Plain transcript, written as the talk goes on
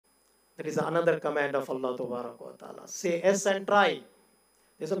That is another command of Allah Ta'ala. Say yes and try.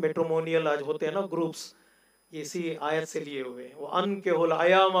 जैसे matrimonial आज होते हैं ना ग्रुप्स, ये इसी आयत से लिए हुए वो अनकिहुल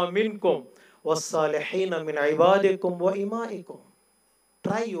अयामा मिनकुम वस्सालिहीन मिन इबादिकुम व इमाइकुम.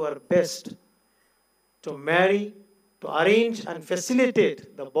 Try your best to marry, to arrange and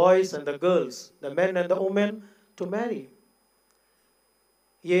facilitate the boys and the girls, the men and the women to marry.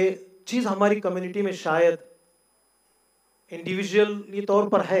 ये चीज़ हमारी कम्युनिटी में शायद इंडिविजुअली तौर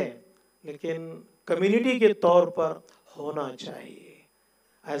पर है, लेकिन कम्युनिटी के तौर पर होना चाहिए.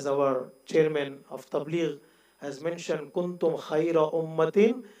 As our chairman of Tabligh has mentioned, kuntum khayra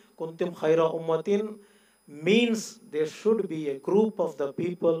ummatin means there should be a group of the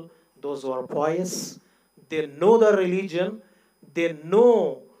people, those who are pious, they know the religion, they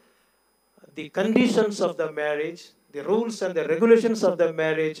know the conditions of the marriage, the rules and the regulations of the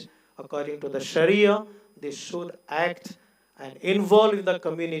marriage according to the Sharia. They should act and involve in the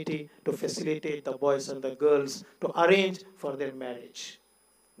community to facilitate the boys and the girls to arrange for their marriage.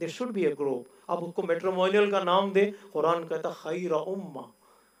 There should be a group. अब उसको matrimonial का नाम दे, कुरान कहता खैरा उम्मा,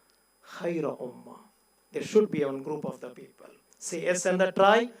 खैरा उम्मा. There should be one group of the people. Say yes and the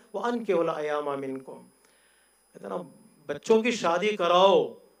try. वो अनकिहुल अयामा मिनकुम. कहता ना बच्चों की शादी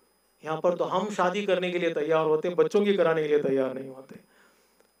कराओ. यहाँ पर तो हम शादी करने के लिए तैयार होते हैं, बच्चों की कराने के लिए तैयार नहीं होते.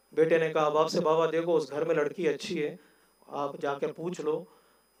 बेटे ने कहा बाप से, बाबा देखो उस घर में लड़की अच्छी है, आप जाकर पूछ लो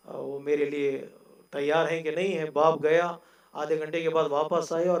वो मेरे लिए तैयार है कि नहीं है. बाप गया, आधे घंटे के बाद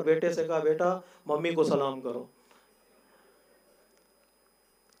वापस आए और बेटे से कहा बेटा मम्मी को सलाम करो.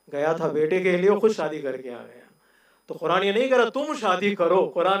 गया था बेटे के लिए, खुद शादी करके आ गया. तो कुरान ये नहीं कह रहा तुम शादी करो,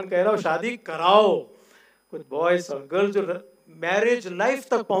 कुरान कह रहा शादी कराओ. कुछ बॉयज और गर्ल्स जो मैरिज लाइफ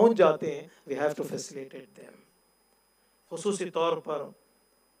तक पहुंच जाते हैं, we have to facilitate them. खुसूसी तौर पर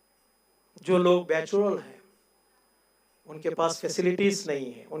जो लोग बैचलर हैं, उनके पास फैसिलिटीज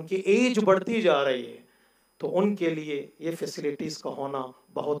नहीं है, उनकी एज बढ़ती जा रही है, तो उनके लिए ये फैसिलिटीज का होना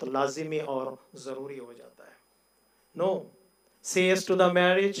बहुत लाजिमी और ज़रूरी हो जाता है. नो, से yes to the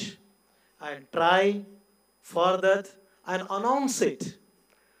marriage and try for that and announce it.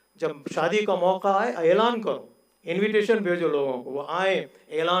 जब शादी का मौका आए ऐलान करो, इनविटेशन भेजो लोगों को, वो आए,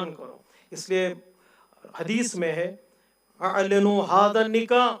 ऐलान करो. इसलिए हदीस में है अअलिनु हादा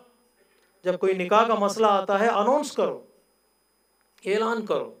निकाह, जब कोई निकाह का मसला आता है अनाउंस करो, ऐलान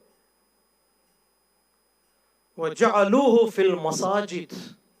करो. وَجَعَلُوهُ فِي الْمَسَاجِدِ,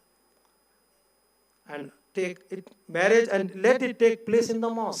 and take it marriage and let it take place in the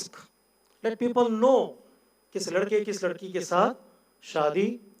mosque. Let people know किस लड़के किस लड़की के साथ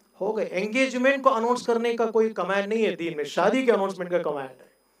शादी हो गई. एंगेजमेंट को अनाउंस करने का कोई कमांड नहीं है दीन में, शादी के अनाउंसमेंट का कमांड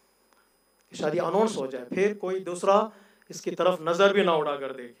है कि शादी अनाउंस हो जाए, फिर कोई दूसरा इसकी तरफ नजर भी ना उड़ा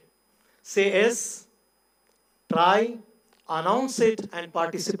कर देखे. से S, try, announce it and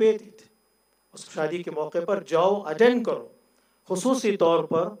participate it. उस शादी के मौके पर जाओ, अटेंड करो. खुसूसी तौर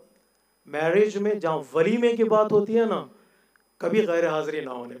पर मैरिज में जहाँ वलीमे की बात होती है ना, कभी गैर हाजिरी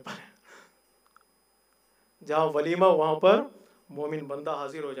ना होने पाए. जहाँ वलीमा वहाँ पर मोमिन बंदा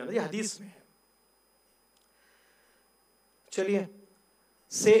हाजिर हो जाना, ये हदीस में है. चलिए,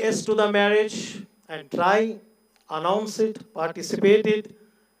 से S to the marriage and try, announce it, participate it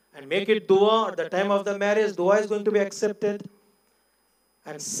and make it dua at the time of the marriage. Dua is going to be accepted.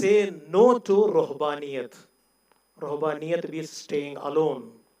 And say no to ruhbaniyat. Ruhbaniyat means staying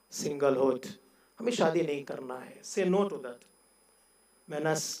alone, singlehood. हमें शादी नहीं करना है. Say no to that.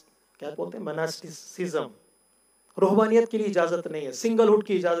 क्या बोलते हैं, monasticism. रूहबानियत के लिए इजाजत नहीं है, सिंगलहुड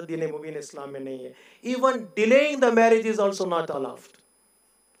की इजाजत दीन मुबीन इस्लाम में नहीं है. Even delaying the marriage is also not allowed.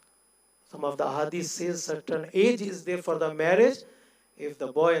 Some of the hadith says certain age is there for the marriage. If the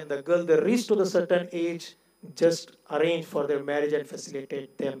boy and the girl they reach to the certain age, just arrange for their marriage and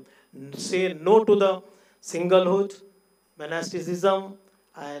facilitate them. Say no to the singlehood, monasticism,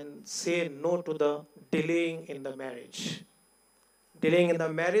 and say no to the delaying in the marriage. Delaying in the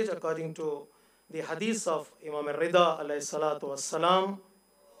marriage, according to the hadith of Imam al-Rida alayhi salatu wassalam,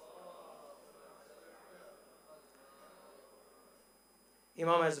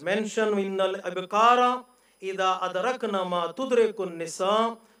 Imam has mentioned, innal abkara idha adrakna ma tudrikun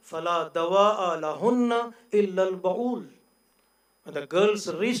nisa fala dawa'a lahunna illa al-ba'ul. When the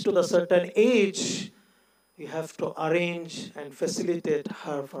girls reach to the certain age, you have to arrange and facilitate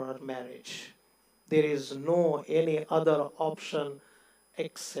her for her marriage. There is no any other option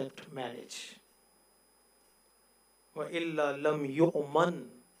except marriage. وَإِلَّا لَمْ يُؤْمَنْ.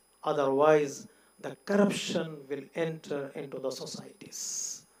 Otherwise, the corruption will enter into the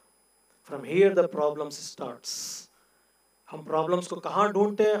societies. From here the problem starts. हम problems को कहाँ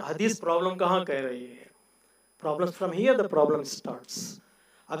ढूंढते हैं? हदीस problem कहाँ कह रही है? Problems from here the problem starts.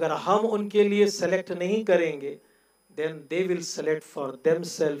 अगर हम उनके लिए सेलेक्ट नहीं करेंगे, then they will select for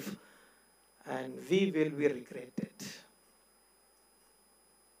themselves and we will be regretted.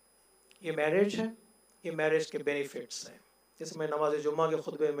 ये मैरिज है, ये मैरिज के बेनिफिट्स हैं, जैसे मैं नमाज जुम्मा के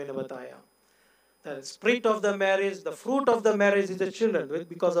खुतबे में मैंने बताया. The spirit of the marriage, the fruit of the marriage is the children.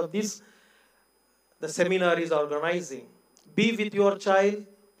 Because of this, the seminar is organizing. Be with your child,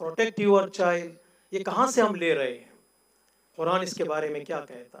 protect your child. ये कहाँ से हम ले रहे हैं? कुरान इसके बारे में क्या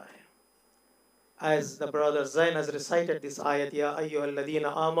कहता है? As the brother Zain has recited this ayat, Ya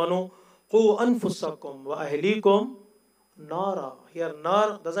ayyuhalladhina amanu qu anfusakum wa ahlikum nara. Here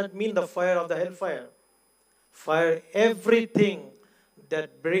nar doesn't mean the fire of the hellfire. Fire, everything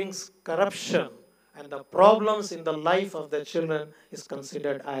that brings corruption and the problems in the life of the children is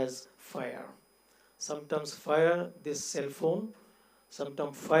considered as fire. Sometimes fire, this cell phone.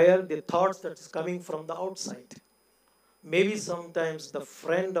 Sometimes fire, the thoughts that is coming from the outside. Maybe sometimes the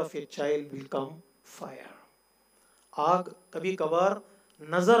friend of a child will come fire. आग कभी कभार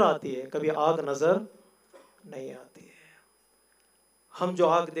नजर आती है, कभी आग नजर नहीं आती है. हम जो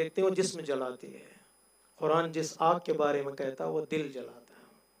आग देखते हैं वो जिस्म जलाती है. कुरान जिस आग के बारे में कहता है वो दिल जलाता है.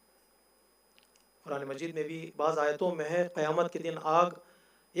 कुरान मजीद में भी बाज़ आयतों में है क़यामत के दिन आग,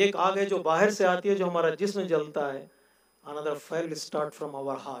 एक आग है जो बाहर से आती है जो हमारा जिस्म जलता है. Another fire will start from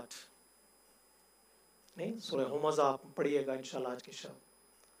our heart. नहीं, सूरह हुमज़ा आप पढ़िएगा इंशाल्लाह आज की शब.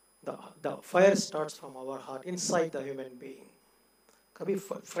 The fire starts from our heart, inside the human being. कभी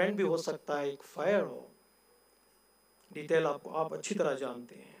फ्रेंड भी हो सकता है, एक फायर हो. डिटेल आप अच्छी तरह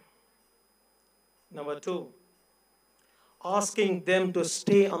जानते हैं. Number 2, asking them to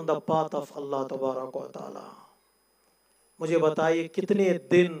stay on the path of Allah तबारक व तआला. मुझे बताइए कितने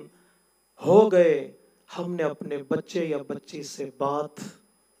दिन हो गए हमने अपने बच्चे या बच्ची से बात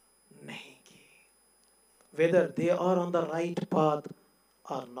नहीं की, whether they are on the right path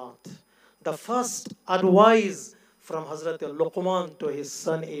or not. The first advice from Hazrat Luqman to his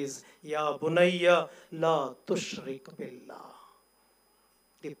son is, Ya bunayya la tushrik billah.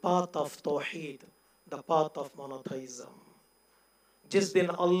 The path of Tawheed, the path of monotheism. जिस दिन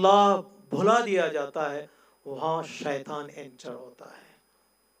अल्लाह भुला दिया जाता है वहाँ शैतान enter होता है.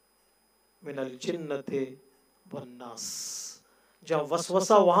 मिनल जिन्नति वन्नास. जहाँ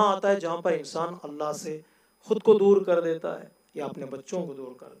वसवसा वहाँ आता है जहाँ पर इंसान अल्लाह से खुद को दूर कर देता है या अपने बच्चों को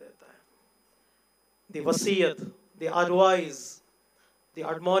दूर कर देता है. The wasiyat, the advice, the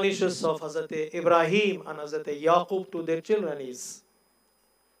admonitions of Hazrat Ibrahim and Hazrat Yaqub to their children is,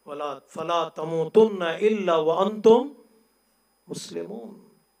 Fala tamutunna illa wa antum muslimun.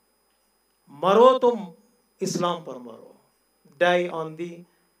 मरो तुम इस्लाम पर मरो. Die on the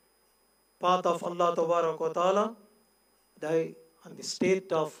path of Allah Tabarak wa Ta'ala. Die on the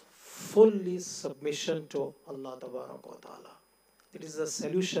state of fully submission to Allah Tabarak wa Ta'ala. It is the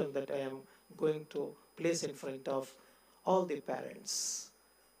solution that I am going to place in front of all the parents.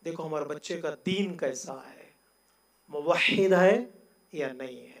 देखो हमारे बच्चे का दीन कैसा है, मुवहिद है या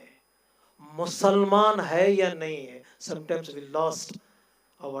नहीं है, मुसलमान है या नहीं है. Sometimes we lost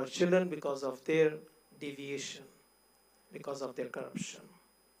our children because of their deviation, because of their corruption.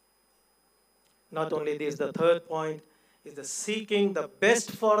 Not only this, the third point is the seeking the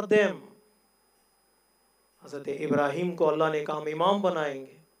best for them. हज़रत इब्राहिम को अल्लाह ने कहा हम इमाम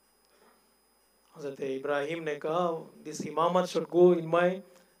बनाएंगे. हज़रत इब्राहिम ने कहा this imamat should go in my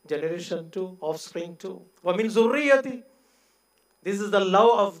generation too, offspring too. وَمِن ذُرِّيَّتِي. This is the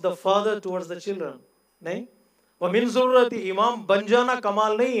love of the father towards the children. नहीं? وَمِن ذُرِّيَّتِي. इमाम बन जाना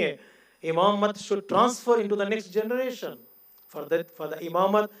कमाल नहीं है. Imamat should transfer into the next generation. For the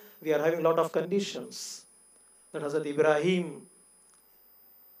imamat, we are having a lot of conditions. That Hazrat Ibrahim,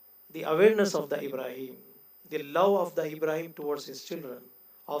 the awareness of the Ibrahim, the love of the Ibrahim towards his children,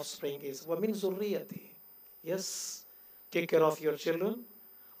 offspring is وَمِن ذُرِّيَّتِي. Yes, take care of your children.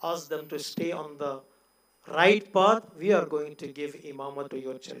 Ask them to stay on the right path. We are going to give imamat to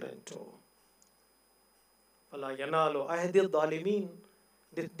your children too. فَلَا يَنَالُ أَهْدِ الظَّالِمِينَ.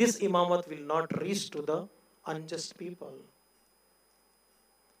 This imamat will not reach to the unjust people.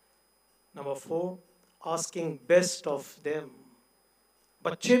 Number 4, asking best of them.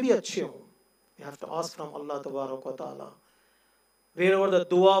 बच्चे भी अच्छे हों. You have to ask from Allah Tabarak wa Ta'ala. Wherever the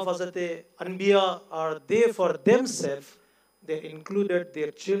dua of Hazrat Anbiya are there for themselves, they included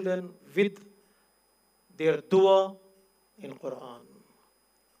their children with their dua in Quran.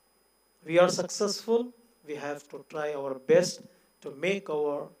 We are successful. We have to try our best to make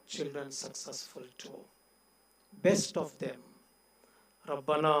our children successful too. Best of them.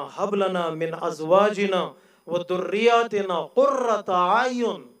 Rabbana hablana min azwajina wa dhurriyatina qurrata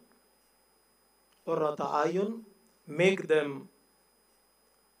ayun. Qurrata ayun, make them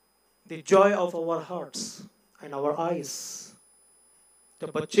the joy of our hearts and our eyes.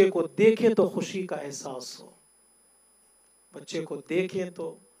 जब बच्चे को देखें तो खुशी का एहसास हो, बच्चे को देखें तो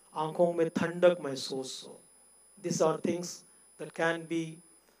आंखों में ठंडक महसूस हो. These are things that can be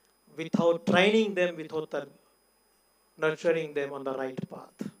without training them, without nurturing them on the right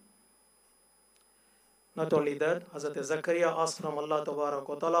path. Not only that, Hazrat Zakaria asked from Allah Tabarak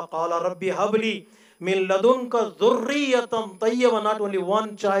wa Ta'ala, Qala Rabbi Habli min ladunka dhurriyatan tayyiba. Not only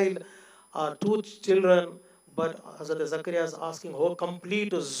one child or two children, but Hazrat Zakaria is asking whole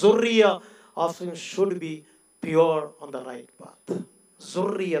complete zurriya offspring should be pure on the right path.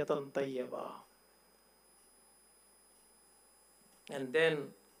 Zurriyatan tayyiba. And then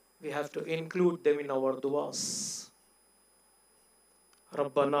we have to include them in our duas.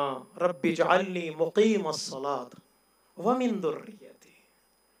 रब्बना रब्बी जअलनी मुकीम अस्सलात व मिन दुर्रियती.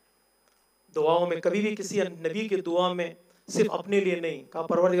 दुआओं में कभी भी किसी नबी की दुआ में सिर्फ अपने लिए नहीं कहा,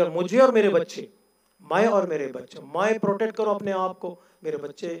 परवरदिगार मुझे और मेरे बच्चे, मैं और मेरे बच्चे, मैं प्रोटेक्ट करो अपने आप को, मेरे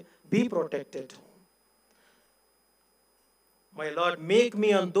बच्चे भी प्रोटेक्टेड हो. My Lord, make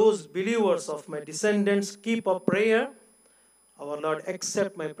me and those believers of my descendants keep up prayer. Our Lord,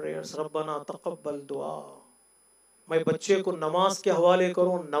 accept my prayers. रब्बना तक़ब्बल दुआ. मैं बच्चे को नमाज के हवाले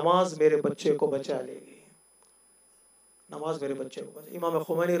करूं, नमाज मेरे बच्चे को बचा लेगी, नमाज मेरे बच्चे को बचा. इमाम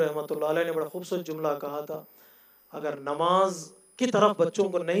खुमैनी रहमतुल्लाह अलैह ने बड़ा खूबसूरत जुमला कहा था, अगर नमाज की तरफ बच्चों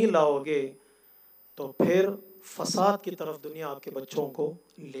को नहीं लाओगे तो फिर फसाद की तरफ दुनिया आपके बच्चों को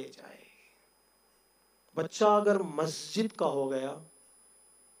ले जाएगी. बच्चा अगर मस्जिद का हो गया,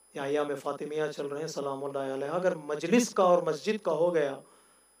 या अय्याम फातिमिया चल रहे हैं सलामुल्लाह अलैहा, अगर मजलिस का और मस्जिद का हो गया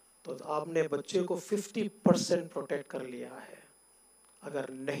तो आपने बच्चे को 50% प्रोटेक्ट कर लिया है. अगर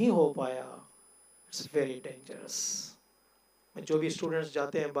नहीं हो पाया, इट्स वेरी डेंजरस. जो भी स्टूडेंट्स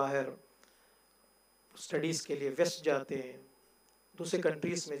जाते हैं बाहर स्टडीज़ के लिए, वेस्ट जाते हैं, दूसरे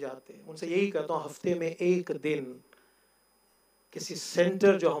कंट्रीज़ में जाते हैं, उनसे यही कहता हूँ हफ्ते में एक दिन किसी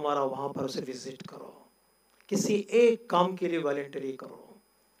सेंटर जो हमारा वहाँ पर उसे विजिट करो, किसी एक काम के लिए वॉलंटरी करो,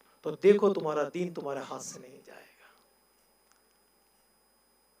 तो देखो तुम्हारा दीन तुम्हारे हाथ से नहीं जाएगा.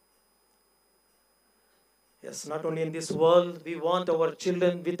 Yes, not only in this world, we want our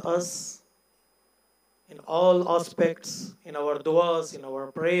children with us in all aspects, in our duas, in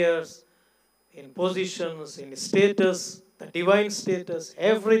our prayers, in positions, in status, the divine status,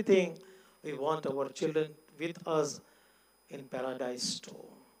 everything. We want our children with us in paradise too.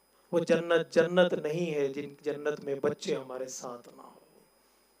 वो जन्नत जन्नत नहीं है जिन जन्नत में बच्चे हमारे साथ ना हो.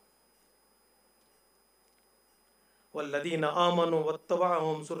 वल्लदीना आमनु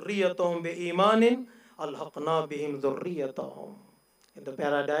वत्तबअहुम ज़ुर्रिय्यतुहुम बिईमानिन अलहक़ना बिहिम ज़ुर्रिय्यतहुम. In the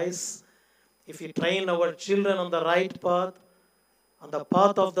paradise, if we train our children on the right path, on the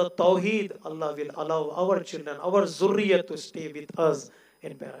path of the Tawheed, Allah will allow our children, our zurriyat to stay with us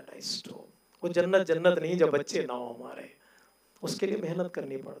in paradise too. वो जन्नत जन्नत नहीं जब बच्चे ना हो हमारे, उसके लिए मेहनत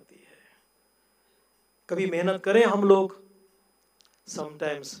करनी पड़ती है. कभी मेहनत करें हम लोग.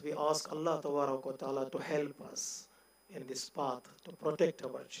 Sometimes we ask Allah Tabarak wa Ta'ala to help us in this path, to protect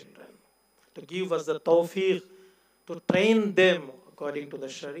our children, to give us the tawfiq, to train them according to the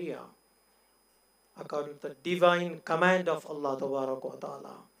Sharia, according to the divine command of Allah Tabarak wa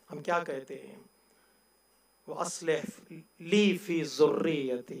Ta'ala. हम क्या कहते हैं? वो अस्लिह ली फी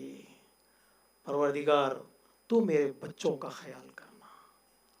ज़ुर्रियती. परवरदिगार तू मेरे बच्चों का ख्याल करना.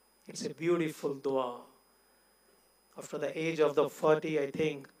 It's a beautiful dua. After the age of the 40, I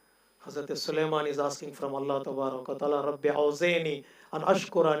think Hazrat Sulaiman is asking from Allah Tabarak wa Ta'ala, Rabbi awzini an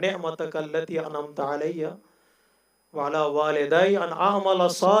ashkura ni'mataka allati an'amta alayya wa ala waliday an a'mala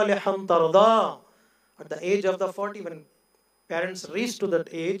salihan tarda. At the age of the 40, when parents reach to that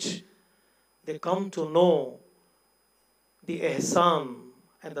age, they come to know the ihsan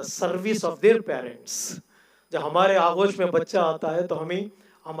and the service of their parents. जब हमारे आगोश में बच्चा आता है तो हमें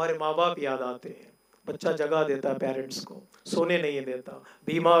हमारे माँ बाप याद आते हैं. बच्चा जगा देता है पेरेंट्स को, सोने नहीं देता,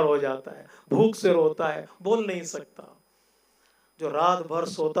 बीमार हो जाता है, भूख से रोता है, बोल नहीं सकता. जो रात भर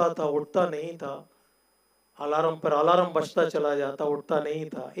सोता था, उठता नहीं था, अलार्म पर अलार्म बजता चला जाता, उठता नहीं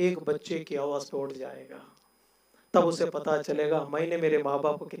था, एक बच्चे की आवाज़ पे उठ जाएगा. तब उसे पता चलेगा मैंने मेरे माँ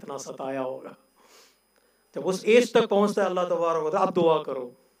बाप को कितना सताया होगा. जब उस एज तक पहुँचता है, अल्लाह तबारक व तआला, अब दुआ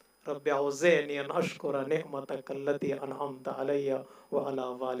करो, रब्बि औज़िनी अन अश्कुरा निअमतक अल्लती अनअमता अलैया व अला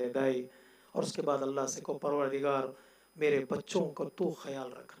वालिदै. और उसके बाद अल्लाह से को, परवरदिगार मेरे बच्चों को तू ख्याल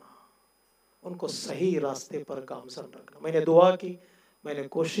रखना, उनको सही रास्ते पर गामज़न रखना. मैंने दुआ की, मैंने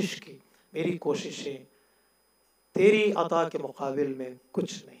कोशिश की, मेरी कोशिशें तेरी अता के मुकाबिल में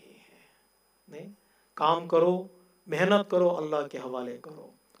कुछ नहीं है. नहीं, काम करो, मेहनत करो, अल्लाह के हवाले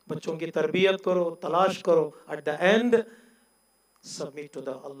करो, बच्चों की तरबियत करो, तलाश करो. At the end submit to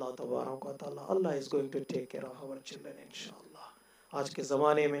the Allah Ta'ala. Allah is going to take care of our children, inshallah. आज के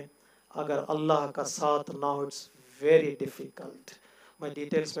ज़माने में अगर अल्लाह का साथ ना हो, इट्स वेरी डिफ़िकल्ट. मैं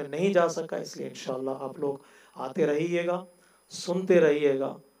डिटेल्स में नहीं जा सका, इसलिए इंशाल्लाह आप लोग आते रहिएगा, सुनते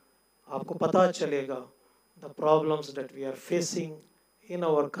रहिएगा, आपको पता चलेगा the problems that we are facing in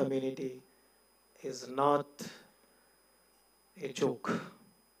our community is not a joke.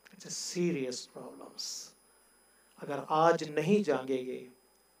 It's a serious problems. अगर आज नहीं जागेंगे,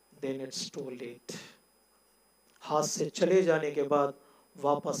 then it's too late. हाथ से चले जाने के बाद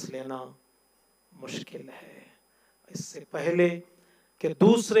वापस लेना मुश्किल है. इससे पहले कि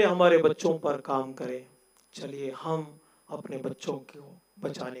दूसरे हमारे बच्चों पर काम करें, चलिए हम अपने बच्चों को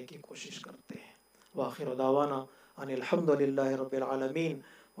बचाने की कोशिश करते हैं. वाखिर दावाना अनिल हम्दुलिल्लाहि रब्बिल आलमीन.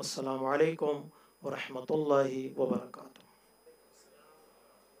 वस्सलामु अलैकुम व रहमतुल्लाहि व बरकातुहू.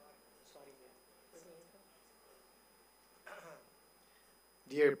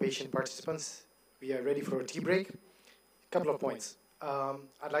 Dear patient participants, we are ready for a tea break. A couple of points.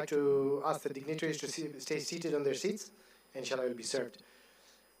 I'd like to ask the dignitaries to stay seated on their seats. Inshallah, will be served.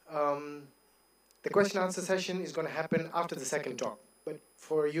 The question and answer session is going to happen after the second talk. But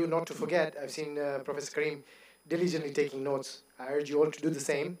for you not to forget, I've seen Professor Kareem diligently taking notes. I urge you all to do the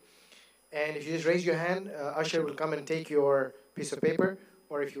same. And if you just raise your hand, Usher will come and take your piece of paper,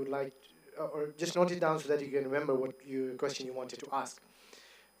 or if you would like, or just note it down so that you can remember what question you wanted to ask.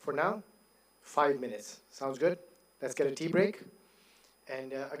 For now, 5 minutes. Sounds good? Let's get a tea break.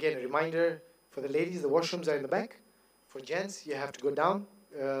 And again, a reminder for the ladies, the washrooms are in the back. For gents, you have to go down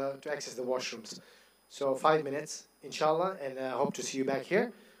to access the washrooms. So 5 minutes, inshallah, and I hope to see you back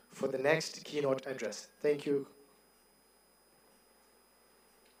here for the next keynote address. Thank you.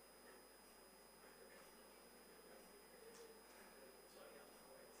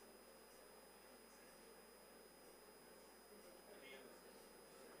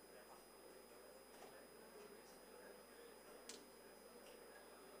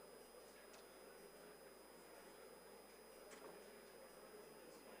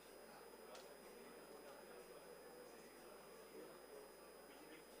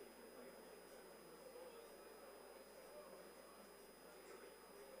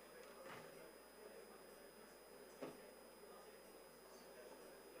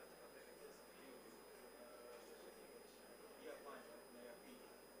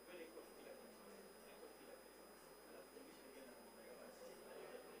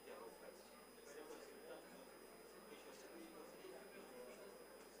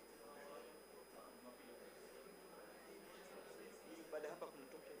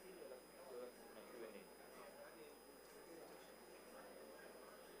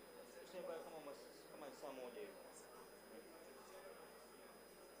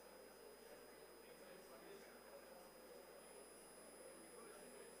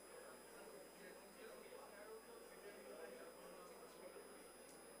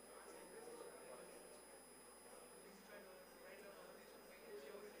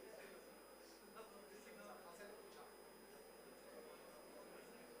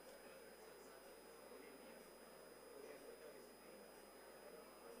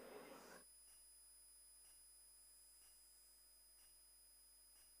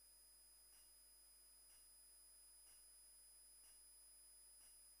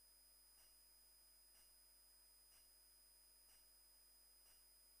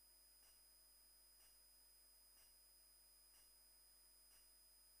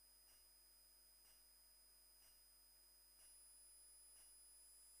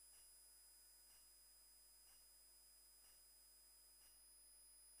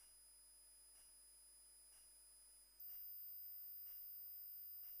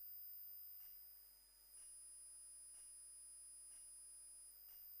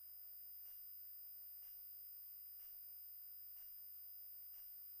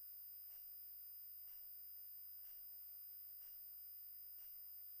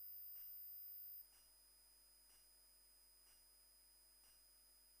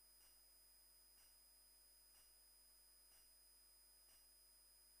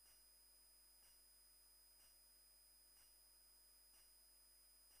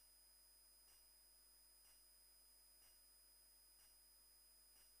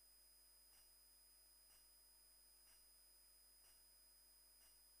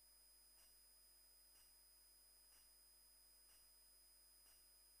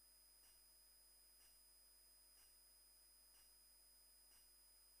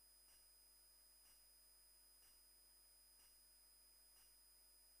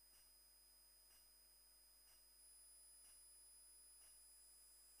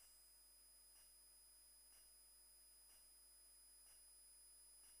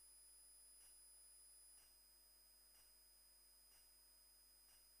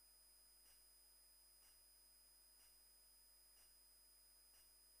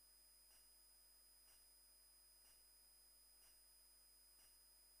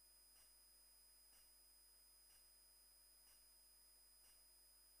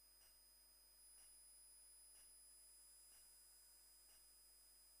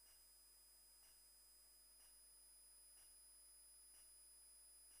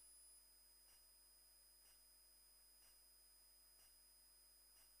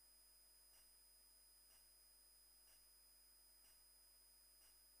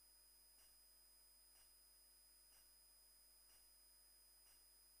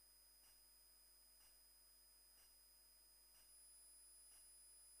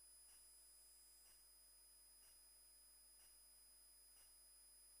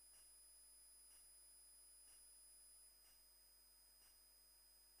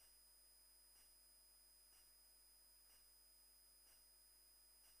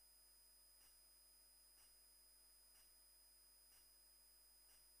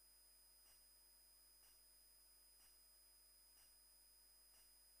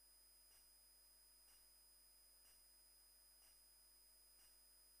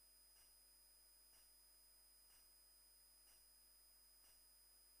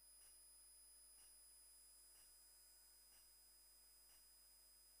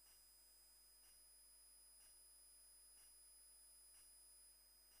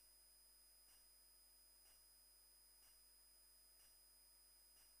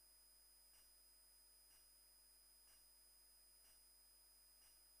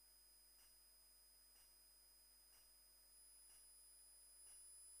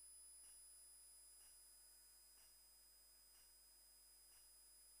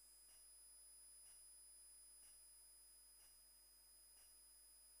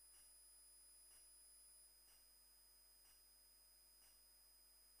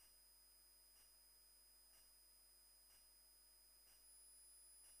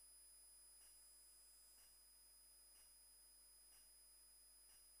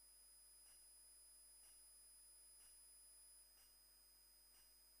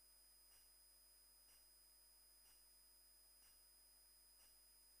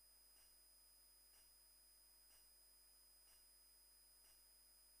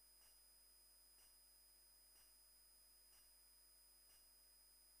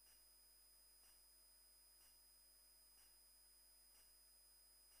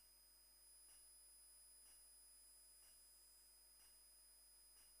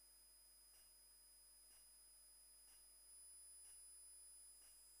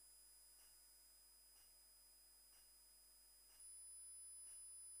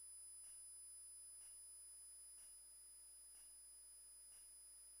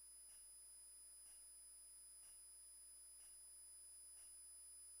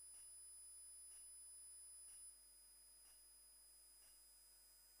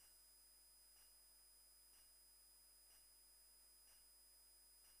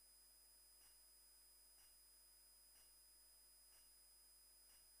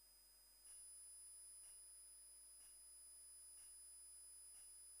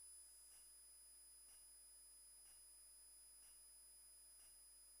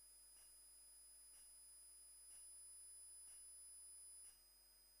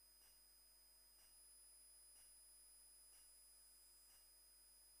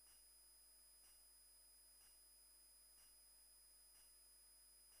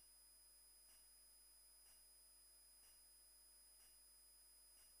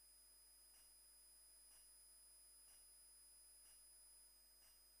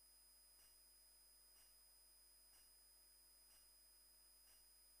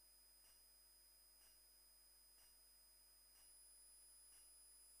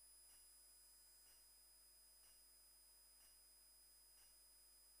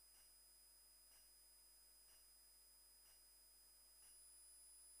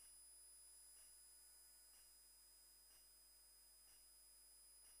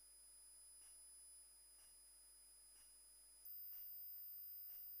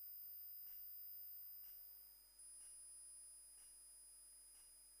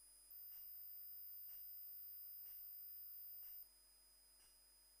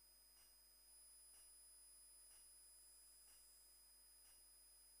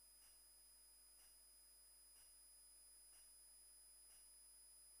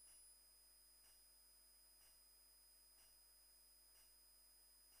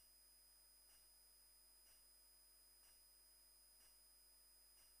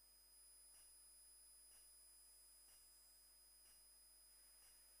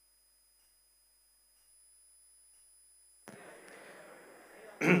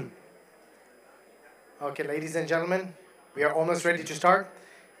 Okay, ladies and gentlemen, we are almost ready to start.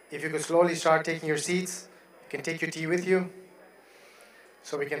 If you could slowly start taking your seats, you can take your tea with you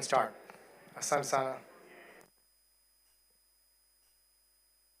so we can start. Asante sana.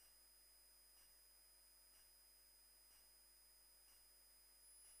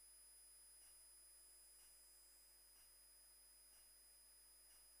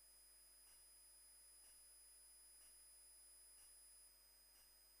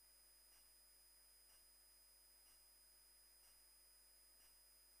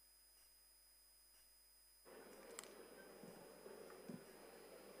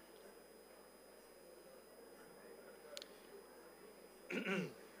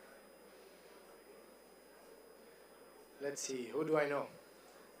 Let's see, who do I know?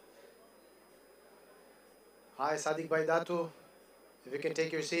 Hi, Sadiq Bhai Datu. If you can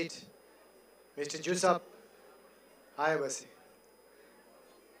take your seat. Mr. Jusap. Hi, Basi.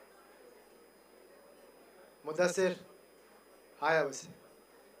 Mudassir. Hi, Basi.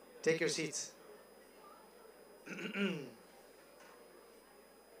 Take your seats.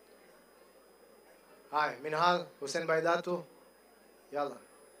 Hi, Minhal, Hussein Bhai Datu. Yalla.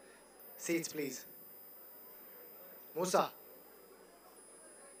 Seats, please. Musa.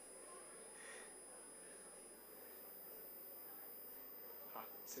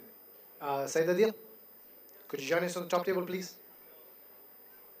 Said Adil, could you join us on the top table, please?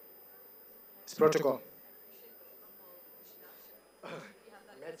 It's protocol.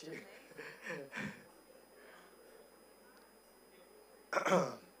 Met you.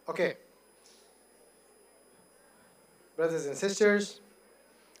 Okay. Brothers and sisters,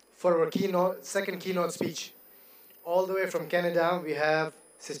 for our second keynote speech, all the way from Canada, we have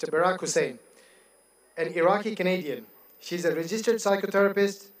Sister Barak Hussein, an Iraqi Canadian. She's a registered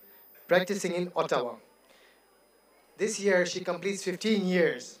psychotherapist practicing in Ottawa. This year, she completes 15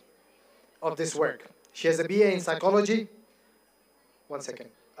 years of this work. She has a BA in psychology. One second.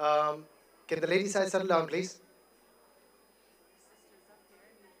 Can the lady side settle down, please?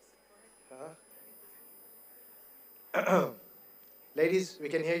 Ladies, we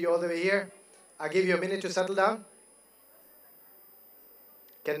can hear you all the way here. I'll give you a minute to settle down.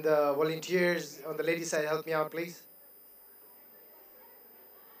 Can the volunteers on the ladies' side help me out, please?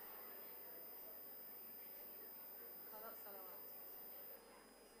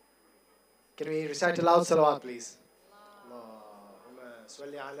 Can we recite aloud salawat, please? Allahumma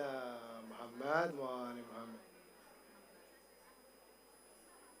salli ala Muhammad wa ali Muhammad.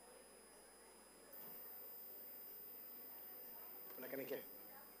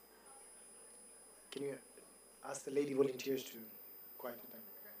 Can you ask the lady volunteers to quiet it down?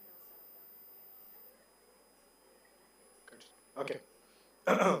 Okay.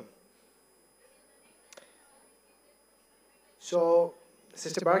 So,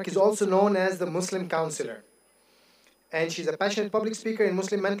 Sister Barak is also known as the Muslim counselor. And she's a passionate public speaker in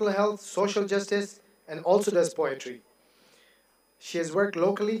Muslim mental health, social justice, and also does poetry. She has worked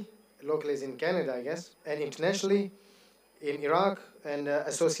locally is in Canada, I guess, and internationally in Iraq and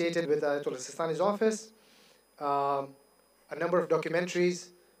associated with Ayatollah Sistani's office. A number of documentaries.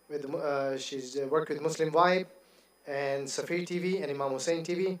 She's worked with Muslim Vibe and Safir TV and Imam Hussein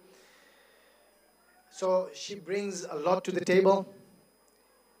TV. So she brings a lot to the table,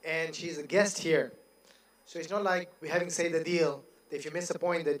 and she's a guest here. So it's not like we're having Say the Deal, that if you miss a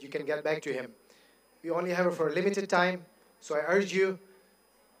point that you can get back to him. We only have her for a limited time, so I urge you,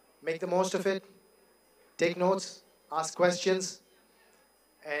 make the most of it, take notes, ask questions,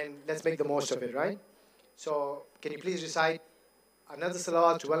 and let's make the most of it, right? So can you please recite another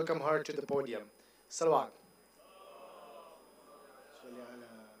salawat to welcome her to the podium? Salawat.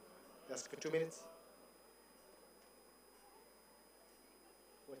 That's for 2 minutes.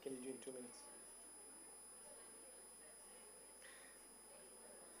 What can you do in 2 minutes?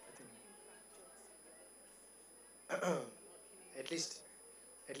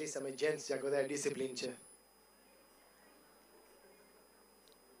 At least I'm a gents जाको दा discipline चे.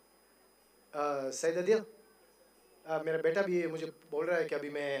 सईद अदील, मेरा बेटा भी मुझे बोल रहा है कि अभी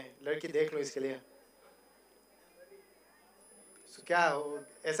मैं लड़की देख लूँ इसके लिए. So क्या हो,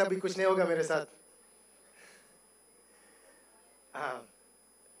 ऐसा भी कुछ नहीं होगा मेरे साथ.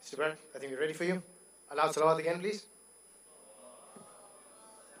 Super, I think we're ready for you. Allow salawat again, please.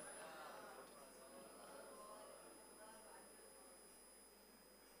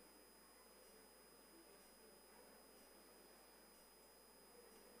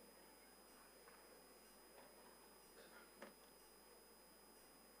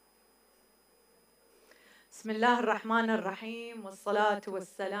 بسم الله الرحمن الرحيم والصلاة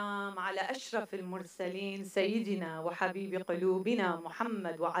والسلام على أشرف المرسلين سيدنا وحبيب قلوبنا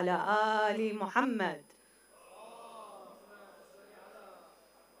محمد وعلى آل محمد.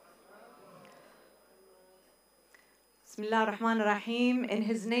 Bismillah ar-Rahman ar-Rahim. In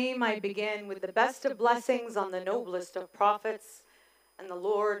His name I begin with the best of blessings on the noblest of prophets and the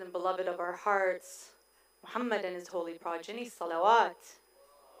Lord and beloved of our hearts, Muhammad and his holy progeny, salawat.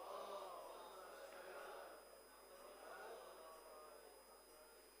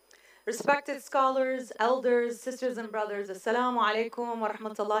 Respected scholars, elders, sisters and brothers, Assalamu alaikum wa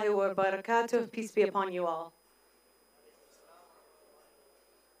rahmatullahi wa barakatuh. Peace be upon you all.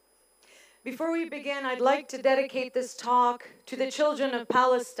 Before we begin, I'd like to dedicate this talk to the children of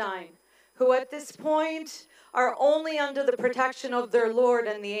Palestine, who at this point are only under the protection of their Lord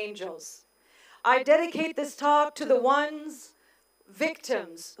and the angels. I dedicate this talk to the ones,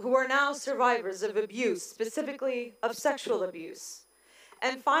 victims, who are now survivors of abuse, specifically of sexual abuse.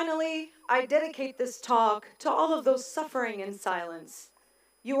 And finally, I dedicate this talk to all of those suffering in silence.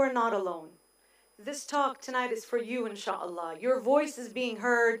 You are not alone. This talk tonight is for you, inshallah. Your voice is being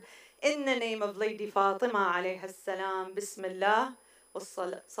heard in the name of Lady Fatima alayha salam. Bismillah wa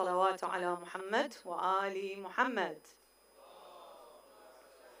salawatu ala Muhammad wa ali Muhammad.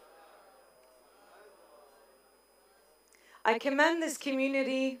 I commend this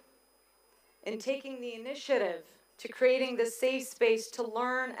community in taking the initiative to creating this safe space to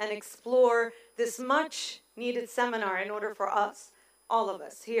learn and explore this much needed seminar in order for us, all of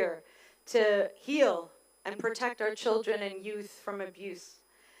us here, to heal and protect our children and youth from abuse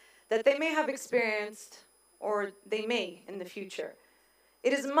that they may have experienced or they may in the future.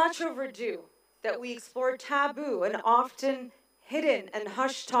 It is much overdue that we explore taboo and often hidden and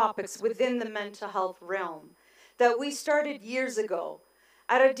hushed topics within the mental health realm that we started years ago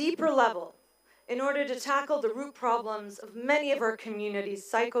at a deeper level in order to tackle the root problems of many of our communities'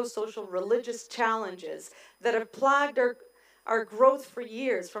 psychosocial religious challenges that have plagued our growth for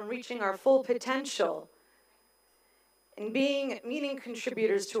years from reaching our full potential in being meaning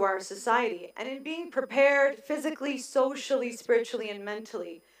contributors to our society and in being prepared physically, socially, spiritually, and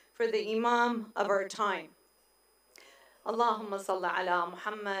mentally for the Imam of our time. Allahumma salli ala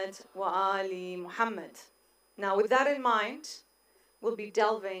Muhammad wa ali Muhammad. Now, with that in mind, we'll be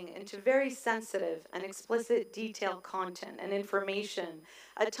delving into very sensitive and explicit detailed content and information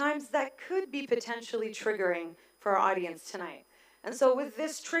at times that could be potentially triggering for our audience tonight. And so with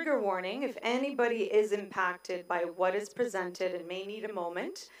this trigger warning, if anybody is impacted by what is presented and may need a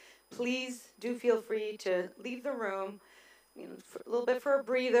moment, please do feel free to leave the room, for a little bit for a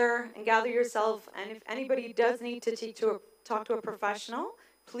breather and gather yourself. And if anybody does need to talk to a professional,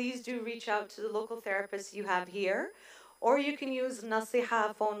 please do reach out to the local therapist you have here, or you can use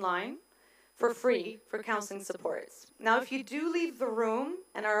Nasiha phone line for free for counseling supports. Now, if you do leave the room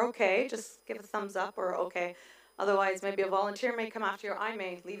and are okay, just give a thumbs up or okay. Otherwise, maybe a volunteer may come after you. I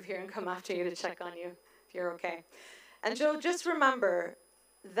may leave here and come after you to check on you if you're okay. And so just remember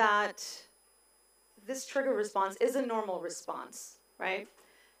that this trigger response is a normal response, right?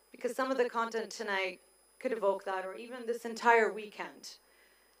 Because some of the content tonight could evoke that, or even this entire weekend.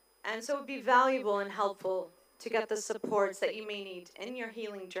 And so it would be valuable and helpful to get the supports that you may need in your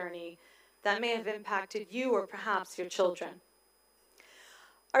healing journey that may have impacted you or perhaps your children.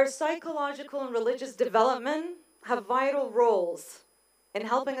 Our psychological and religious development have vital roles in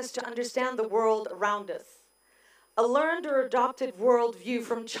helping us to understand the world around us. A learned or adopted worldview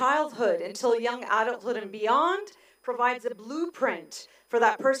from childhood until young adulthood and beyond provides a blueprint for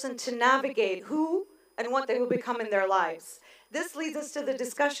that person to navigate who and what they will become in their lives. This leads us to the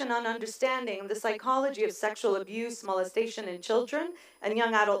discussion on understanding the psychology of sexual abuse, molestation in children, and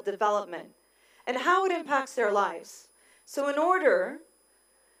young adult development, and how it impacts their lives. So in order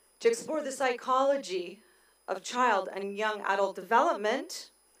to explore the psychology of child and young adult development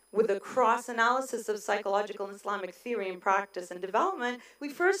with a cross-analysis of psychological and Islamic theory and practice and development, we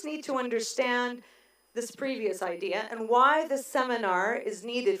first need to understand this previous idea and why this seminar is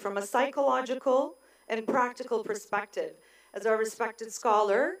needed from a psychological and practical perspective, as our respected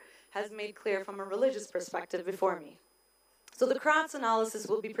scholar has made clear from a religious perspective before me. So the Kratz analysis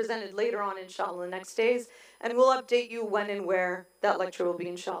will be presented later on, inshallah, the next days, and we'll update you when and where that lecture will be,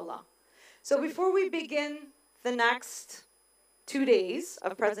 inshallah. So before we begin the next 2 days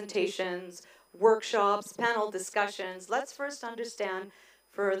of presentations, workshops, panel discussions, let's first understand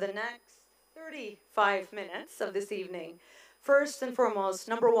for the next 35 minutes of this evening, first and foremost,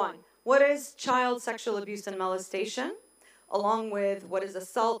 number one, what is child sexual abuse and molestation, along with what is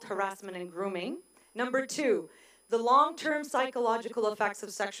assault, harassment, and grooming. Number two, the long-term psychological effects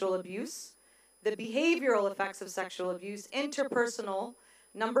of sexual abuse, the behavioral effects of sexual abuse, interpersonal,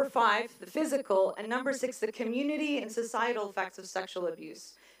 number 5, the physical, and number 6, the community and societal effects of sexual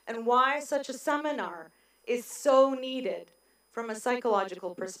abuse, and why such a seminar is so needed from a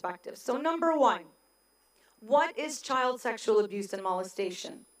psychological perspective. So number 1, what is child sexual abuse and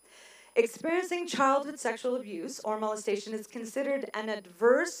molestation? Experiencing childhood sexual abuse or molestation is considered an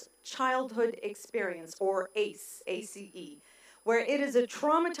adverse childhood experience, or ACE, ACE, where it is a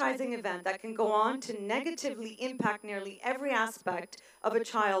traumatizing event that can go on to negatively impact nearly every aspect of a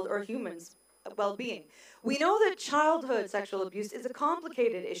child or human's well-being. We know that childhood sexual abuse is a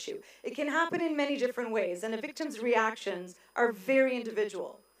complicated issue. It can happen in many different ways, and a victim's reactions are very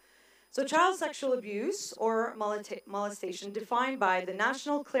individual. So child sexual abuse or molestation, defined by the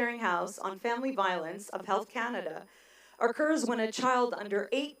National Clearinghouse on Family Violence of Health Canada, occurs when a child under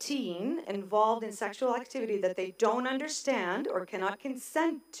 18 involved in sexual activity that they don't understand or cannot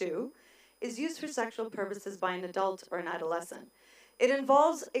consent to is used for sexual purposes by an adult or an adolescent. It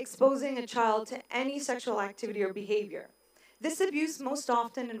involves exposing a child to any sexual activity or behavior. This abuse most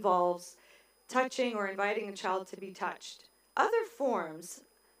often involves touching or inviting a child to be touched. Other forms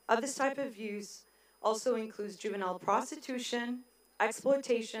of this type of abuse also includes juvenile prostitution,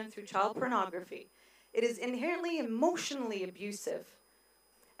 exploitation through child pornography. It is inherently emotionally abusive,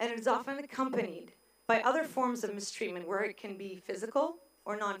 and it is often accompanied by other forms of mistreatment where it can be physical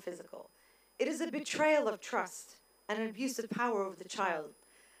or non-physical. It is a betrayal of trust and an abuse of power over the child.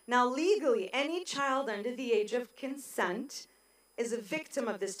 Now, legally, any child under the age of consent is a victim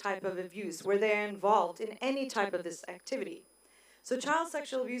of this type of abuse where they are involved in any type of this activity. So child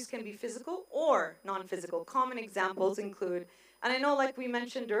sexual abuse can be physical or non-physical. Common examples include, and I know, like we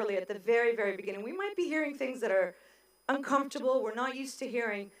mentioned earlier at the very, very beginning, we might be hearing things that are uncomfortable, we're not used to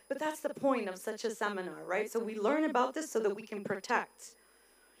hearing, but that's the point of such a seminar, right? So we learn about this so that we can protect.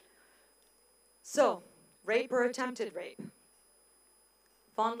 So, rape or attempted rape,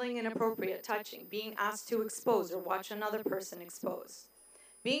 fondling inappropriate touching, being asked to expose or watch another person expose,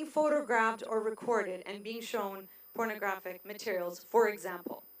 being photographed or recorded and being shown pornographic materials, for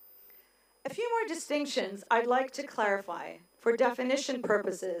example. A few more distinctions I'd like to clarify for definition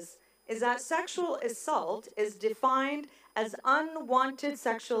purposes is that sexual assault is defined as unwanted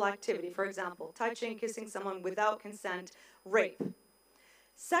sexual activity, for example, touching, kissing someone without consent, rape.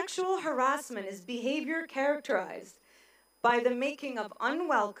 Sexual harassment is behavior characterized by the making of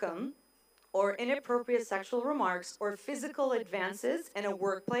unwelcome or inappropriate sexual remarks or physical advances in a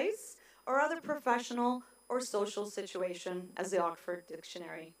workplace or other professional or social situation, as the Oxford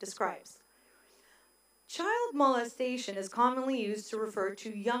Dictionary describes. Child molestation is commonly used to refer to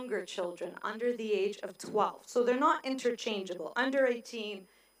younger children under the age of 12. So they're not interchangeable. Under 18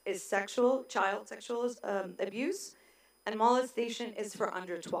 is child sexual abuse, and molestation is for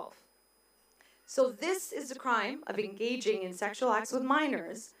under 12. So this is the crime of engaging in sexual acts with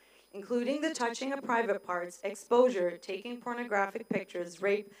minors, including the touching of private parts, exposure, taking pornographic pictures,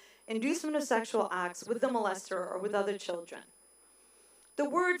 rape, inducement of sexual acts with the molester or with other children. The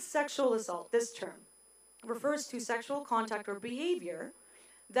word sexual assault, this term, refers to sexual contact or behavior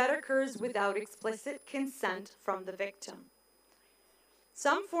that occurs without explicit consent from the victim.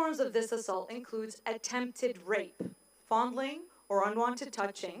 Some forms of this assault includes attempted rape, fondling or unwanted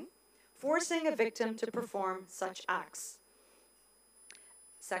touching, forcing a victim to perform such acts.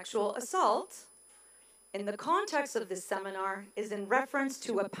 Sexual assault, in the context of this seminar, is in reference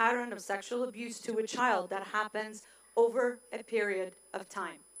to a pattern of sexual abuse to a child that happens over a period of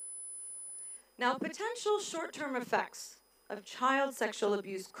time. Now, potential short-term effects of child sexual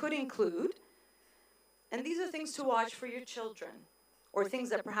abuse could include, and these are things to watch for your children, or things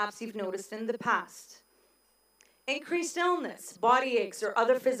that perhaps you've noticed in the past. Increased illness, body aches, or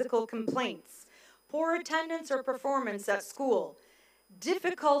other physical complaints, poor attendance or performance at school,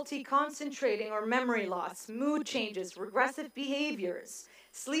 difficulty concentrating or memory loss, mood changes, regressive behaviors,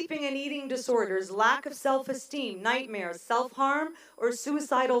 sleeping and eating disorders, lack of self-esteem, nightmares, self-harm or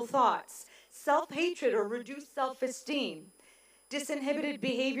suicidal thoughts, self-hatred or reduced self-esteem, disinhibited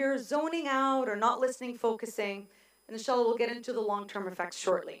behavior, zoning out or not listening, focusing, and Michelle will get into the long-term effects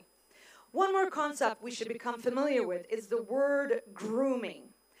shortly. One more concept we should become familiar with is the word grooming.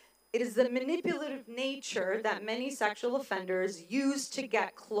 It is the manipulative nature that many sexual offenders use to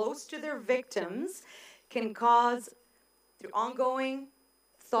get close to their victims, can cause, through ongoing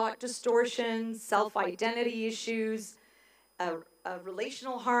thought distortions, self-identity issues,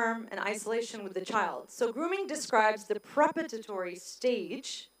 relational harm, and isolation with the child. So grooming describes the preparatory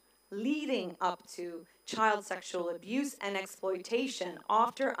stage leading up to child sexual abuse and exploitation,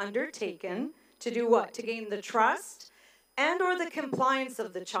 often undertaken to do what? To gain the trust, and or the compliance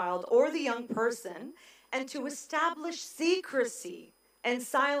of the child or the young person, and to establish secrecy and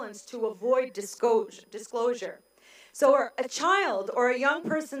silence to avoid disclosure. So a child or a young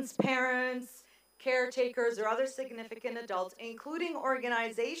person's parents, caretakers, or other significant adults, including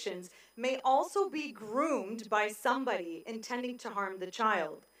organizations, may also be groomed by somebody intending to harm the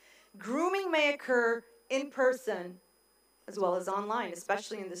child. Grooming may occur in person as well as online,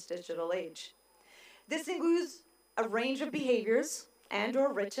 especially in this digital age. This includes a range of behaviors and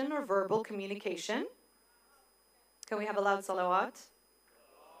or written or verbal communication. Can we have a loud salawat?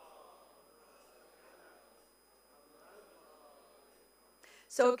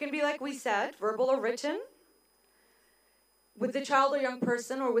 So it can be, like we said, verbal or written, with the child or young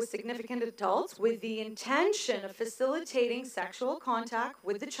person or with significant adults, with the intention of facilitating sexual contact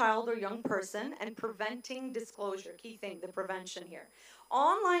with the child or young person and preventing disclosure. Key thing, the prevention here.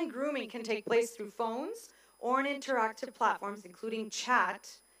 Online grooming can take place through phones or on interactive platforms, including chat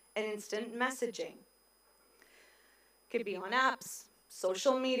and instant messaging. Could be on apps,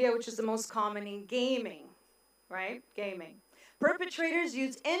 social media, which is the most common, in gaming, right? Gaming. Perpetrators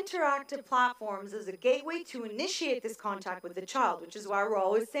use interactive platforms as a gateway to initiate this contact with the child, which is why we're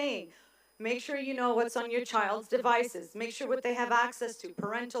always saying, make sure you know what's on your child's devices. Make sure what they have access to,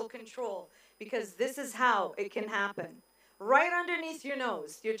 parental control, because this is how it can happen. Right underneath your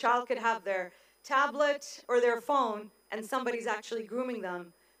nose, your child could have their tablet or their phone, and somebody's actually grooming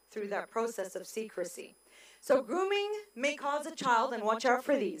them through that process of secrecy. So grooming may cause a child, and watch out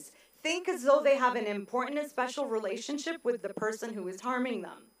for these, think as though they have an important and special relationship with the person who is harming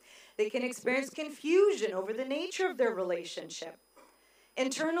them. They can experience confusion over the nature of their relationship,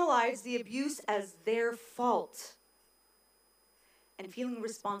 internalize the abuse as their fault, and feeling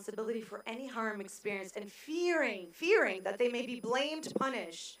responsibility for any harm experienced, and fearing that they may be blamed,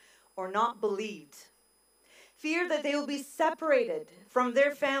 punished, or not believed. Fear that they will be separated from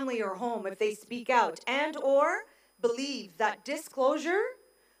their family or home if they speak out, and or believe that disclosure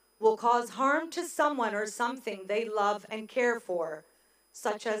will cause harm to someone or something they love and care for,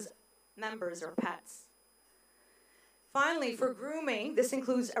 such as members or pets. Finally, for grooming, this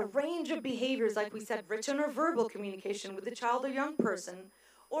includes a range of behaviors, like we said, written or verbal communication with the child or young person,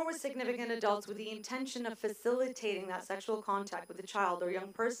 or with significant adults, with the intention of facilitating that sexual contact with the child or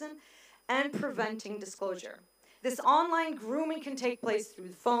young person and preventing disclosure. This online grooming can take place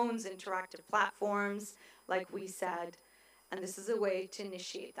through phones, interactive platforms, like we said, and this is a way to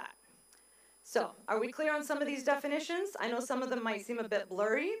initiate that. So, are we clear on some of these definitions? I know some of them might seem a bit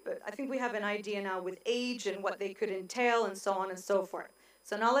blurry, but I think we have an idea now with age and what they could entail and so on and so forth.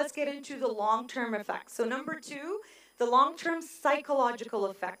 So now let's get into the long-term effects. So number 2, the long-term psychological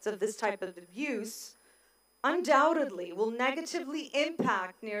effects of this type of abuse undoubtedly will negatively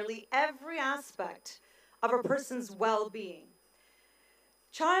impact nearly every aspect of a person's well-being.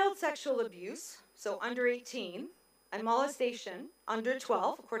 Child sexual abuse, so under 18, and molestation, under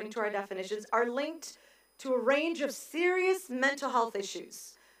 12, according to our definitions, are linked to a range of serious mental health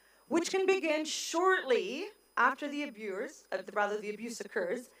issues, which can begin shortly after the abuse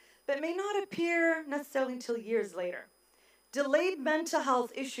occurs, but may not appear necessarily until years later. Delayed mental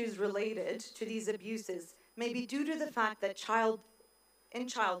health issues related to these abuses may be due to the fact that in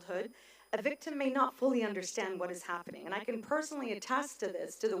childhood, a victim may not fully understand what is happening. And I can personally attest to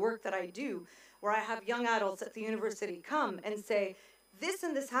this, to the work that I do, where I have young adults at the university come and say, this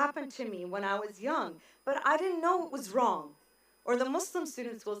and this happened to me when I was young, but I didn't know it was wrong. Or the Muslim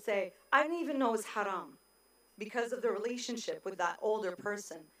students will say, I didn't even know it was haram because of the relationship with that older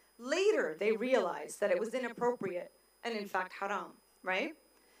person. Later, they realized that it was inappropriate and in fact haram, right?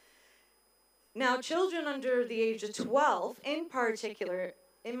 Now, children under the age of 12, in particular,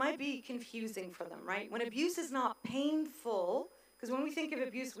 it might be confusing for them, right? When abuse is not painful, because when we think of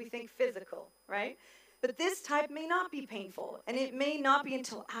abuse, we think physical, right? But this type may not be painful, and it may not be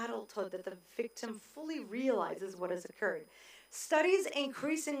until adulthood that the victim fully realizes what has occurred. Studies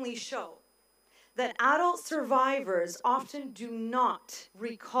increasingly show that adult survivors often do not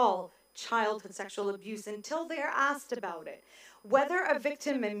recall childhood sexual abuse until they're asked about it. Whether a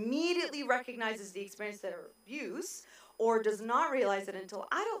victim immediately recognizes the experience of abuse or does not realize it until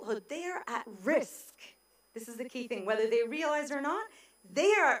adulthood, they are at risk. This is the key thing. Whether they realize or not, they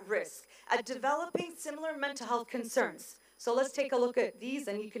are at risk at developing similar mental health concerns. So let's take a look at these,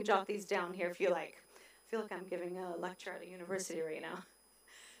 and you can jot these down here if you like. I feel like I'm giving a lecture at a university right now.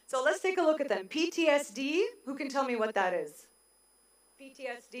 So let's take a look at them. PTSD, who can tell me what that is?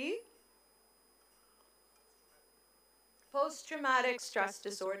 PTSD? Post-traumatic stress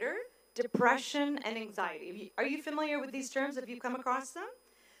disorder, depression, and anxiety. Are you familiar with these terms? Have you come across them?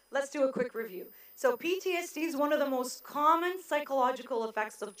 let's do a quick review. So PTSD is one of the most common psychological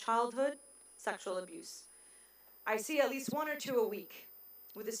effects of childhood sexual abuse. I see at least 1 or 2 a week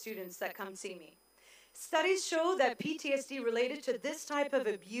with the students that come see me. Studies show that PTSD related to this type of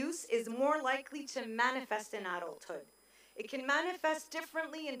abuse is more likely to manifest in adulthood. It can manifest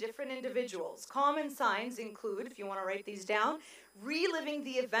differently in different individuals. Common signs include, if you want to write these down, reliving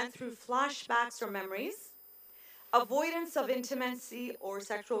the event through flashbacks or memories, avoidance of intimacy or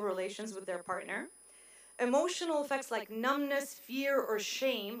sexual relations with their partner, emotional effects like numbness, fear, or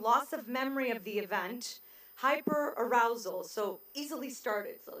shame, loss of memory of the event, hyperarousal, so easily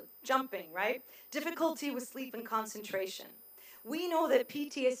started, so jumping, right? Difficulty with sleep and concentration. We know that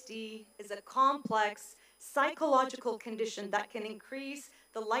PTSD is a complex psychological condition that can increase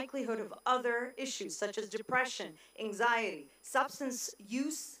the likelihood of other issues such as depression, anxiety, substance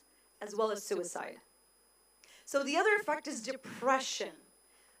use, as well as suicide. So the other effect is depression,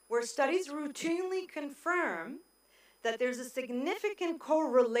 where studies routinely confirm that there's a significant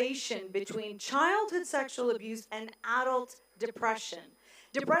correlation between childhood sexual abuse and adult depression.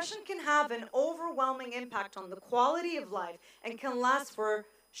 Depression can have an overwhelming impact on the quality of life and can last for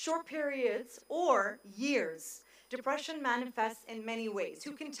short periods or years. Depression manifests in many ways.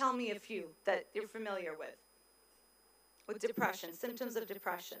 Who can tell me a few that you're familiar with depression, symptoms of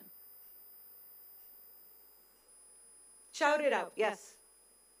depression? Shout it out, yes.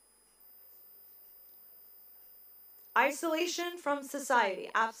 Isolation from society,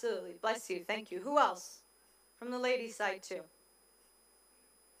 absolutely. Bless you, thank you. Who else? From the ladies' side too.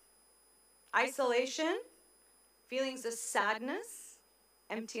 Isolation, feelings of sadness,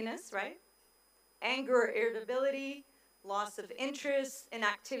 emptiness, right? Anger or irritability, loss of interest in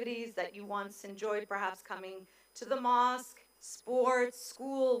activities that you once enjoyed, perhaps coming to the mosque, sports,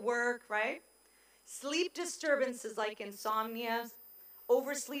 school, work, right? Sleep disturbances like insomnia,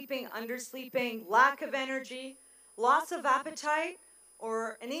 oversleeping, undersleeping, lack of energy, loss of appetite,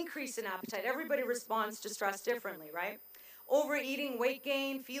 or an increase in appetite. Everybody responds to stress differently, right? Overeating, weight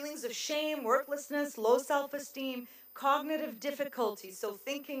gain, feelings of shame, worthlessness, low self-esteem, cognitive difficulties. So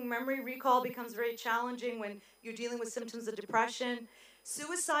thinking, memory recall becomes very challenging when you're dealing with symptoms of depression.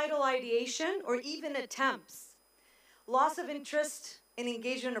 Suicidal ideation or even attempts. Loss of interest in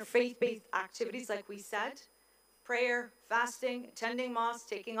engagement or faith-based activities like we said. Prayer, fasting, attending mosque,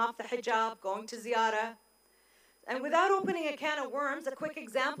 taking off the hijab, going to ziyarah. And without opening a can of worms, a quick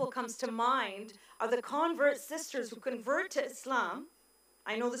example comes to mind are the convert sisters who convert to Islam.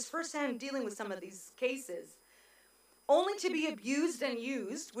 I know this firsthand dealing with some of these cases. Only to be abused and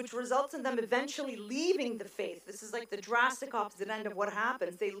used, which results in them eventually leaving the faith. This is like the drastic opposite end of what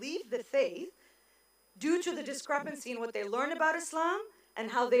happens. They leave the faith due to the discrepancy in what they learn about Islam and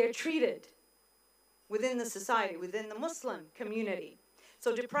how they are treated within the society, within the Muslim community.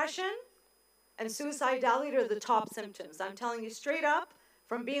 So depression and suicidality are the top symptoms. I'm telling you straight up,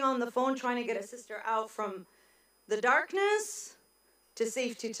 from being on the phone trying to get a sister out from the darkness to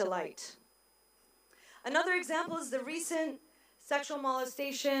safety to light. Another example is the recent sexual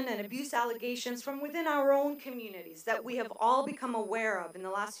molestation and abuse allegations from within our own communities that we have all become aware of in the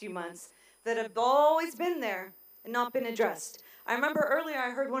last few months that have always been there and not been addressed. I remember earlier I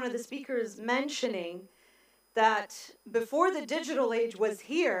heard one of the speakers mentioning that before the digital age was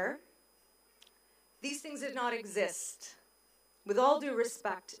here, these things did not exist. With all due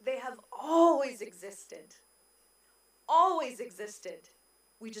respect, they have always existed. Always existed.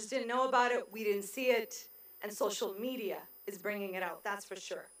 We just didn't know about it, we didn't see it, and social media is bringing it out, that's for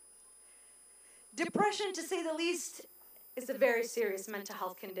sure. Depression, to say the least, is a very serious mental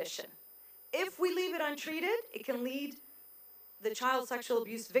health condition. If we leave it untreated, it can lead the child sexual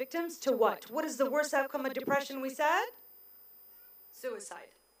abuse victims to what? What is the worst outcome of depression, we said? Suicide.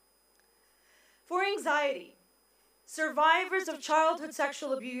 For anxiety, survivors of childhood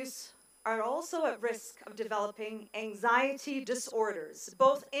sexual abuse are also at risk of developing anxiety disorders,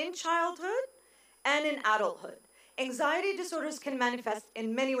 both in childhood and in adulthood. Anxiety disorders can manifest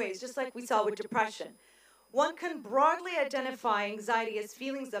in many ways, just like we saw with depression. One can broadly identify anxiety as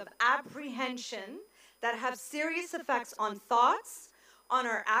feelings of apprehension that have serious effects on thoughts, on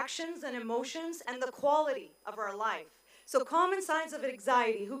our actions and emotions, and the quality of our life. So common signs of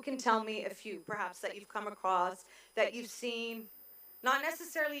anxiety, who can tell me a few, perhaps, that you've come across, that you've seen? Not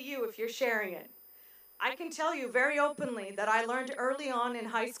necessarily you if you're sharing it. I can tell you very openly that I learned early on in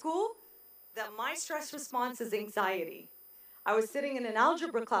high school that my stress response is anxiety. I was sitting in an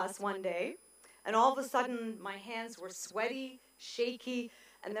algebra class one day, and all of a sudden my hands were sweaty, shaky,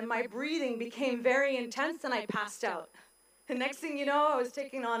 and then my breathing became very intense and I passed out. The next thing you know, I was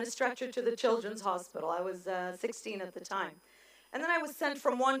taken on a stretcher to the children's hospital. I was 16 at the time. And then I was sent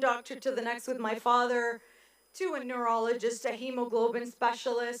from one doctor to the next with my father, to a neurologist, a hemoglobin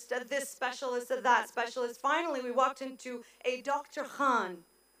specialist, a this specialist, a that specialist. Finally, we walked into a Dr. Khan,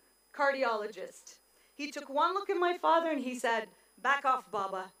 cardiologist. He took one look at my father and he said, "Back off,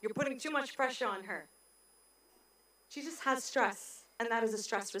 Baba. You're putting too much pressure on her. She just has stress, and that is a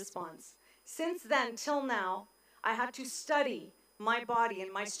stress response." Since then till now, I had to study my body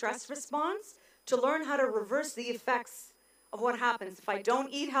and my stress response to learn how to reverse the effects of what happens if I don't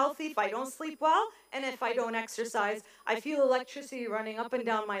eat healthy, if I don't sleep well, and if I don't exercise. I feel electricity running up and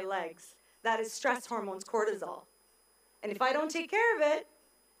down my legs. That is stress hormones, cortisol. And if I don't take care of it,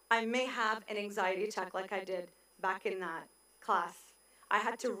 I may have an anxiety attack like I did back in that class. I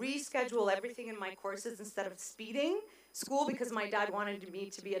had to reschedule everything in my courses instead of speeding school because my dad wanted me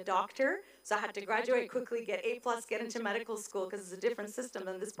to be a doctor. So I had to graduate quickly, get A+, get into medical school because it's a different system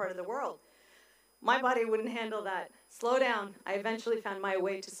than this part of the world. My body wouldn't handle that. Slow down. I eventually found my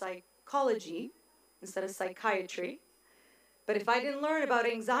way to psychology instead of psychiatry. But if I didn't learn about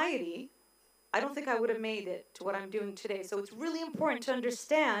anxiety, I don't think I would have made it to what I'm doing today. So it's really important to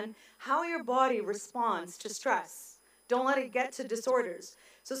understand how your body responds to stress. Don't let it get to disorders.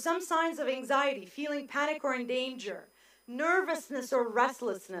 So some signs of anxiety: feeling panic or in danger, nervousness or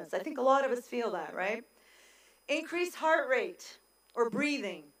restlessness. I think a lot of us feel that, right? Increased heart rate or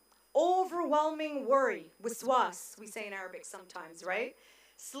breathing, overwhelming worry, waswas, we say in Arabic sometimes, right?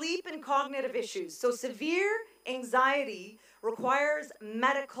 Sleep and cognitive issues. So severe anxiety requires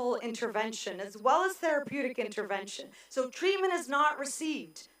medical intervention as well as therapeutic intervention. So treatment is not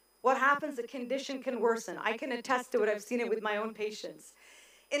received. What happens, the condition can worsen. I can attest to it. I've seen it with my own patients.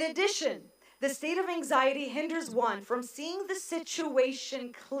 In addition, the state of anxiety hinders one from seeing the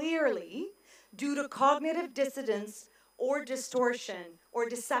situation clearly due to cognitive dissonance or distortion or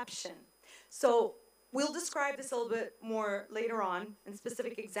deception. So we'll describe this a little bit more later on in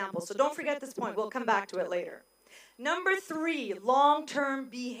specific examples. So don't forget this point. We'll come back to it later. Number 3, long-term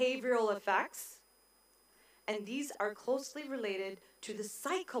behavioral effects. And these are closely related to the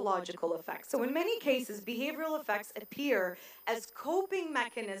psychological effects. So in many cases, behavioral effects appear as coping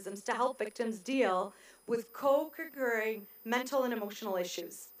mechanisms to help victims deal with co-occurring mental and emotional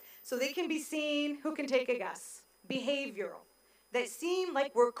issues. So they can be seen, who can take a guess? Behavioral. That seem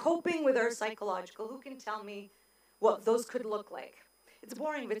like we're coping with our psychological. Who can tell me what those could look like? It's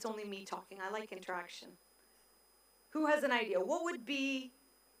boring if it's only me talking. I like interaction. Who has an idea? What would be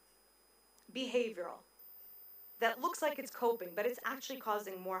behavioral? That looks like it's coping, but it's actually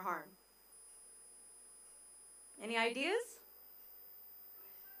causing more harm. Any ideas?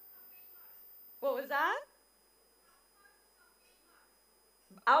 What was that?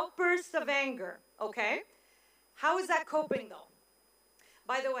 Outbursts of anger, okay. How is that coping though?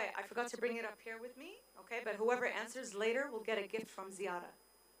 By the way, I forgot to bring it up here with me, okay, but whoever answers later will get a gift from Ziara.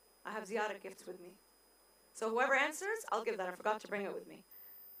 I have Ziara gifts with me. So whoever answers, I'll give that. I forgot to bring it with me.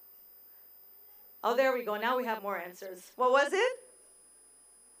 Oh, there we go. Now we have more answers. What was it?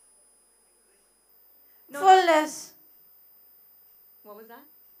 Mindfulness. What was that?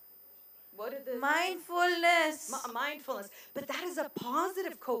 What did the... Mindfulness. Mindfulness. But that is a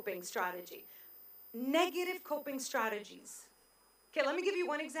positive coping strategy. Negative coping strategies. Okay, let me give you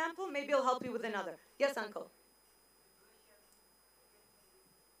one example. Maybe it'll help you with another. Yes, Uncle.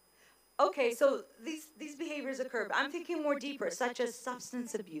 Okay, so these behaviors occur. But I'm thinking more deeper, such as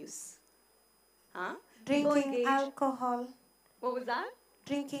substance abuse. Huh? Drinking alcohol. What was that?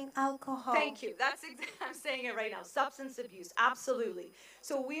 Drinking alcohol. Thank you. That's I'm saying it right now. Substance abuse, absolutely.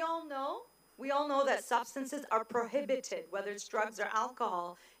 So we all know that substances are prohibited, whether it's drugs or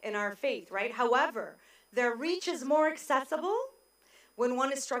alcohol, in our faith, right? However, their reach is more accessible when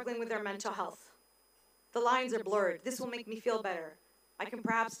one is struggling with their mental health. The lines are blurred. This will make me feel better. I can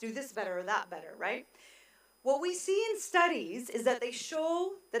perhaps do this better or that better, right? What we see in studies is that they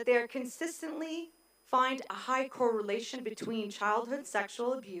show that they are consistently find a high correlation between childhood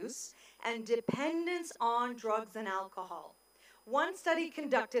sexual abuse and dependence on drugs and alcohol. One study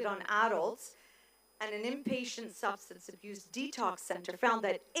conducted on adults and an inpatient substance abuse detox center found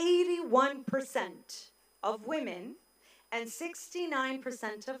that 81% of women and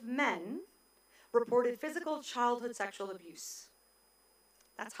 69% of men reported physical childhood sexual abuse.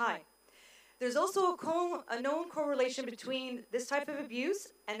 That's high. There's also a known correlation between this type of abuse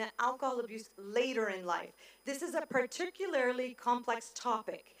and alcohol abuse later in life. This is a particularly complex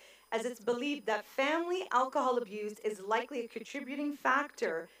topic, as it's believed that family alcohol abuse is likely a contributing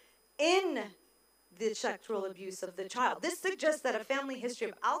factor in the sexual abuse of the child. This suggests that a family history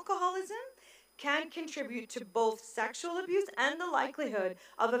of alcoholism can contribute to both sexual abuse and the likelihood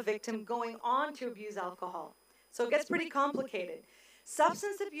of a victim going on to abuse alcohol. So it gets pretty complicated.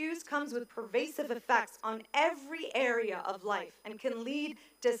 Substance abuse comes with pervasive effects on every area of life and can lead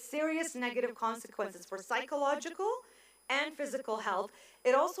to serious negative consequences for psychological and physical health.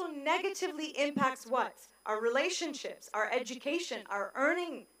 It also negatively impacts what? Our relationships, our education, our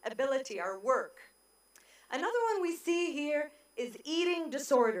earning ability, our work. Another one we see here is eating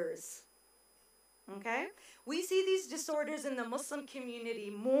disorders. Okay? We see these disorders in the Muslim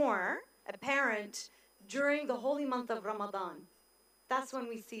community more apparent during the holy month of Ramadan. That's when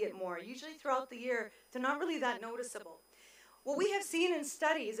we see it more. Usually throughout the year, they're not really that noticeable. What we have seen in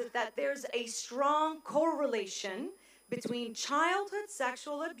studies is that there's a strong correlation between childhood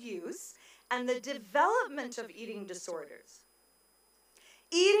sexual abuse and the development of eating disorders.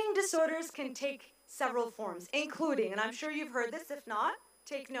 Eating disorders can take several forms, including, and I'm sure you've heard this, if not,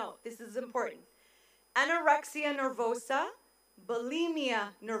 take note, this is important, anorexia nervosa,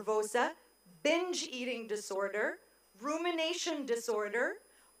 bulimia nervosa, binge eating disorder, rumination disorder,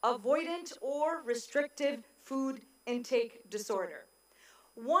 avoidant or restrictive food intake disorder.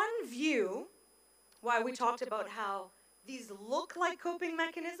 One view, why we talked about how these look like coping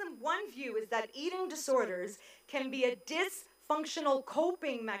mechanisms, one view is that eating disorders can be a dysfunctional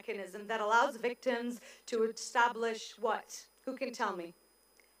coping mechanism that allows victims to establish what? Who can tell me?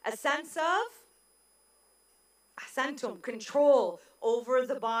 A sense of ahsantum, control over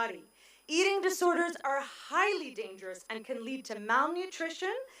the body. Eating disorders are highly dangerous and can lead to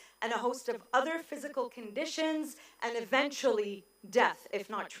malnutrition and a host of other physical conditions and eventually death if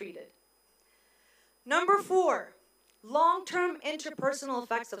not treated. Number 4, long-term interpersonal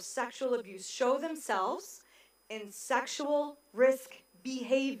effects of sexual abuse show themselves in sexual risk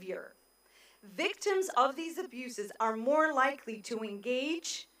behavior. Victims of these abuses are more likely to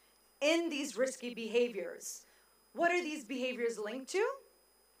engage in these risky behaviors. What are these behaviors linked to?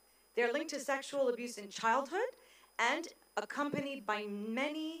 They're linked to sexual abuse in childhood and accompanied by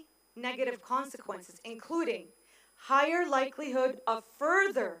many negative consequences, including higher likelihood of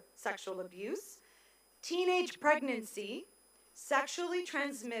further sexual abuse, teenage pregnancy, sexually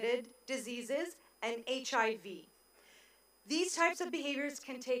transmitted diseases, and HIV. These types of behaviors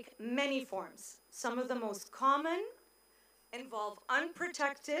can take many forms. Some of the most common involve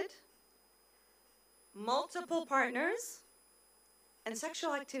unprotected, multiple partners, and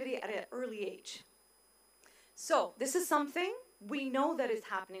sexual activity at an early age. So this is something we know that is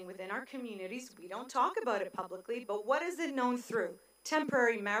happening within our communities. We don't talk about it publicly, but what is it known through?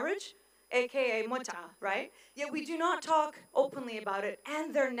 Temporary marriage, aka mut'a, right? Yet we do not talk openly about it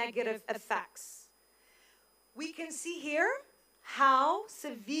and their negative effects. We can see here how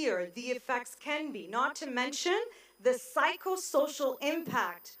severe the effects can be, not to mention the psychosocial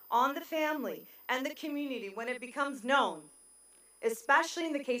impact on the family and the community when it becomes known, especially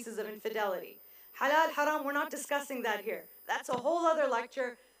in the cases of infidelity. Halal, haram, we're not discussing that here. That's a whole other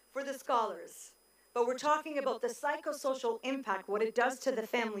lecture for the scholars. But we're talking about the psychosocial impact, what it does to the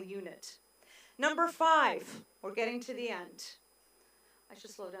family unit. Number 5, we're getting to the end. I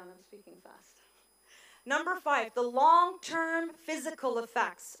should slow down, I'm speaking fast. Number 5, the long-term physical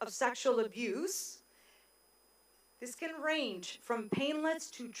effects of sexual abuse. This can range from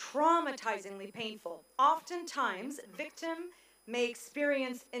painless to traumatizingly painful. Oftentimes, victim may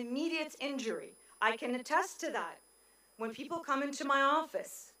experience immediate injury. I can attest to that. When people come into my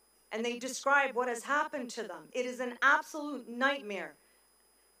office and they describe what has happened to them, it is an absolute nightmare.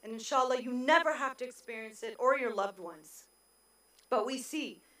 And inshallah, you never have to experience it or your loved ones. But we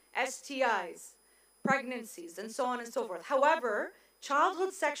see STIs, pregnancies, and so on and so forth. However,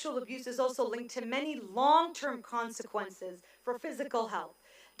 childhood sexual abuse is also linked to many long-term consequences for physical health.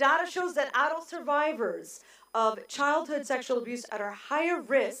 Data shows that adult survivors of childhood sexual abuse are at a higher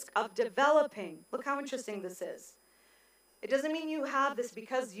risk of developing. Look how interesting this is. It doesn't mean you have this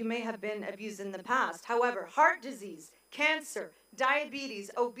because you may have been abused in the past. However, heart disease, cancer,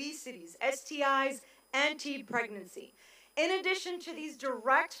 diabetes, obesities, STIs, and teen pregnancy. In addition to these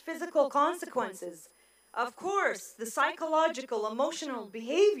direct physical consequences, of course, the psychological, emotional,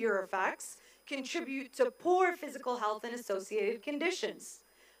 behavior effects contribute to poor physical health and associated conditions.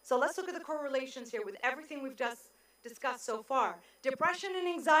 So let's look at the correlations here with everything we've just discussed so far. Depression and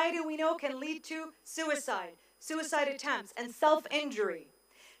anxiety, we know, can lead to suicide, suicide attempts, and self-injury.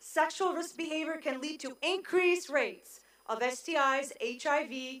 Sexual risk behavior can lead to increased rates of STIs,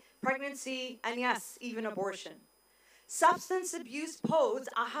 HIV, pregnancy, and yes, even abortion. Substance abuse poses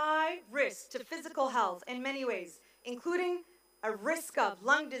a high risk to physical health in many ways, including a risk of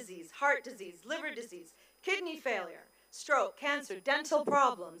lung disease, heart disease, liver disease, kidney failure, stroke, cancer, dental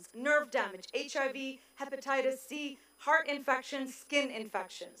problems, nerve damage, HIV, hepatitis C, heart infections, skin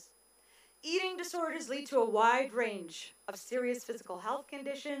infections. Eating disorders lead to a wide range of serious physical health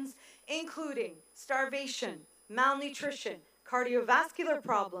conditions, including starvation, malnutrition, cardiovascular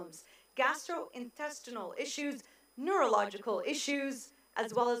problems, gastrointestinal issues, neurological issues,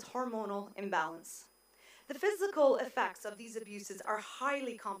 as well as hormonal imbalance. The physical effects of these abuses are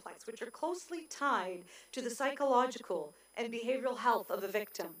highly complex, which are closely tied to the psychological and behavioral health of a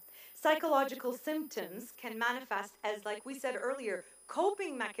victim. Psychological symptoms can manifest as, like we said earlier,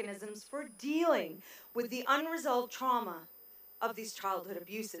 coping mechanisms for dealing with the unresolved trauma of these childhood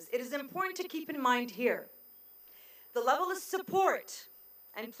abuses. It is important to keep in mind here the level of support,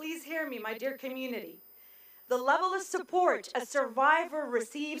 and please hear me, my dear community, the level of support a survivor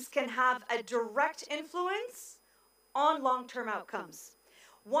receives can have a direct influence on long-term outcomes.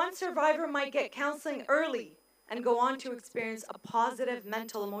 One survivor might get counseling early and go on to experience a positive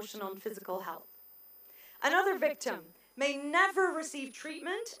mental, emotional, and physical health. Another victim may never receive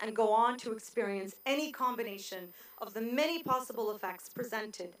treatment and go on to experience any combination of the many possible effects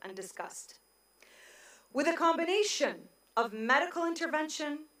presented and discussed. With a combination of medical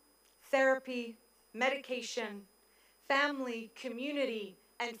intervention, therapy, medication, family, community,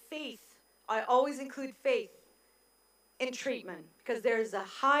 and faith, I always include faith in treatment because there is a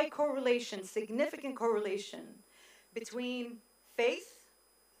high correlation, significant correlation between faith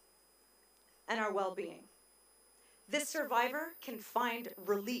and our well-being. This survivor can find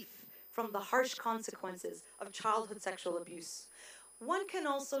relief from the harsh consequences of childhood sexual abuse. One can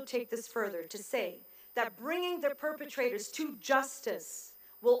also take this further to say that bringing the perpetrators to justice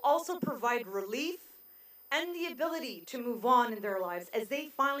will also provide relief and the ability to move on in their lives as they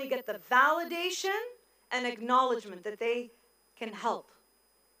finally get the validation and acknowledgement that they can help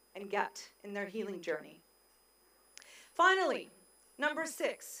and get in their healing journey. Finally, number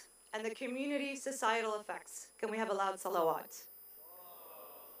 6, and the community societal effects. Can we have a loud salawat?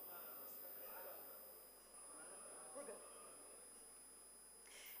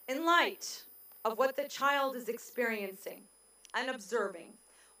 In light of what the child is experiencing and observing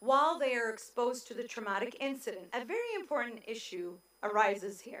while they are exposed to the traumatic incident, a very important issue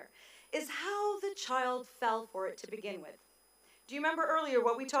arises here, is how the child fell for it to begin with. Do you remember earlier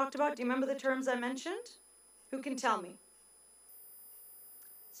what we talked about? Do you remember the terms I mentioned? Who can tell me?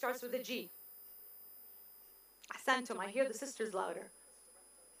 Starts with a G. Ahsantum. I hear the sisters louder.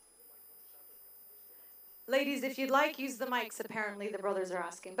 Ladies, if you'd like, use the mics. Apparently, the brothers are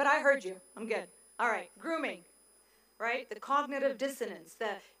asking. But I heard you. I'm good. All right. Grooming, right? The cognitive dissonance,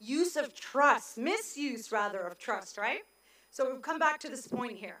 the use of trust, misuse, rather, of trust, right? So we've come back to this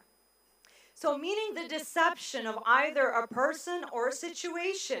point here. So meaning the deception of either a person or a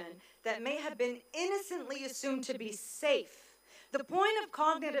situation that may have been innocently assumed to be safe. The point of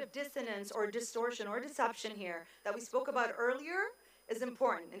cognitive dissonance or distortion or deception here that we spoke about earlier is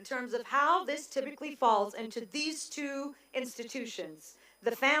important in terms of how this typically falls into these two institutions,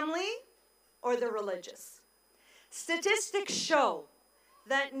 the family or the religious. Statistics show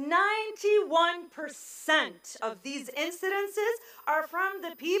that 91% of these incidences are from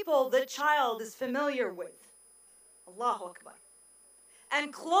the people the child is familiar with. Allahu Akbar.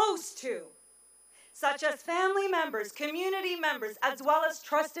 And close to, such as family members, community members, as well as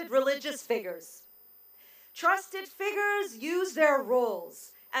trusted religious figures. Trusted figures use their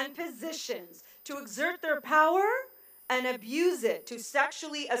roles and positions to exert their power and abuse it, to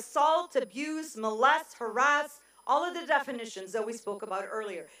sexually assault, abuse, molest, harass, all of the definitions that we spoke about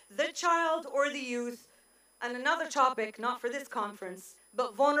earlier. The child or the youth, and another topic, not for this conference,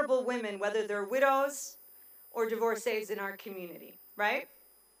 but vulnerable women, whether they're widows or divorcees in our community, right?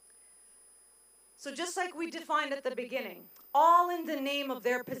 So just like we defined at the beginning, all in the name of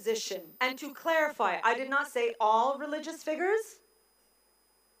their position. And to clarify, I did not say all religious figures.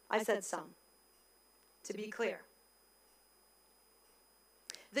 I said some, to be clear.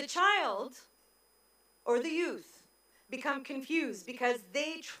 The child or the youth become confused because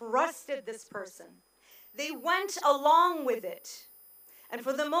they trusted this person. They went along with it. And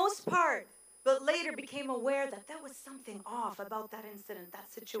for the most part, but later became aware that there was something off about that incident,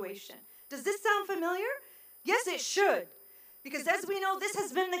 that situation. Does this sound familiar? Yes, it should. Because as we know, this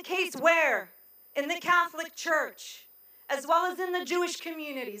has been the case where? In the Catholic Church, as well as in the Jewish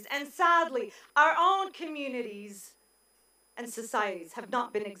communities. And sadly, our own communities and societies have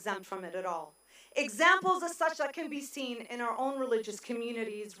not been exempt from it at all. Examples as such that can be seen in our own religious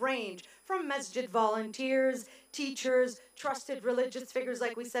communities range from masjid volunteers, teachers, trusted religious figures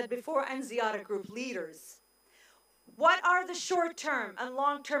like we said before, and ziyarah group leaders. What are the short-term and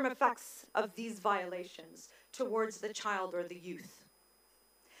long-term effects of these violations towards the child or the youth?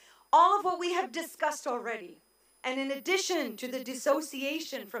 All of what we have discussed already And in addition to the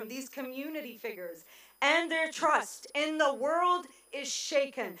dissociation from these community figures and their trust in the world is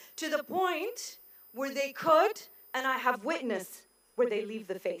shaken to the point where they could, and I have witnessed, where they leave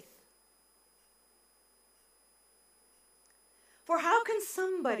the faith. For how can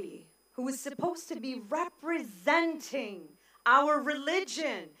somebody who is supposed to be representing our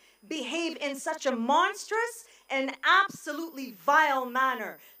religion behave in such a monstrous and absolutely vile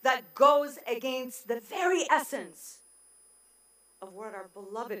manner that goes against the very essence of what our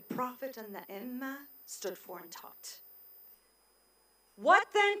beloved Prophet and the Ummah stood for and taught? What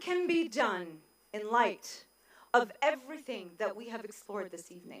then can be done in light of everything that we have explored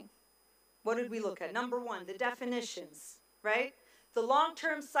this evening? What did we look at? Number one, the definitions, right? The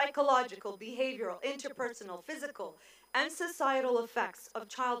long-term psychological, behavioral, interpersonal, physical, and societal effects of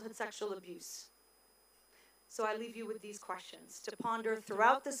childhood sexual abuse. So I leave you with these questions to ponder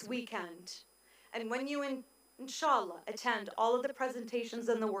throughout this weekend. And when you, inshallah, attend all of the presentations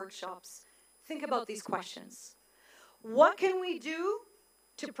and the workshops, think about these questions. What can we do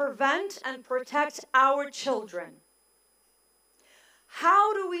to prevent and protect our children?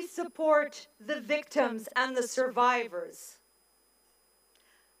 How do we support the victims and the survivors?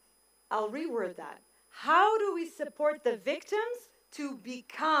 I'll reword that. How do we support the victims to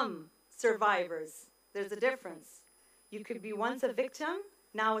become survivors? There's a difference. You could be once a victim,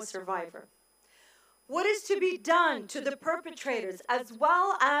 now a survivor. What is to be done to the perpetrators as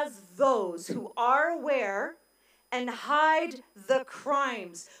well as those who are aware and hide the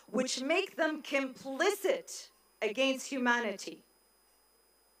crimes which make them complicit against humanity?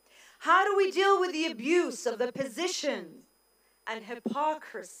 How do we deal with the abuse of the position and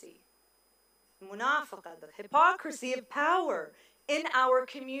hypocrisy? Munafiqah, the hypocrisy of power in our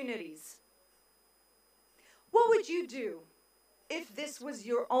communities. What would you do if this was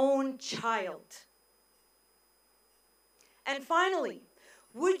your own child? And finally,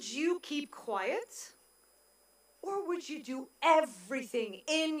 would you keep quiet, or would you do everything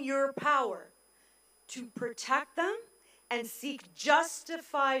in your power to protect them and seek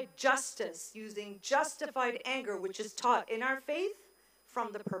justified justice using justified anger, which is taught in our faith,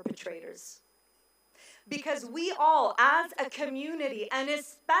 from the perpetrators? Because we all, as a community, and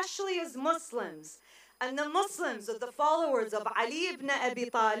especially as Muslims, and the Muslims or the followers of Ali ibn Abi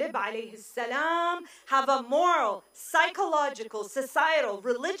Talib alayhi salam, have a moral, psychological, societal,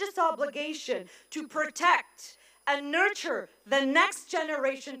 religious obligation to protect and nurture the next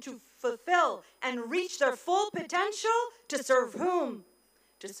generation to fulfill and reach their full potential to serve whom?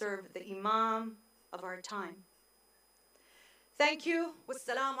 To serve the Imam of our time. Thank you.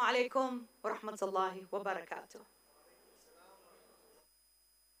 Wassalamu alaikum wa rahmatullahi wa barakatuh.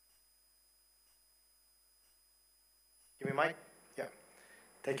 Give me mic. Yeah.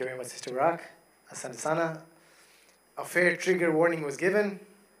 Thank you very much, Sister Barak. Asante sana. A fair trigger warning was given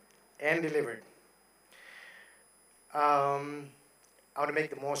and delivered. I want to make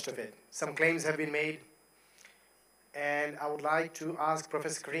the most of it. Some claims have been made, and I would like to ask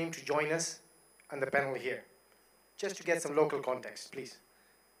Professor Kareem to join us on the panel here, just to get some local context, please.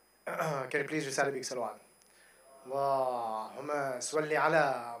 Can you please recite a big salawat? Allahumma salli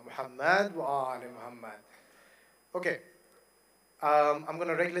ala Muhammad wa ali Muhammad. Okay. I'm going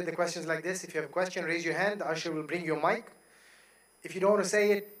to regulate the questions like this. If you have a question, raise your hand. The usher will bring you a mic. If you don't want to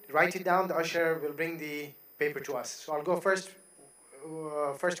say it, write it down. The usher will bring the paper to us. So I'll go first.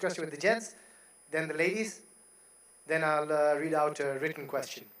 First question with the gents, then the ladies, then I'll read out a written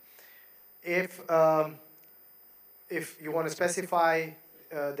question. If you want to specify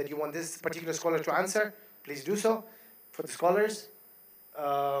that you want this particular scholar to answer, please do so. For the scholars,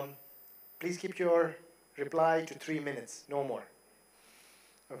 please keep your reply to 3 minutes, no more.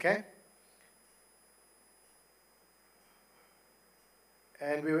 Okay?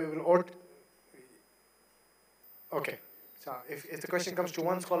 And we will okay. So if the question comes to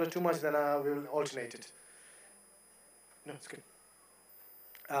one scholar too much, then we will alternate it. No, it's good.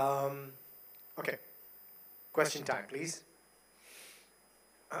 Okay. Question time, please.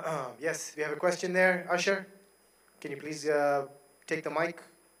 Yes, we have a question there. Usher, can you please take the mic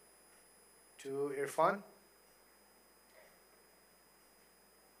to Irfan?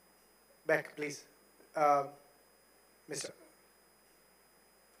 Back, please. Mr.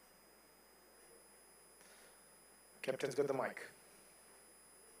 Captain's got the mic.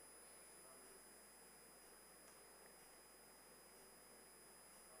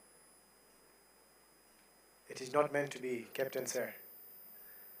 It is not meant to be, Captain, sir.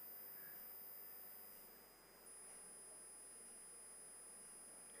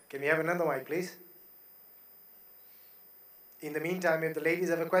 Can we have another mic, please? In the meantime, if the ladies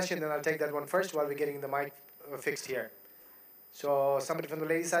have a question, then I'll take that one first while we're getting the mic fixed here. So somebody from the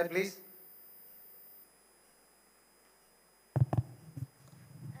ladies' side, please.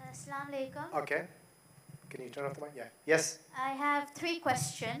 Assalamu alaikum. Okay. Can you turn off the mic? Yeah. Yes. I have 3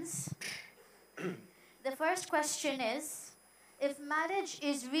 questions. The first question is, if marriage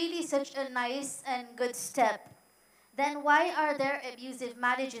is really such a nice and good step, then why are there abusive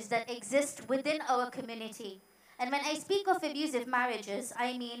marriages that exist within our community? And when I speak of abusive marriages,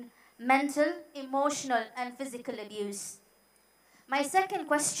 I mean mental, emotional, and physical abuse. My second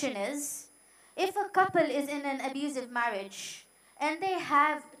question is, if a couple is in an abusive marriage and they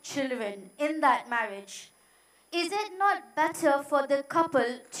have children in that marriage, is it not better for the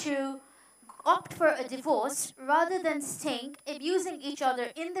couple to opt for a divorce rather than staying, abusing each other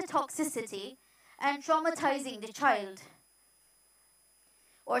in the toxicity and traumatizing the child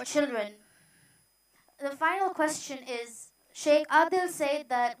or children? The final question is, Sheikh Adil said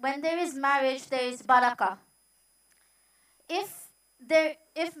that when there is marriage, there is barakah.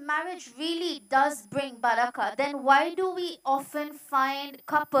 If marriage really does bring barakah, then why do we often find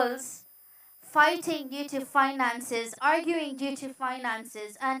couples fighting due to finances, arguing due to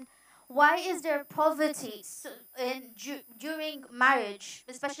finances, and why is there poverty during marriage,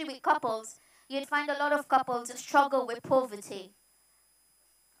 especially with couples? You'd find a lot of couples struggle with poverty.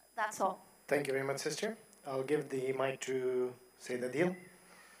 That's all. Thank you very much, sister. I'll give the mic to Sayyid Adil.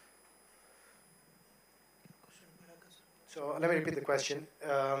 So let me repeat the question.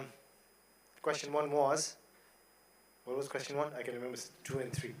 Question 1 was, what was question 1? I can remember 2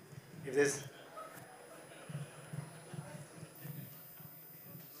 and 3. If there's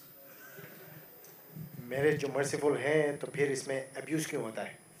marriage जो merciful है तो फिर इसमें abuse क्यों होता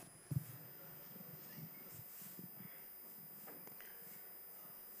है?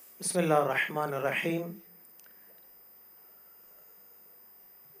 बिस्मिल्लाहिर्रहमानिर्रहीम।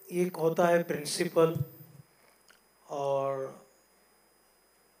 एक होता है प्रिंसिपल और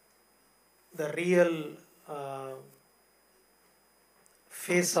the real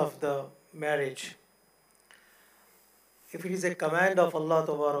face of the marriage. If it is a command of Allah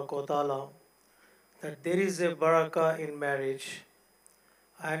Ta'ala that there is a barakah in marriage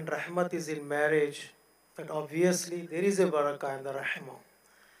and rahmat is in marriage, that obviously there is a barakah in the rahmah.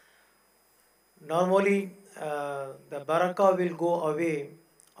 Normally the barakah will go away,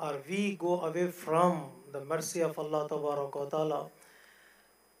 or we go away from the mercy of Allah Ta'ala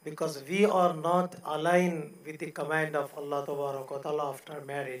because we are not aligned with the command of Allah Ta'ala after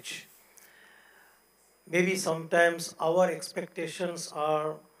marriage. Maybe sometimes our expectations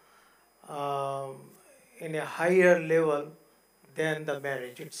are in a higher level than the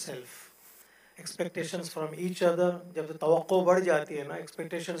marriage itself. Expectations from each other, जब तवक्को बढ़ जाती है ना,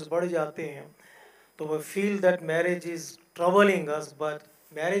 expectations बढ़ जाते हैं, तो we feel that marriage is troubling us, but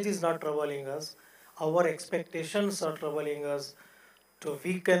marriage is not troubling us. Our expectations are troubling us to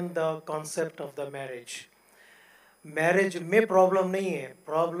weaken the concept of the marriage. Marriage में problem नहीं है,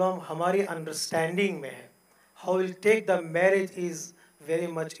 problem हमारी understanding में है. How we'll take the marriage is very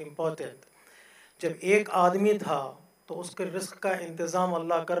much important. जब एक आदमी था तो उसके रिस्क का इंतज़ाम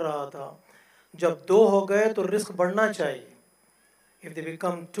अल्लाह कर रहा था. जब 2 हो गए तो रिस्क बढ़ना चाहिए. If they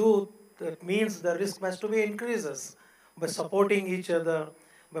become 2, that means the risk has to be increases. By supporting each other,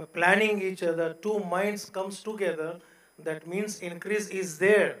 by planning each other, 2 minds comes together, that means increase is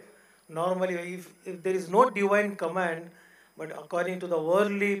there. Normally if there is no divine command, but according to the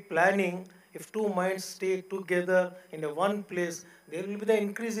worldly planning, if 2 minds stay together in a one place, there will be the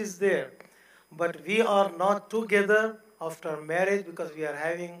increase is there. But we are not together after marriage because we are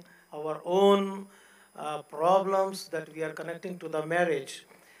having our own problems that we are connecting to the marriage.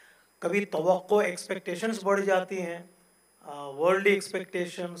 कभी तवक्को expectations बढ़ जाती हैं, worldly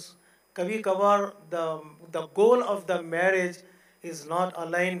expectations. कभी कभार the goal of the marriage is not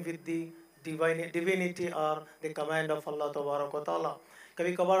aligned with the divinity or the command of Allah Ta'ala.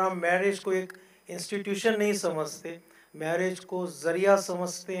 कभी कभार हम marriage को एक institution नहीं समझते, marriage को ज़रिया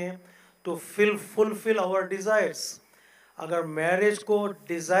समझते हैं to fulfill our desires. अगर marriage को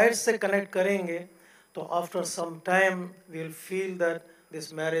desires से connect करेंगे तो after some time we will feel that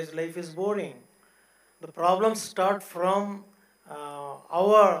this marriage life is boring. The problems start from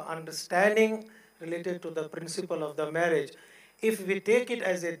our understanding related to the principle of the marriage. If we take it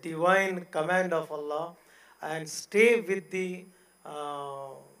as a divine command of Allah and stay with the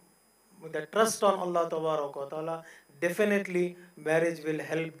trust on Allah Ta'ala, definitely marriage will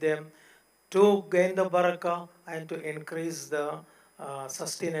help them to gain the barakah and to increase the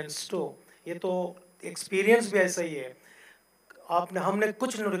sustenance too. ये तो experience भी ऐसा ही है. हमने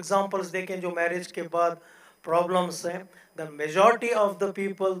कुछ examples देखे जो marriage के बाद problems हैं. The majority of the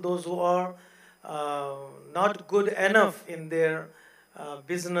people, those who are uh, not good enough in their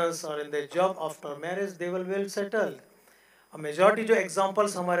business or in their job after marriage, they will well settled. A majority जो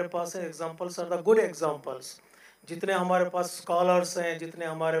examples हमारे पास हैं, examples are the good examples. जितने हमारे पास scholars हैं, जितने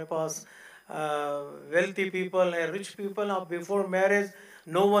हमारे पास wealthy people हैं, rich people हैं, before marriage,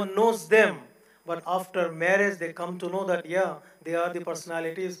 no one knows them. But after marriage, they come to know that, yeah, they are the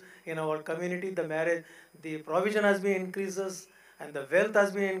personalities in our community. The marriage, the provision has been increases, and the wealth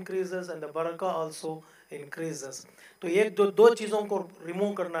has been increases, and the barakah also increases. तो एक दो चीज़ों को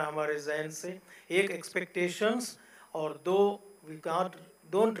remove करना है हमारे जहन से. एक expectations, or though we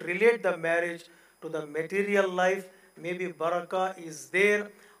don't relate the marriage to the material life, maybe barakah is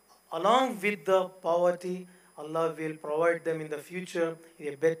there along with the poverty. Allah will provide them in the future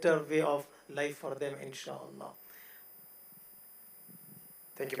a better way of life for them, inshallah.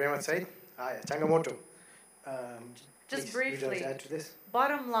 Thank you very much, Said. Changamoto. Just Please, would you like briefly. to add to this?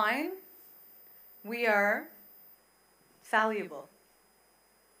 Bottom line, we are fallible.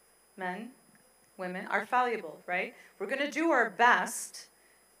 Men, women are fallible, right? We're going to do our best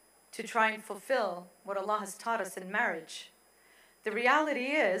to try and fulfill what Allah has taught us in marriage. The reality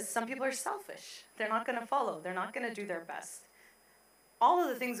is, some people are selfish. They're not going to follow. They're not going to do their best. All of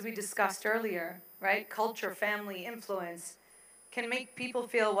the things we discussed earlier, right? Culture, family, influence, can make people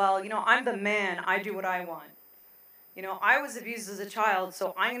feel, well, you know, I'm the man, I do what I want. You know, I was abused as a child,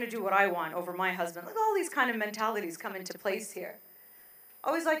 so I'm going to do what I want over my husband. Like, all these kind of mentalities come into place here. I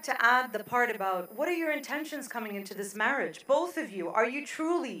always like to add the part about, what are your intentions coming into this marriage? Both of you, are you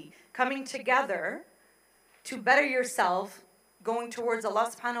truly coming together to better yourself, going towards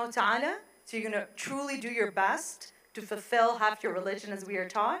Allah subhanahu wa ta'ala? So you're going to truly do your best to fulfill half your religion as we are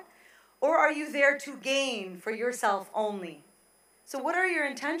taught? Or are you there to gain for yourself only? So what are your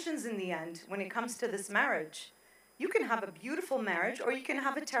intentions in the end when it comes to this marriage? You can have a beautiful marriage, or you can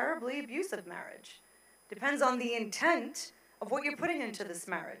have a terribly abusive marriage. Depends on the intent of what you're putting into this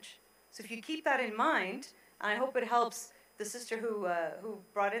marriage. So if you keep that in mind, and I hope it helps the sister who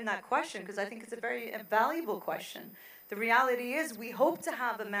brought in that question, because I think it's a very valuable question. The reality is, we hope to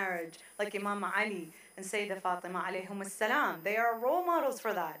have a marriage like Imam Ali and Sayyidah Fatima alayhum as-salam. They are role models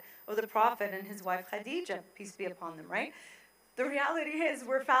for that, or the Prophet and his wife Khadija, peace be upon them, right? The reality is,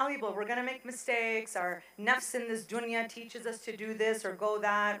 we're fallible. We're going to make mistakes. Our nafs in this dunya teaches us to do this or go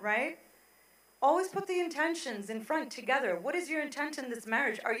that, right? Always put the intentions in front together. What is your intent in this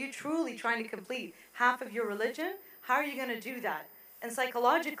marriage? Are you truly trying to complete half of your religion? How are you going to do that? And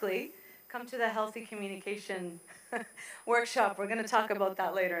psychologically, come to the healthy communication workshop. We're going to talk about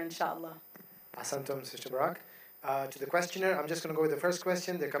that later, inshallah. Asantum, Sister Barak. To the questioner, I'm just going to go with the first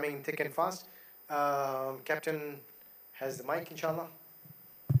question. They're coming thick and fast. Captain has the mic, inshallah.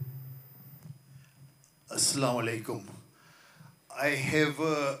 Assalamu alaikum. I have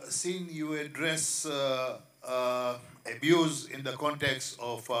seen you address abuse in the context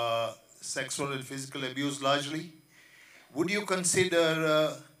of sexual and physical abuse largely. Would you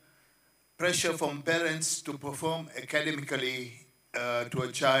consider pressure from parents to perform academically to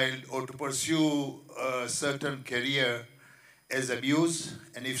a child or to pursue a certain career as abuse?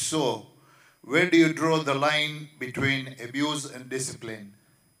 And if so, where do you draw the line between abuse and discipline?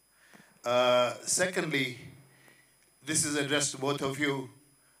 Secondly, this is addressed to both of you.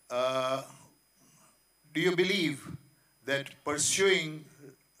 Do you believe that pursuing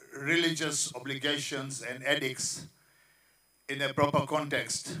religious obligations and edicts in a proper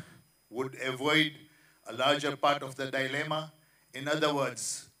context would avoid a larger part of the dilemma? In other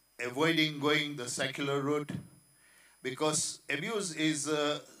words, avoiding going the secular route? Because abuse is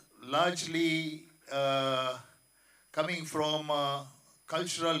largely coming from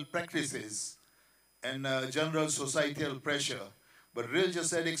cultural practices and general societal pressure. But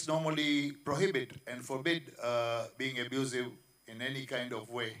religious edicts normally prohibit and forbid being abusive in any kind of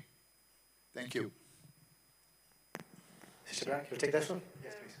way. Thank you. Sister Barak, you'll take this one?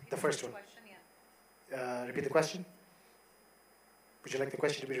 Yes, please. The first one. Repeat the question. Would you like the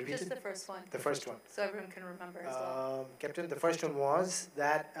question to be repeated? Just the first one. The first one. So everyone can remember as well. Captain, the first one was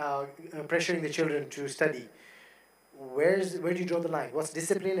that pressuring the children to study. Where do you draw the line? What's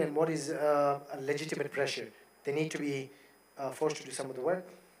discipline and what is a legitimate pressure? They need to be forced to do some of the work.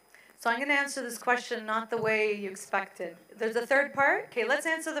 So I'm going to answer this question not the way you expected. There's a third part. Okay, let's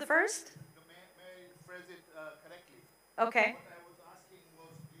answer the first. May I phrase it correctly? Okay. What I was asking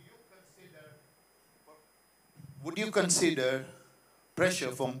was, would you consider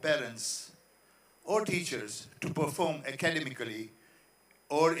pressure from parents or teachers to perform academically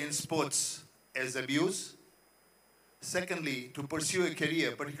or in sports as abuse? Secondly, to pursue a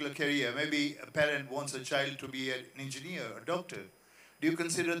career, particular career, maybe a parent wants a child to be an engineer, a doctor. Do you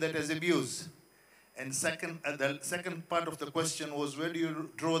consider that as abuse? And the second part of the question was, where do you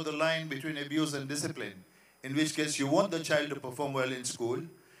draw the line between abuse and discipline? In which case, you want the child to perform well in school,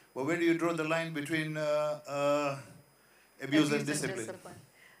 but where do you draw the line between abuse and discipline?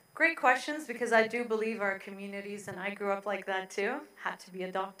 Great questions, because I do believe our communities, and I grew up like that too, had to be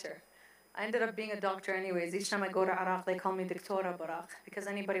a doctor. I ended up being a doctor anyways. Each time I go to Iraq, they call me Dr. Barak, because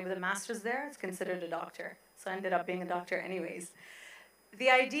anybody with a master's there is considered a doctor. So I ended up being a doctor anyways. The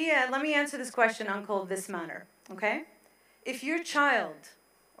idea, let me answer this question, Uncle, this manner, okay? If your child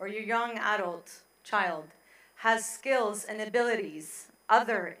or your young adult child has skills and abilities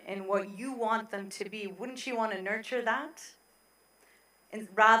other in what you want them to be, wouldn't you want to nurture that? And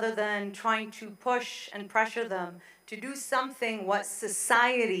rather than trying to push and pressure them to do something what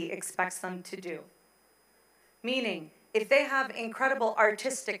society expects them to do. Meaning, if they have incredible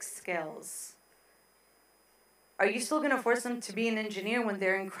artistic skills, are you still going to force them to be an engineer when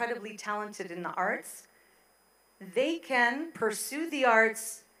they're incredibly talented in the arts? They can pursue the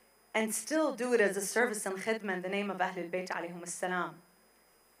arts and still do it as a service and khidmah in the name of Ahlul Bayt alayhum as-salam.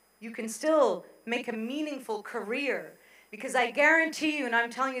 You can still make a meaningful career, because I guarantee you, and I'm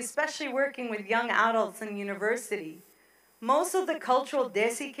telling you, especially working with young adults in university, most of the cultural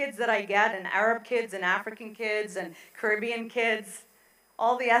Desi kids that I get, and Arab kids, and African kids, and Caribbean kids,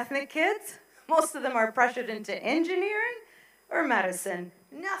 all the ethnic kids, most of them are pressured into engineering or medicine,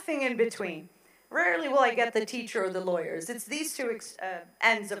 nothing in between. Rarely will I get the teacher or the lawyers. It's these two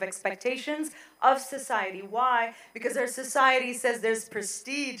ends of expectations of society. Why? Because our society says there's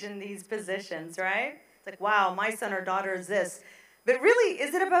prestige in these positions, right? It's like, wow, my son or daughter is this. But really,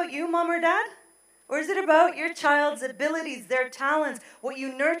 is it about you, mom or dad? Or is it about your child's abilities, their talents, what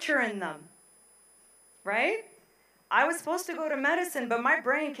you nurture in them? Right? I was supposed to go to medicine, but my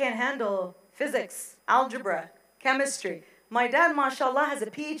brain can't handle physics, algebra, chemistry. My dad, mashallah, has a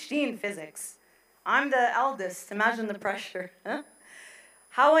PhD in physics. I'm the eldest. Imagine the pressure. Huh?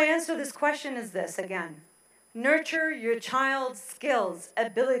 How I answer this question is this, again. Nurture your child's skills,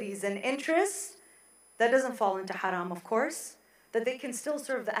 abilities, and interests. That doesn't fall into haram, of course. That they can still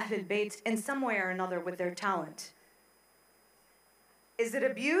serve the Ahlul Bayt in some way or another with their talent. Is it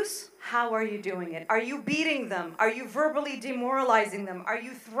abuse? How are you doing it? Are you beating them? Are you verbally demoralizing them? Are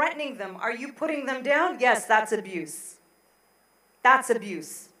you threatening them? Are you putting them down? Yes, that's abuse. That's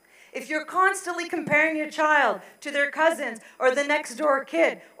abuse. If you're constantly comparing your child to their cousins or the next door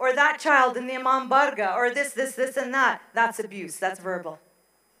kid or that child in the Imam Barga or this, and that, that's abuse. That's verbal.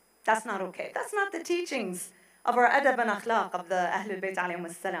 That's not okay. That's not the teachings of our adab and akhlaq of the Ahlul Bayt alayhim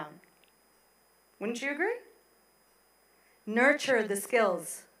as-salam. Wouldn't you agree? Nurture the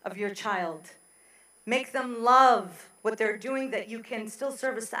skills of your child. Make them love what they're doing, that you can still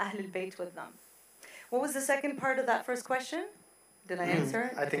service the Ahlul Bayt with them. What was the second part of that first question? Did I answer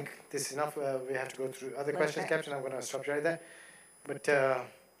it? I think this is enough. We have to go through other questions, Okay. Captain. I'm going to stop you right there. But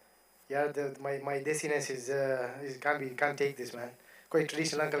yeah, my desiness is can't take this, man. Quite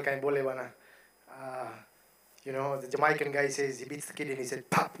traditional uncle kind bole bana. You know, the Jamaican guy says he beats the kid and he said,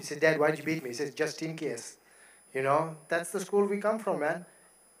 "Pop." He said, "Dad, why'd you beat me?" He says, "Just in case." You know, that's the school we come from, man.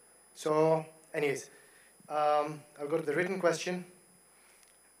 So, anyways, I'll go to the written question.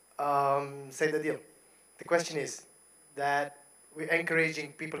 Say the deal. The question is that we're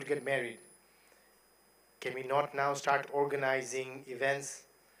encouraging people to get married. Can we not now start organizing events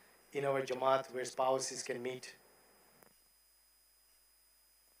in our Jamaat where spouses can meet?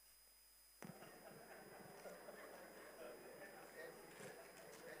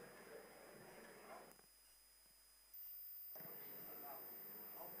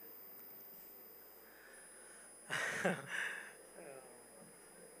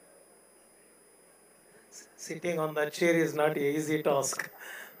 Sitting on that chair is not an easy task.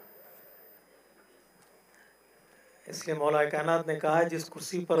 इसलिए मौला कायनात ने कहा जिस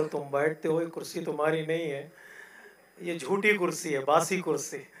कुर्सी पर तुम बैठते हो ये कुर्सी तुम्हारी नहीं है, ये झूठी कुर्सी है, बासी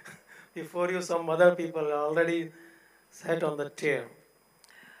कुर्सी. Before you, some other people already sat on the chair.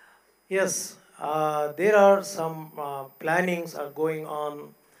 Yes, there are some plannings are going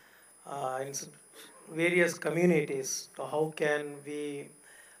on in various communities. So how can we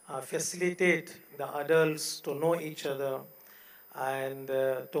facilitate the adults to know each other and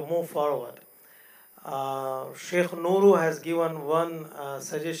to move forward? Sheikh Nuru has given one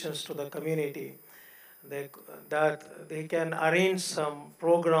suggestions to the community that they can arrange some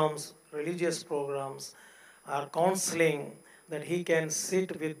programs, religious programs, or counseling, that he can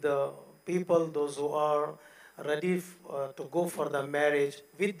sit with the people, those who are ready to go for the marriage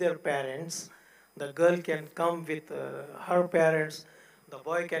with their parents. The girl can come with her parents, the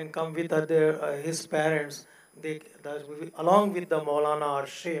boy can come with his parents. Along with the Maulana or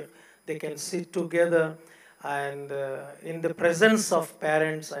Sheikh, they can sit together and in the presence of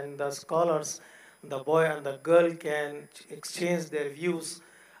parents and the scholars, the boy and the girl can exchange their views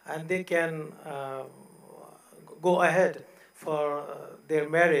and they can go ahead for their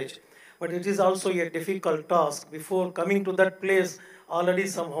marriage. But it is also a difficult task. Before coming to that place, already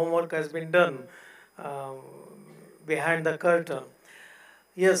some homework has been done behind the curtain.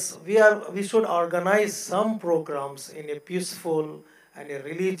 Yes, we should organize some programs in a peaceful and a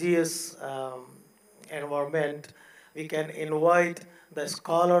religious environment. We can invite the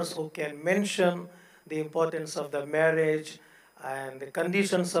scholars who can mention the importance of the marriage and the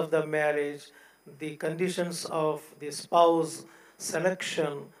conditions of the marriage, the conditions of the spouse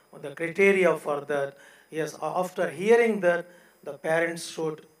selection, the criteria for that. Yes, after hearing that, the parents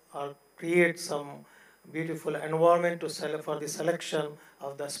should create some beautiful environment to for the selection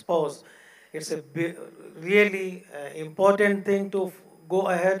of the spouse. It's a really important thing to go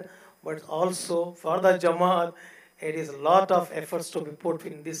ahead, but also for the Jamaat, it is a lot of efforts to be put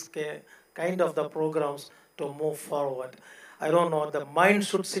in this kind of the programs to move forward. I don't know, the mind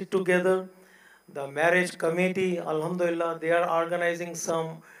should sit together. The marriage committee, alhamdulillah, they are organizing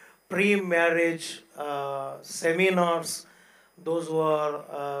some pre-marriage seminars, those who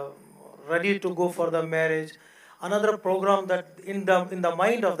are ready to go for the marriage. Another program that in the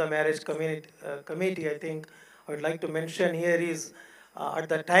mind of the marriage committee, I think I would like to mention here is at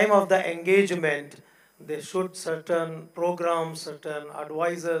the time of the engagement, they should certain programs, certain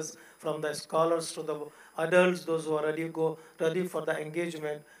advisors from the scholars to the adults, those who are ready for the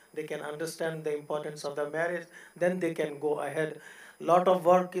engagement, they can understand the importance of the marriage, then they can go ahead. Lot of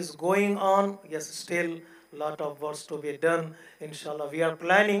work is going on, yes, still lot of work to be done. Inshallah, we are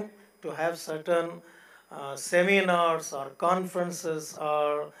planning to have certain seminars or conferences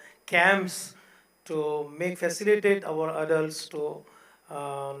or camps to facilitate our adults to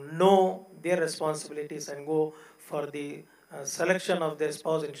know their responsibilities and go for the selection of their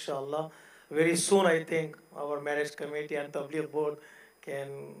spouse, inshallah. Very soon, I think, our marriage committee and Tabligh board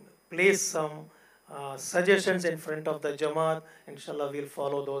can place some suggestions in front of the Jamaat. Inshallah, we'll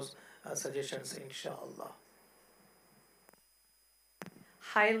follow those suggestions, inshallah.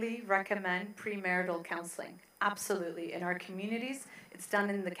 Highly recommend premarital counseling. Absolutely. In our communities, it's done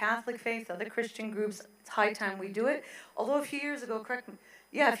in the Catholic faith, other Christian groups. It's high time we do it. Although a few years ago,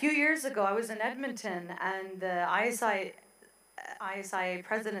 a few years ago, I was in Edmonton, and the ISIA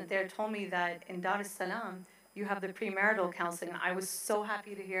president there told me that in Dar es Salaam, you have the premarital counseling. I was so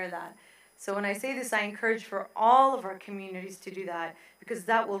happy to hear that. So when I say this, I encourage for all of our communities to do that, because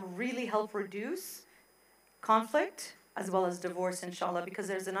that will really help reduce conflict as well as divorce, inshallah, because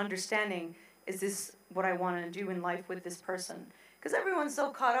there's an understanding, is this what I want to do in life with this person? Because everyone's so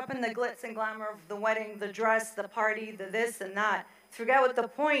caught up in the glitz and glamour of the wedding, the dress, the party, the this and that. Forget what the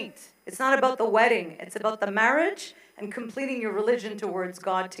point. It's not about the wedding. It's about the marriage and completing your religion towards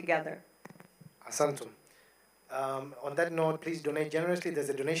God together. Asantum. On that note, please donate generously. There's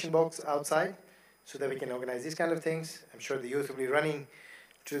a donation box outside so that we can organize these kind of things. I'm sure the youth will be running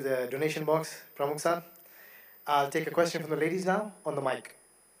to the donation box. Pramukh sir. I'll take a question from the ladies now on the mic.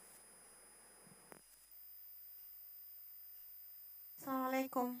 Assalamu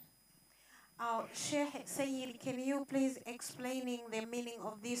alaikum. Sheikh Sayyid, can you please explaining the meaning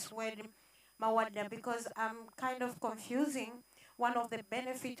of this word mawadda, because I'm kind of confusing one of the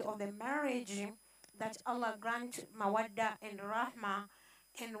benefits of the marriage that Allah grant mawadda and rahma,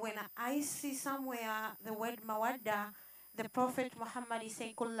 and when I see somewhere the word mawadda, the Prophet Muhammad is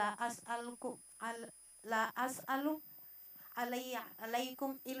saying, La as'alu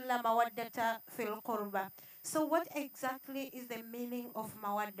alaykum illa mawaddata fil qurba. So what exactly is the meaning of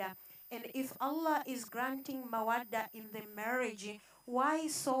mawadda? And if Allah is granting mawadda in the marriage, why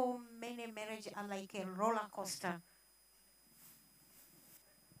so many marriages are like a roller coaster?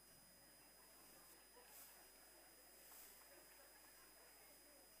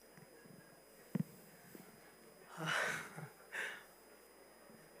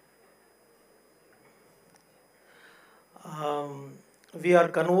 We are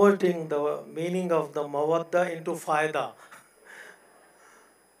converting the meaning of the mawadda into faida.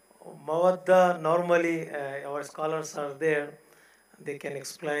 Mawadda, normally our scholars are there, they can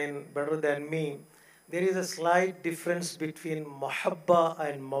explain better than me. There is a slight difference between mahabba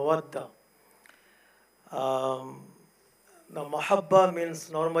and mawadda. Now, mahabba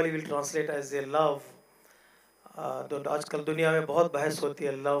means normally we'll translate as a love. आजकल दुनिया में बहुत बहस होती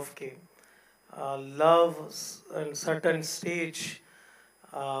है love की. Love in certain stage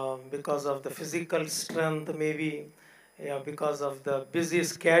because of the physical strength, maybe because of the busy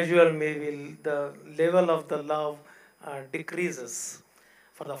schedule, maybe the level of the love decreases.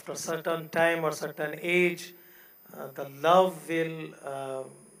 for after certain time or certain age, the love will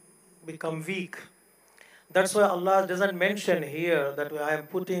become weak. That's why Allah doesn't mention here that I am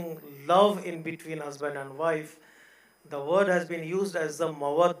putting love in between husband and wife. The word has been used as the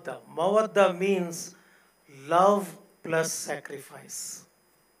mawadda. Mawadda means love plus sacrifice,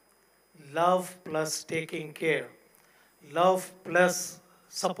 love plus taking care, love plus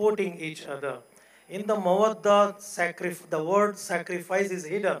supporting each other. In the mawadda, the word sacrifice is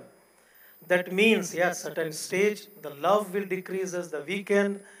hidden. That means, yes, at a stage, the love will decrease as the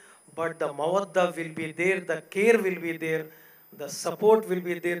weekend, but the mawadda will be there, the care will be there, the support will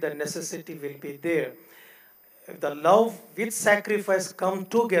be there, the necessity will be there. If the love with sacrifice come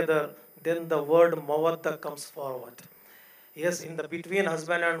together, then the word mawadda comes forward. Yes, in the between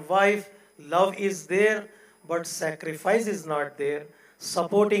husband and wife, love is there, but sacrifice is not there.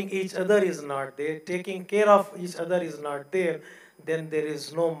 Supporting each other is not there. Taking care of each other is not there. Then there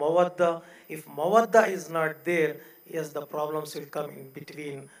is no mawadda. If mawadda is not there, yes, the problems will come in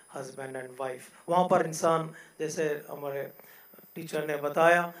between husband and wife. वहाँ पर इंसान जैसे हमारे teacher ने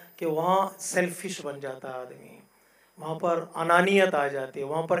बताया कि वहाँ selfish बन जाता है आदमी, वहाँ पर अनानियत आ जाती है,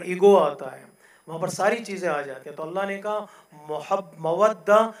 वहाँ पर ईगो आता है, वहाँ पर सारी चीज़ें आ जाती हैं. तो अल्लाह ने कहा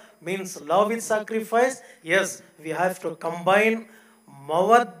मवद्दा means love with sacrifice. Yes, we have to combine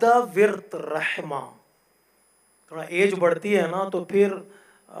मवद्दा with रहमा. थोड़ा एज बढ़ती है ना तो फिर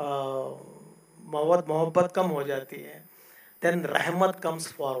मोहब्बत कम हो जाती है. Then rahmat comes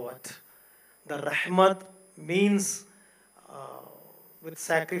forward. The rahmat means with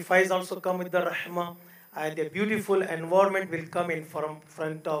sacrifice also come with the rahmah, and a beautiful environment will come in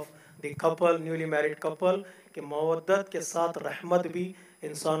front of the couple, newly married couple, कि मवद्दत के साथ रहमत भी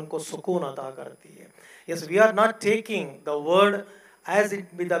इंसान को सुकून अता करती है. Yes, we are not taking the word as it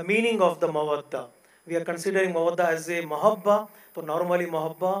with the meaning of the mawadda. We are considering mawadda as a mahabba. तो normally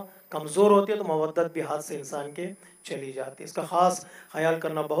mahabba कमज़ोर होती है तो मवद्दत भी हाथ से इंसान के चली जाती है. इसका ख़ास ख्याल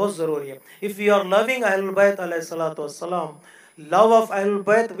करना बहुत ज़रूरी है. If we are loving Ahlul Bayt alayhi salatu wassalam, love of Ahlul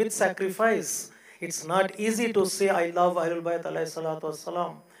Bayt with sacrifice, it's not easy to say I love Ahlul Bayt alayhi salatu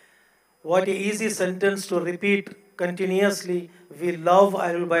wassalam. What an easy sentence to repeat continuously. We love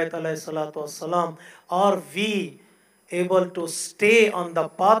Ahlul Bayt alayhi salatu wassalam. Are we able to stay on the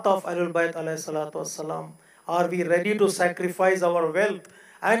path of Ahlul Bayt alayhi salatu wassalam? Are we ready to sacrifice our wealth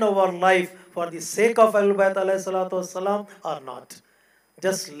and our life for the sake of Ahlul Bayt alayhi salatu wassalam or not?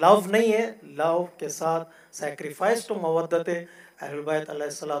 Just love नहीं है, love के साथ sacrifice to मवद्दत Ahlul Bayt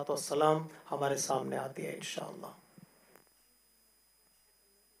alayhi salatu wassalam हमारे सामने आती है इंशाअल्लाह.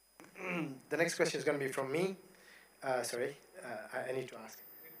 The next question is going to be from me. I need to ask.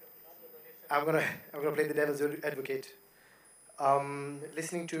 I'm gonna play the devil's advocate.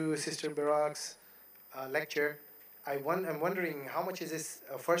 Listening to Sister Barak's lecture, I'm wondering how much is this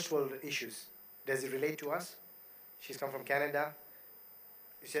first world issues? Does it relate to us? She's come from Canada.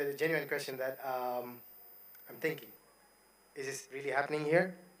 She had a genuine question that I'm thinking, is this really happening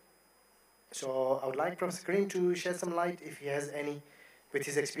here? So I would like Professor Karim to shed some light, if he has any, with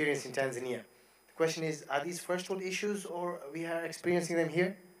his experience in Tanzania. The question is, are these first world issues or we are experiencing them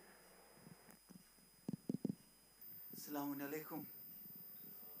here? Assalamu alaikum.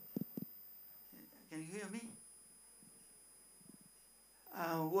 Can you hear me?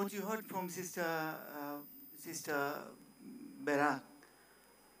 What you heard from Sister Barak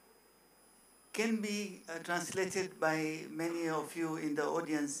can be translated by many of you in the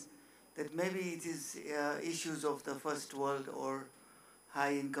audience that maybe it is issues of the first world or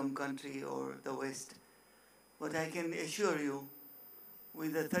high-income country or the West. But I can assure you,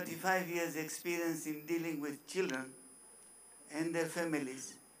 with the 35 years experience in dealing with children and their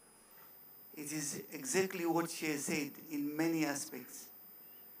families, it is exactly what she has said in many aspects.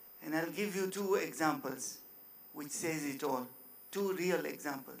 And I'll give you two examples which says it all, two real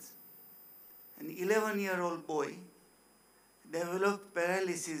examples. An 11-year-old boy developed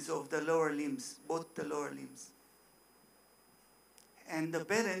paralysis of the lower limbs, both the lower limbs. And the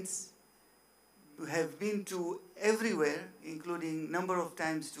parents have been to everywhere, including number of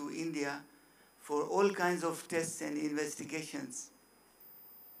times to India, for all kinds of tests and investigations.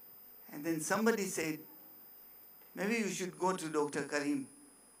 And then somebody said, maybe you should go to Dr. Karim.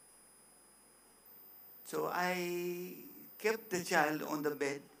 So I kept the child on the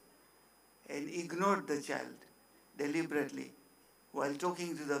bed and ignored the child deliberately while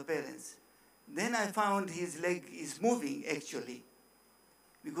talking to the parents. Then I found his leg is moving actually,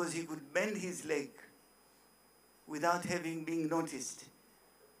 because he could bend his leg without having been noticed.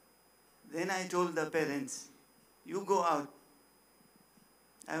 Then I told the parents, you go out.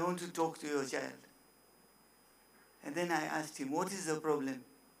 I want to talk to your child. And then I asked him, what is the problem?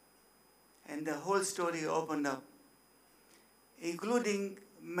 and the whole story opened up, including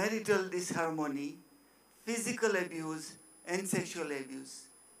marital disharmony, physical abuse, and sexual abuse.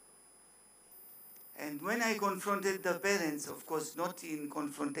 And when I confronted the parents, of course, not in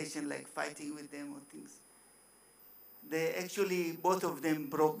confrontation like fighting with them or things, they actually, both of them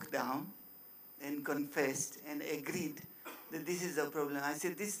broke down and confessed and agreed that this is a problem. I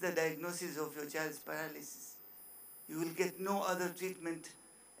said, this is the diagnosis of your child's paralysis. You will get no other treatment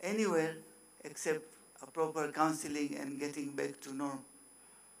anywhere except a proper counseling and getting back to normal.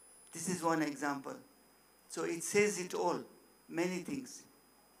 This is one example. So it says it all, many things.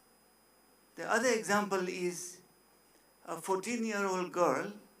 The other example is a 14-year-old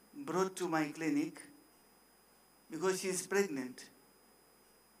girl brought to my clinic because she is pregnant.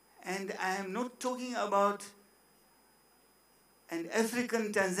 And I am not talking about an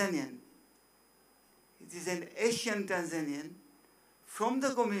African Tanzanian. It is an Asian Tanzanian from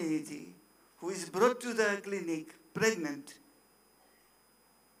the community who is brought to the clinic pregnant.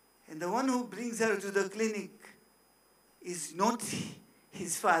 And the one who brings her to the clinic is not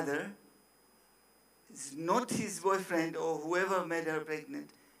his father, is not his boyfriend or whoever made her pregnant.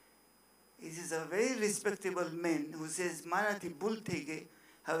 It is a very respectable man who says, "Marathi bul થઈ ગઈ,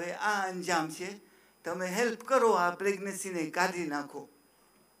 હવે આ અંજામ છે, તમે help કરો આ પ્રેગ્નન્સીને કાઢી નાખો."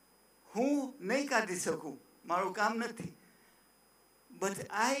 હું નહીં કાઢી શકું, મારું કામ નથી. But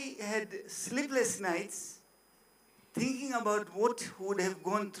I had sleepless nights thinking about what would have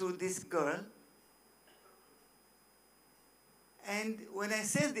gone through this girl. And when I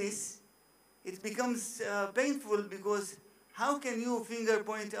say this, it becomes painful because how can you finger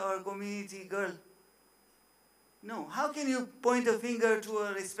point our community girl? No, how can you point a finger to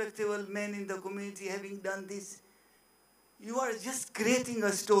a respectable man in the community having done this? You are just creating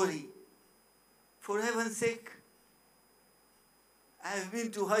a story. For heaven's sake, I have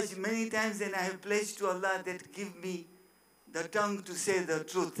been to Hajj many times and I have pledged to Allah that give me the tongue to say the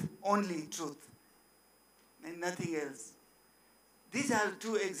truth, only truth, and nothing else. These are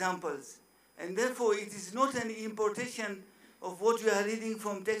two examples. And therefore, it is not an importation of what we are reading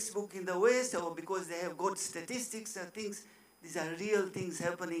from textbook in the West or because they have got statistics and things. These are real things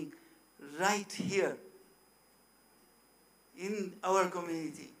happening right here in our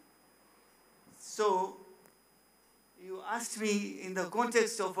community. So, you asked me in the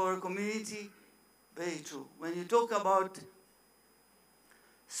context of our community, very true. When you talk about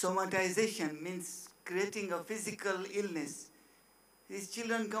somatization, means creating a physical illness, these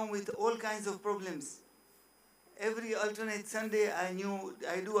children come with all kinds of problems. Every alternate Sunday, I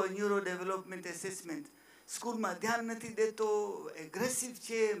do a neurodevelopment assessment. School ma dhyan nathi deto, aggressive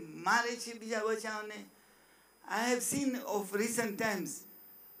che, mare che bija bachane. I have seen of recent times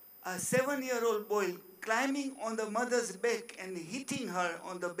a 7-year-old boy climbing on the mother's back and hitting her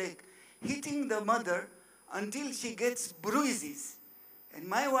on the back, hitting the mother until she gets bruises. And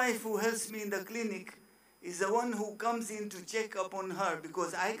my wife, who helps me in the clinic, is the one who comes in to check upon her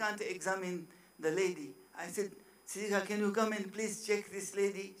because I can't examine the lady. I said, "Sirika, can you come and please check this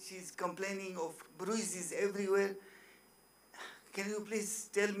lady? She's complaining of bruises everywhere. Can you please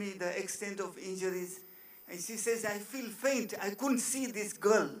tell me the extent of injuries?" And she says, "I feel faint. I couldn't see this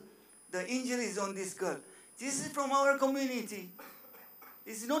girl, the injuries on this girl." This is from our community.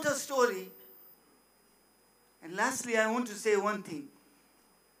 It's not a story. And lastly, I want to say one thing,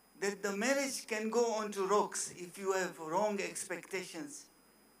 that the marriage can go on to rocks if you have wrong expectations.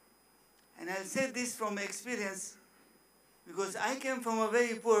 And I'll say this from experience because I came from a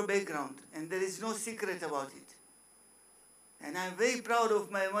very poor background and there is no secret about it. And I'm very proud of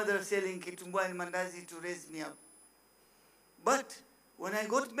my mother selling kitumbua and mandazi to raise me up. But when I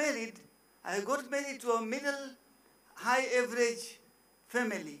got married to a middle, high average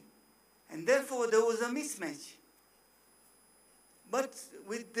family. And therefore there was a mismatch. But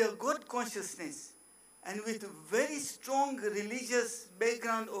with the God consciousness and with very strong religious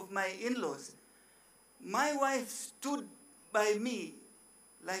background of my in-laws, my wife stood by me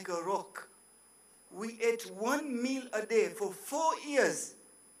like a rock. We ate one meal a day for 4 years,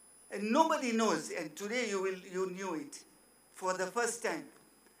 and nobody knows, and today you knew it for the first time.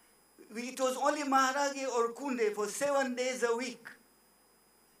 It was only maharage or kunde for 7 days a week.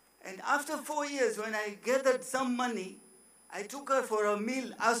 And after 4 years, when I gathered some money, I took her for a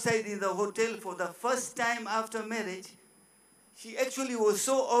meal outside in the hotel for the first time after marriage. She actually was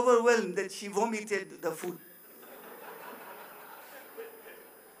so overwhelmed that she vomited the food.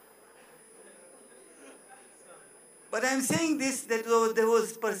 But I'm saying this, that there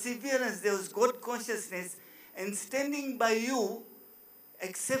was perseverance, there was God consciousness, and standing by you,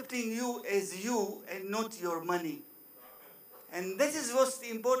 accepting you as you and not your money. And that is what's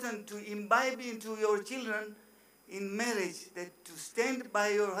important to imbibe into your children in marriage, that to stand by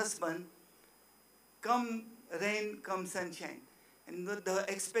your husband, come rain, come sunshine. And the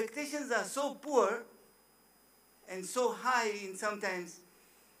expectations are so poor and so high in sometimes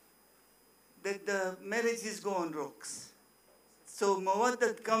that the marriages go on rocks. So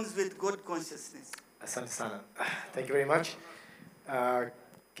mawaddat comes with good consciousness. Asante sana. Thank you very much. Can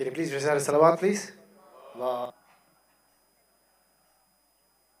you please recite a salawat, please? Allah.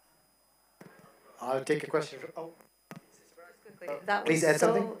 I'll take a question. Please add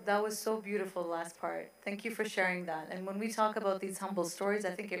something. That was so beautiful, the last part. Thank you for sharing that. And when we talk about these humble stories,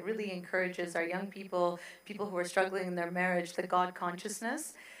 I think it really encourages our young people, people who are struggling in their marriage, the God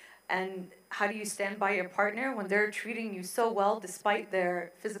consciousness. And how do you stand by your partner when they're treating you so well despite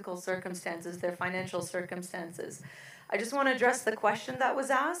their physical circumstances, their financial circumstances? I just want to address the question that was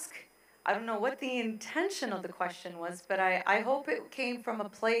asked. I don't know what the intention of the question was, but I hope it came from a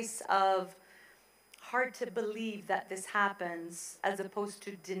place of hard to believe that this happens as opposed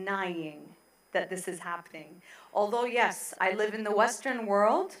to denying that this is happening. Although, yes, I live in the Western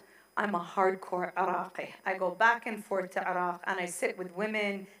world, I'm a hardcore Iraqi. I go back and forth to Iraq and I sit with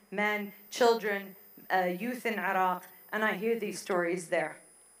women, men, children, youth in Iraq, and I hear these stories there.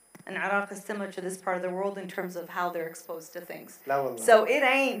 And Iraq is similar to this part of the world in terms of how they're exposed to things. So it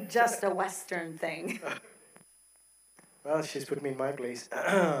ain't just a Western thing. Well, she's put me in my place.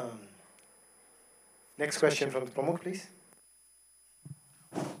 Next question from the Pramukh, please.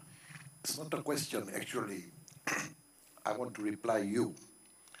 It's not a question, actually. I want to reply you.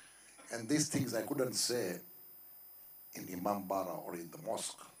 And these things I couldn't say in Imam Bara or in the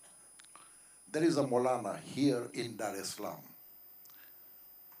mosque. There is a Molana here in Dar es Salaam.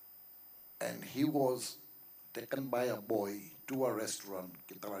 And he was taken by a boy to a restaurant,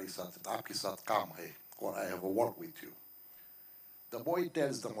 Aapke saath kaam hai, or I have a word with you. The boy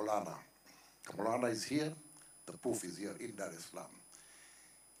tells the Molana is here, the proof is here in Dar es Salaam.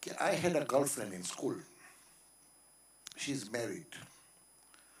 I had a girlfriend in school. She's married.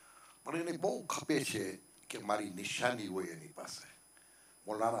 But in a bau khape che ke mari nishani hoy ani પાસે.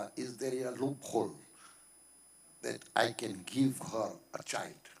 Molana, is there a loophole that I can give her a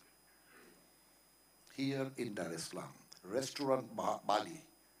child? Here in Dar es Salaam, restaurant Bali,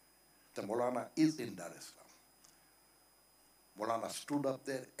 the Molana is in Dar es Salaam. Molana stood up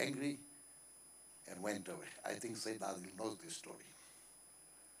there angry and went away. I think Sayyid Adil knows this story.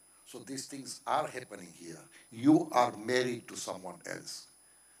 So these things are happening here. You are married to someone else,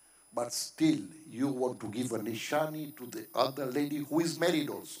 but still you want to give a nishani to the other lady who is married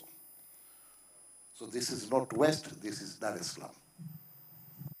also. So this is not West, this is Dar es Salaam.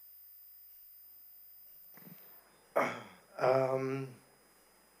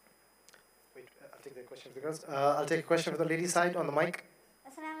 Wait, I'll take the question for the girls. I'll take a question for the lady side on the mic.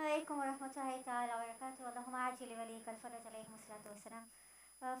 Assalamu alaikum wa rahmatullahi ta'ala wa barakatuh. Allahumma ajili waliyik al-faraj alayhim salatu wassalam.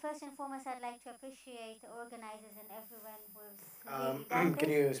 First and foremost, I'd like to appreciate the organizers and everyone who's really done Can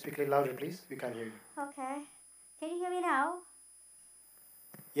you speak a little louder, please? We can't hear you. Okay. Can you hear me now?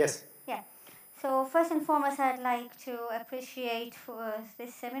 Yes. Yeah. So first and foremost, I'd like to appreciate for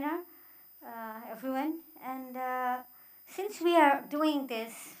this seminar, everyone. And since we are doing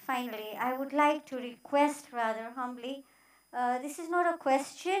this, finally, I would like to request rather humbly. This is not a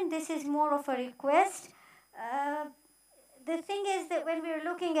question, this is more of a request. The thing is that when we're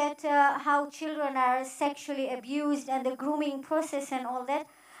looking at how children are sexually abused and the grooming process and all that,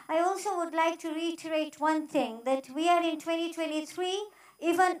 I also would like to reiterate one thing, that we are in 2023,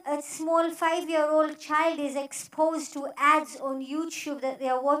 even a small 5-year-old child is exposed to ads on YouTube that they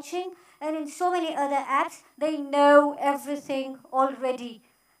are watching, and in so many other apps, they know everything already.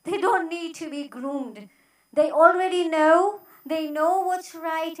 They don't need to be groomed. They already know. They know what's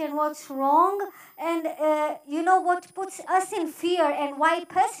right and what's wrong. And you know what puts us in fear and why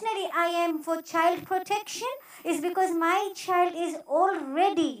personally I am for child protection is because my child is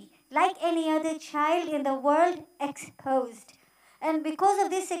already, like any other child in the world, exposed. And because of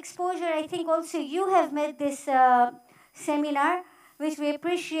this exposure, I think also you have made this seminar, which we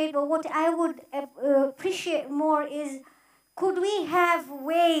appreciate. But what I would appreciate more is, could we have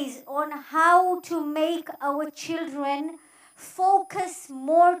ways on how to make our children focus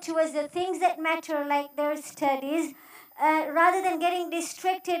more towards the things that matter, like their studies, rather than getting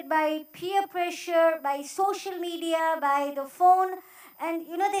distracted by peer pressure, by social media, by the phone. And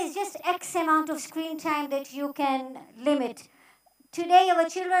you know, there's just X amount of screen time that you can limit. Today, our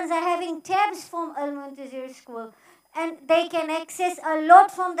children are having tabs from Al-Muntazir School. and they can access a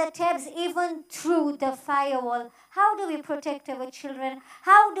lot from the tabs even through the firewall. How do we protect our children?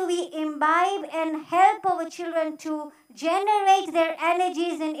 How do we imbibe and help our children to generate their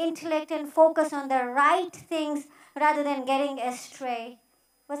energies and intellect and focus on the right things rather than getting astray?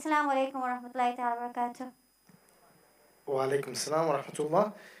 Wassalamu alaikum wa rahmatullahi wa barakatuh. Wa alaikum salam wa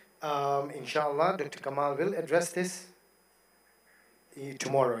rahmatullah. Inshallah, Dr. Kamal will address this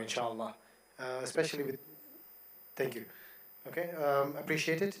tomorrow, inshallah. Especially with, thank you. Okay,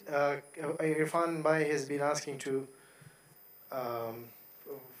 appreciate it. Irfan Bhai has been asking to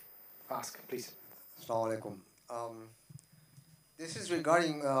ask, please. Assalamu alaikum. This is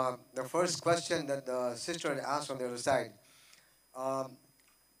regarding the first question that the sister had asked on the other side.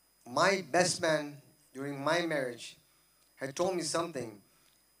 My best man during my marriage had told me something.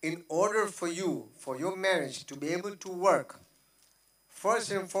 In order for you, for your marriage to be able to work,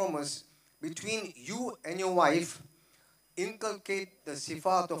 first and foremost, between you and your wife, inculcate the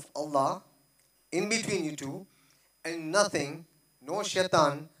sifat of Allah in between you two, and nothing, no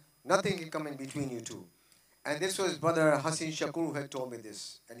shaitan, nothing can come in between you two. And this was Brother Hassan Shakur who had told me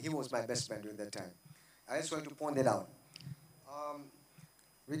this, and he was my best man during that time. I just want to point that out.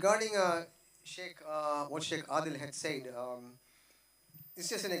 Regarding what Sheikh Adil had said, it's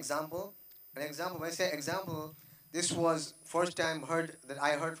just an example. An example, when I say example, this was first time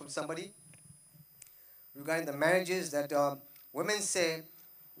I heard from somebody regarding the marriages that women say,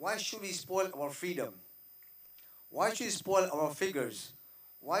 why should we spoil our freedom? Why should we spoil our figures?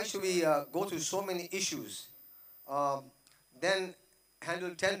 Why should we go through so many issues? Then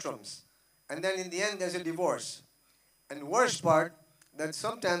handle tantrums. And then in the end, there's a divorce. And the worst part, that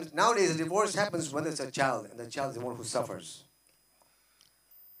sometimes nowadays a divorce happens when there's a child, and the child is the one who suffers.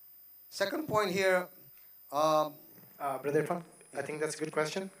 Second point here. Brother Irfan, I think that's a good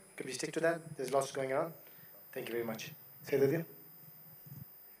question. Could we stick to that? There's lots going on. Thank you very much. Say that.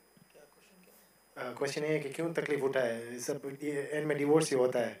 Question है कि क्यों तकलीफ उठा है सब and में divorce ही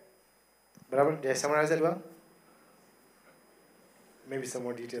होता है बराबर did I summarize that well? Maybe some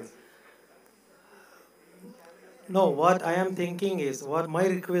more details. No, what I am thinking is, what my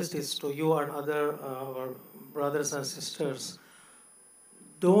request is to you and other our brothers and sisters,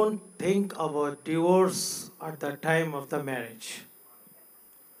 don't think about divorce at the time of the marriage.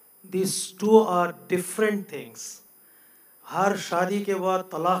 These two are different things. हर शादी के बाद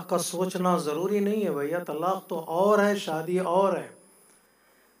तलाक का सोचना ज़रूरी नहीं है भैया, तलाक तो और है, शादी और है.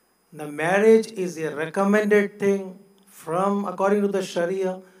 The marriage is a recommended thing from according to the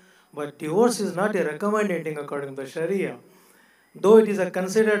Sharia, but divorce is not a recommended thing according to the Sharia. Though it is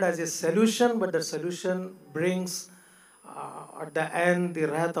considered as a solution, but the solution brings at the end the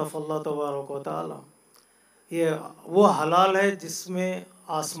wrath of Allah Tabaraka wa Ta'ala. ये वो हलाल है जिसमें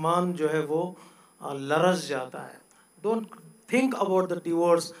आसमान जो है वो लरस जाता है. Don't think about the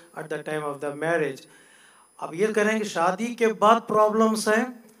divorce at the time of the marriage. अब ये करें कि शादी के बाद प्रॉब्लम्स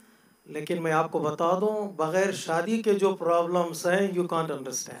हैं, लेकिन मैं आपको बता दूं बगैर शादी के जो प्रॉब्लम्स हैं you can't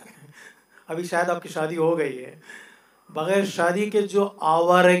understand. अभी शायद आपकी शादी हो गई है, बगैर शादी के जो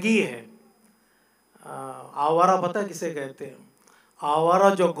आवारगी है, आवारा पता किसे कहते हैं? आवारा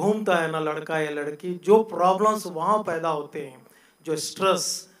जो घूमता है ना लड़का या लड़की, जो प्रॉब्लम्स वहाँ पैदा होते हैं, जो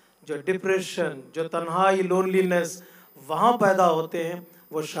स्ट्रेस, जो डिप्रेशन, जो तन्हाई, लोनलीनेस वहाँ पैदा होते हैं,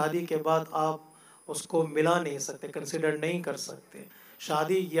 वो शादी के बाद आप उसको मिला नहीं सकते, कंसिडर नहीं कर सकते.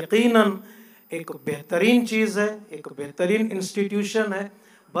 शादी यकीनन एक बेहतरीन चीज़ है, एक बेहतरीन इंस्टीट्यूशन है,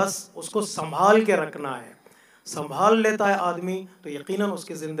 बस उसको संभाल के रखना है. संभाल लेता है आदमी तो यकीनन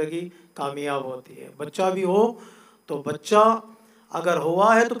उसकी ज़िंदगी कामयाब होती है. बच्चा भी हो तो बच्चा अगर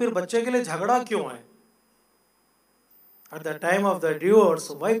हुआ है तो फिर बच्चे के लिए झगड़ा क्यों है? At the time of the divorce,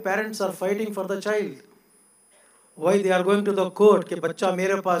 why parents are fighting for the child? Why they are going to the court कि बच्चा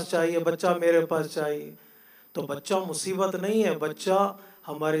मेरे पास चाहिए, बच्चा मेरे पास चाहिए. तो बच्चा मुसीबत नहीं है, बच्चा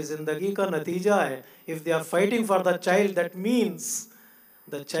हमारी ज़िंदगी का नतीजा है. If they are fighting for the child, that means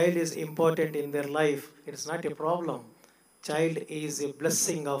the child is important in their life. It's not a problem. Child is a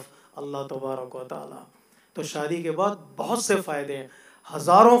blessing of Allah Tabaraka wa Ta'ala. तो शादी के बाद बहुत से फ़ायदे हैं,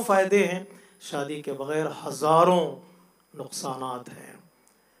 हज़ारों फ़ायदे हैं. शादी के बग़ैर हज़ारों नुक़सानात हैं.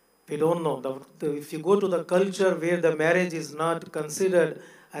 We don't know. If you go to the culture where the marriage is not considered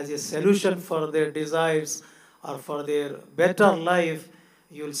as a solution for their desires or for their better life,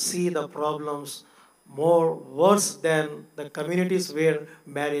 you'll see the problems more worse than the communities where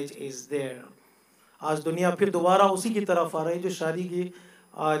marriage is there. आज दुनिया फिर दोबारा उसी की तरफ आ रही है जो शादी की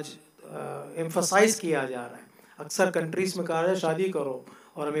आज एम्फसाइज किया जा रहा है. अक्सर कंट्रीज़ में कहा रहा है शादी करो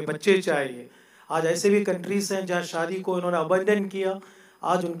और हमें बच्चे चाहिए. आज ऐसे भी कंट्रीज़ हैं जहाँ शादी को इन्होंने अबंडन किया.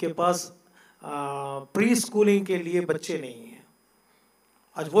 आज उनके पास प्री स्कूलिंग के लिए बच्चे नहीं हैं।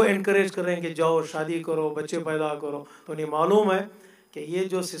 आज वो एनकरेज कर रहे हैं कि जाओ शादी करो, बच्चे पैदा करो, तो उन्हें मालूम है कि ये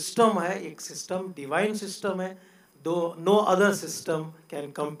जो सिस्टम है एक सिस्टम डिवाइन सिस्टम है. No other system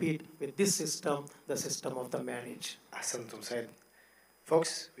can compete with this system, the system of the marriage. Ahsantum said.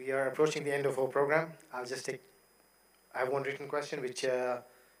 Folks, we are approaching the end of our program. I have one written question which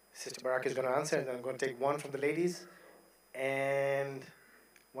Sister Barak is going to answer, and then I'm going to take one from the ladies and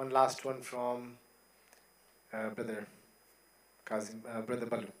one last one from Brother Kazim, Brother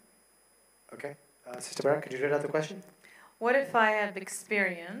Balu. Okay? Sister Barak, could you read out the question? What if I've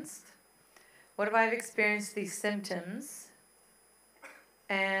experienced these symptoms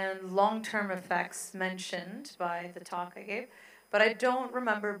and long-term effects mentioned by the talk I gave, but I don't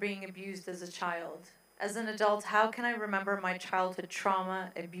remember being abused as a child? As an adult, how can I remember my childhood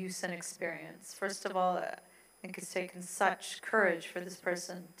trauma, abuse, and experience? First of all, I think it's taken such courage for this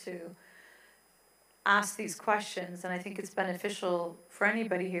person to ask these questions, and I think it's beneficial for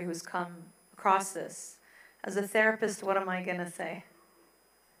anybody here who's come across this. As a therapist, what am I going to say?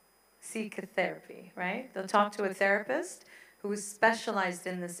 Seek a therapy, right? They'll talk to a therapist who is specialized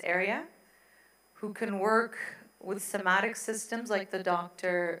in this area, who can work with somatic systems like the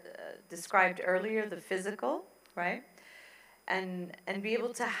doctor described earlier, the physical, right? And be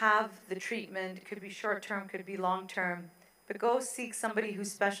able to have the treatment. It could be short-term, could be long-term, but go seek somebody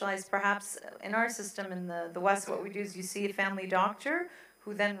who's specialized. Perhaps in our system in the West, what we do is you see a family doctor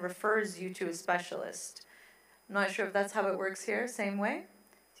who then refers you to a specialist. I'm not sure if that's how it works here, same way.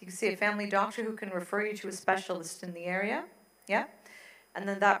 You can see a family doctor who can refer you to a specialist in the area, yeah? And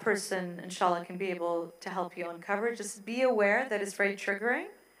then that person, inshallah, can be able to help you uncover. Just be aware that it's very triggering,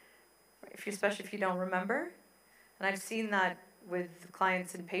 especially if you don't remember. And I've seen that with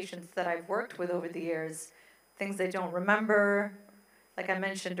clients and patients that I've worked with over the years. Things they don't remember, like I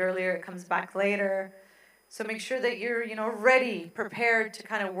mentioned earlier, it comes back later. So make sure that you're, ready, prepared to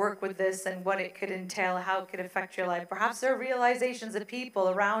kind of work with this and what it could entail, how it could affect your life. Perhaps there are realizations of people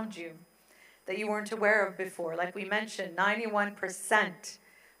around you that you weren't aware of before. Like we mentioned, 91%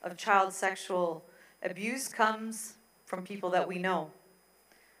 of child sexual abuse comes from people that we know.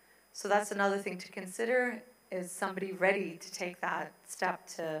 So that's another thing to consider, is somebody ready to take that step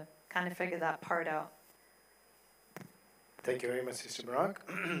to kind of figure that part out. Thank you very much, Sister Barak.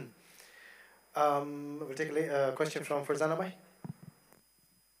 We'll take a question from Farzana Bhai.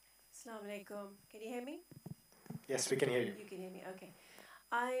 Assalamu alaikum. Can you hear me? Yes, we can hear you. You can hear me, okay.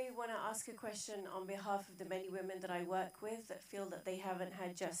 I want to ask a question on behalf of the many women that I work with that feel that they haven't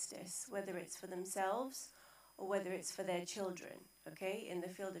had justice, whether it's for themselves or whether it's for their children, okay? In the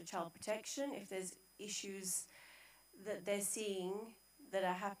field of child protection, if there's issues that they're seeing that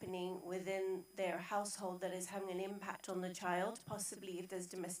are happening within their household that is having an impact on the child, possibly if there's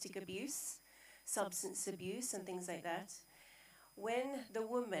domestic abuse, substance abuse and things like that. When the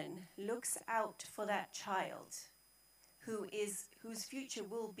woman looks out for that child whose future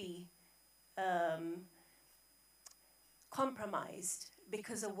will be compromised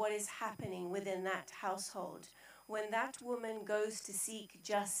because of what is happening within that household, when that woman goes to seek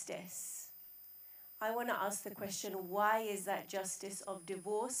justice, I want to ask the question, why is that justice of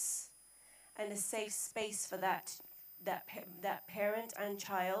divorce and a safe space for that parent and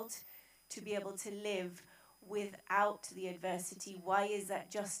child to be able to live without the adversity? Why is that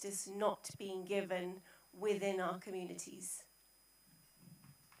justice not being given within our communities?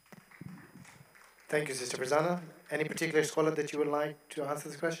 Thank you, Sister Farzana. Any particular scholar that you would like to answer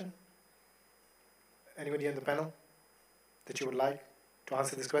this question? Anybody on the panel that you would like to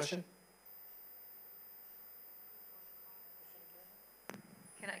answer this question?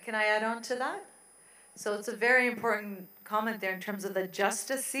 Can I add on to that? So it's a very important comment there in terms of the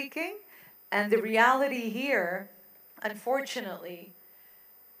justice seeking. And the reality here, unfortunately,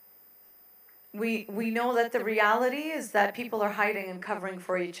 we know that the reality is that people are hiding and covering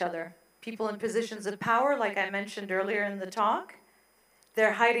for each other. People in positions of power, like I mentioned earlier in the talk,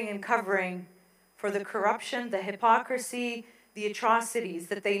 they're hiding and covering for the corruption, the hypocrisy, the atrocities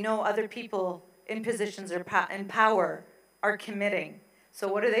that they know other people in positions in power are committing. So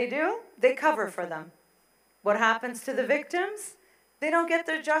what do? They cover for them. What happens to the victims? They don't get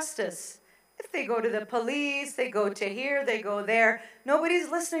their justice. If they go to the police, they go to here, they go there, nobody's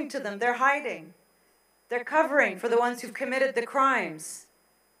listening to them. They're hiding. They're covering for the ones who've committed the crimes.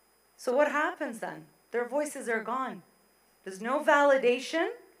 So what happens then? Their voices are gone. There's no validation,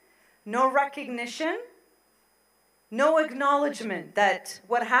 no recognition, no acknowledgement that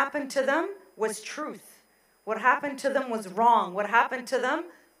what happened to them was truth. What happened to them was wrong. What happened to them?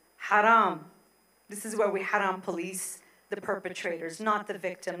 Haram. This is where we haram police. the perpetrators, not the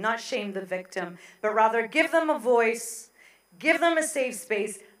victim, not shame the victim, but rather give them a voice, give them a safe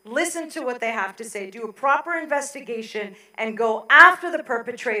space, listen to what they have to say, do a proper investigation, and go after the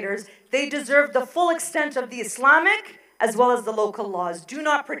perpetrators. They deserve the full extent of the Islamic as well as the local laws. Do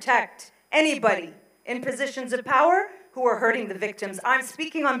not protect anybody in positions of power who are hurting the victims. I'm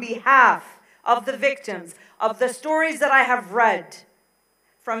speaking on behalf of the victims, of the stories that I have read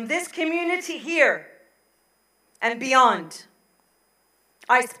from this community here and beyond.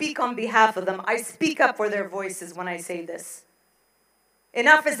 I speak on behalf of them. I speak up for their voices when I say this.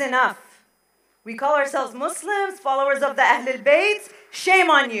 Enough is enough. We call ourselves Muslims, followers of the Ahlul Bayt. Shame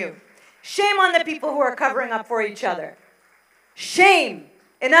on you. Shame on the people who are covering up for each other. Shame.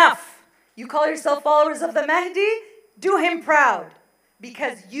 Enough. You call yourself followers of the Mahdi? Do him proud,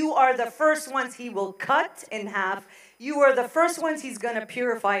 because you are the first ones he will cut in half. You are the first ones he's going to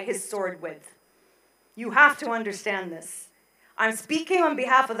purify his sword with. You have to understand this. I'm speaking on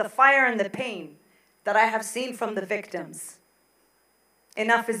behalf of the fire and the pain that I have seen from the victims.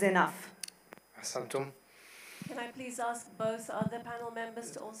 Enough is enough. Ahsantum. Can I please ask both other panel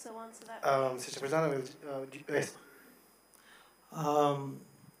members to also answer that? Sister Farzana will. Yes.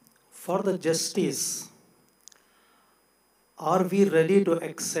 For the justice, are we ready to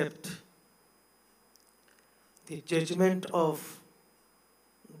accept the judgment of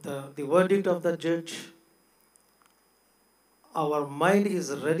the verdict of the judge? Our mind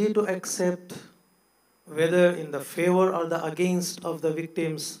is ready to accept whether in the favor or the against of the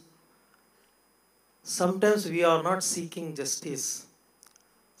victims. Sometimes we are not seeking justice.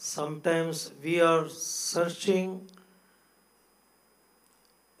 Sometimes we are searching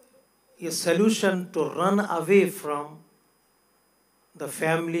a solution to run away from the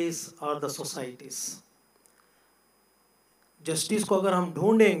families or the societies. Justice को अगर हम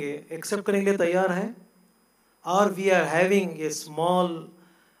ढूंढेंगे, accept करने के लिए तैयार हैं? Or we are having a small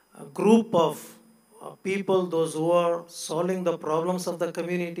group of people, those who are solving the problems of the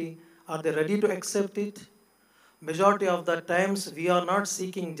community, are they ready to accept it? Majority of the times we are not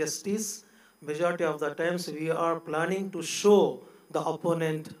seeking justice. Majority of the times we are planning to show the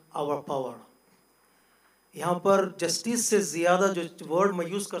opponent our power. यहाँ पर justice से ज़्यादा जो word मैं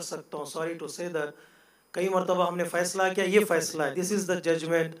use कर सकता हूँ, sorry to say that, कई मर्तबा हमने फैसला किया, ये फैसला है, this is the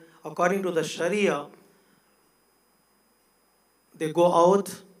judgment according to the Sharia. They go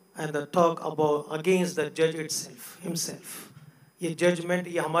out and they talk about against the judge himself. ये judgment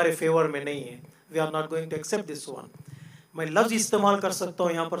ये हमारे favor में नहीं है. We are not going to accept this one. मैं लफ्ज़ इस्तेमाल कर सकता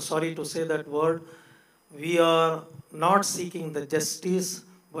हूँ यहाँ पर, sorry to say that word. We are not seeking the justice,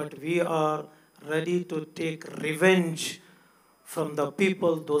 but we are ready to take revenge from the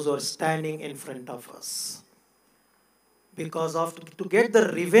people, those who are standing in front of us. Because to get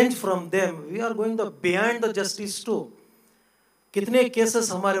the revenge from them, we are going beyond the justice too. कितने cases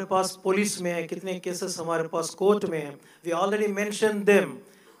हमारे पास police में हैं, कितने cases हमारे पास court में हैं. We already mentioned them.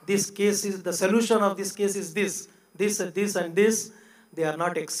 This case is, the solution of this case is this and this. They are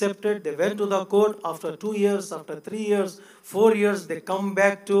not accepted. They went to the court. After 2 years, after 3 years, 4 years, they come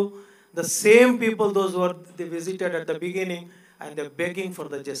back to the same people, those who they visited at the beginning, and they're begging for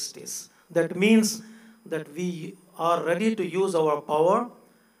the justice. That means that we are ready to use our power,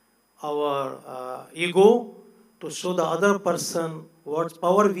 our ego, to show the other person what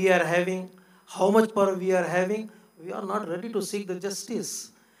power we are having, how much power we are having. We are not ready to seek the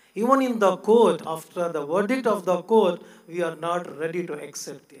justice. Even in the court, after the verdict of the court, we are not ready to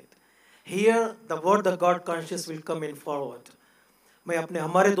accept it. Here, the word the God conscious will come in forward. मैं अपने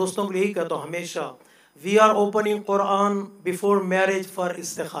हमारे दोस्तों को यही कहता हूँ हमेशा, we are opening Quran before marriage for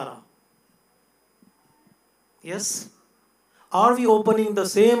istikhara. Yes? Are we opening the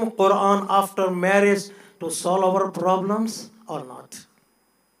same Quran after marriage to solve our problems or not?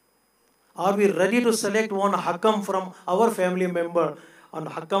 Are we ready to select one hakam from our family member and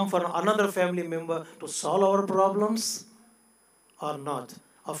hakam from another family member to solve our problems or not?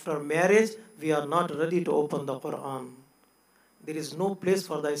 After marriage, we are not ready to open the Quran. There is no place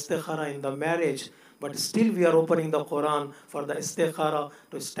for the istikhara in the marriage, but still we are opening the Quran for the istikhara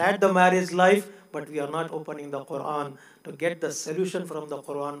to start the marriage life, but we are not opening the Quran to get the solution from the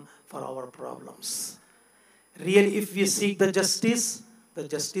Quran for our problems. Really, if we seek the justice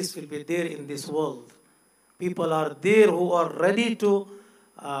will be there in this world. People are there who are ready to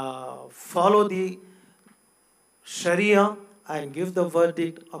follow the Sharia and give the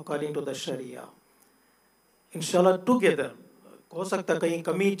verdict according to the Sharia. Inshallah, together. हो सकता कहीं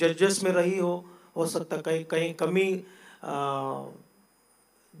कमी जजेस में रही हो सकता कहीं कमी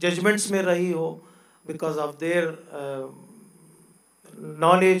judgments में रही हो because of their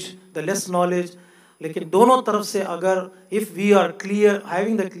knowledge, the less knowledge. लेकिन दोनों तरफ से अगर if we are clear,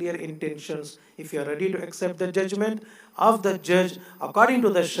 having the clear intentions, if you are ready to accept the judgment of the judge according to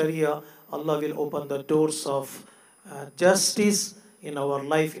the Sharia, Allah will open the doors of justice in our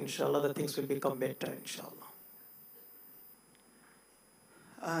life. Inshallah, the things will become better. Inshallah.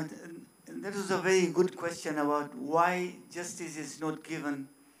 That was a very good question about why justice is not given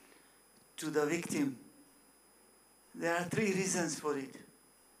to the victim. There are 3 reasons for it.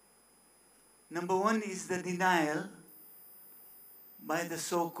 Number 1 is the denial by the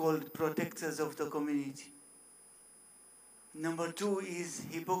so-called protectors of the community. Number 2 is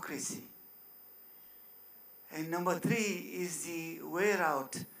hypocrisy. And number 3 is the wear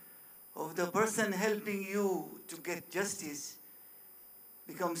out of the person helping you to get justice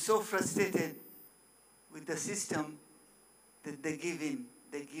become so frustrated with the system that they give in,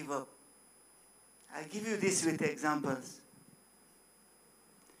 they give up. I'll give you this with examples.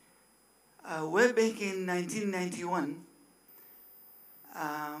 Way back in 1991,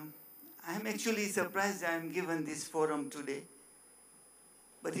 I'm actually surprised I'm given this forum today,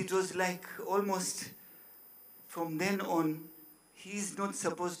 but it was like almost from then on, he's not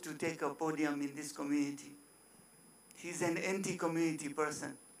supposed to take a podium in this community. He's an anti-community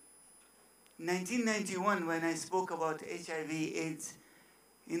person. In 1991, when I spoke about HIV/AIDS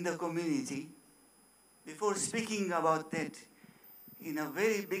in the community, before speaking about that, in a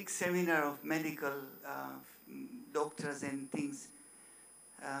very big seminar of medical doctors and things,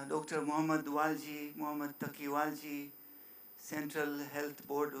 Dr. Muhammad Taqi Walji, Central Health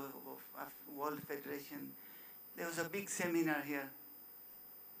Board of World Federation, there was a big seminar here.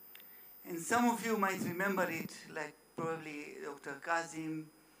 And some of you might remember it, like probably Dr. Kazim,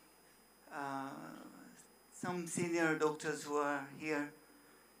 some senior doctors who are here,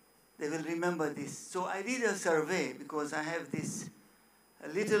 they will remember this. So I did a survey because I have this a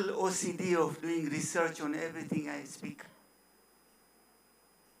little OCD of doing research on everything I speak.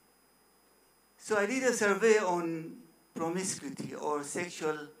 So I did a survey on promiscuity or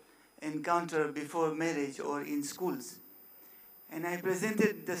sexual encounter before marriage or in schools. And I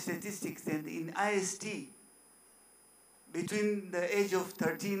presented the statistics, and in IST, between the age of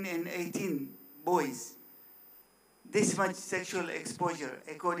 13 and 18 boys, this much sexual exposure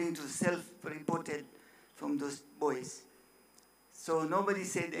according to self-reported from those boys. So nobody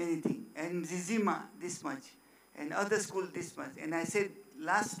said anything. And Zizima, this much. And other school, this much. And I said,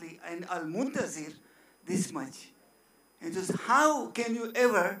 lastly, in Al-Muntazir, this much. And it was, how can you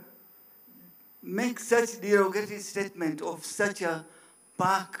ever make such derogatory statement of such a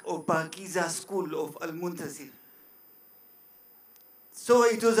Pak or Pakiza school of Al-Muntazir? So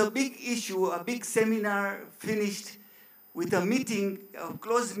it was a big issue, a big seminar finished with a meeting, a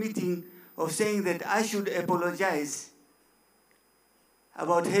closed meeting of saying that I should apologize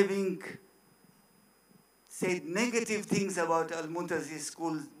about having said negative things about Al-Muntazir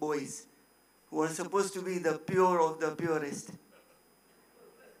school boys who are supposed to be the pure of the purest.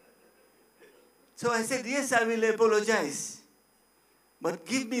 So I said, yes, I will apologize, but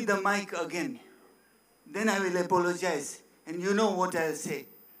give me the mic again. Then I will apologize, and you know what I'll say.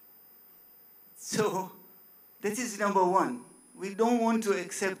 So that is number 1. We don't want to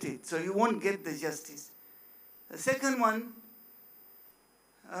accept it, so you won't get the justice. The second one,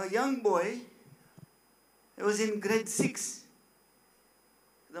 a young boy, he was in grade 6.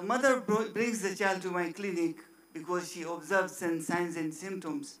 The mother brings the child to my clinic because she observes some signs and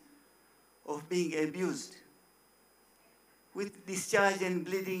symptoms of being abused, with discharge and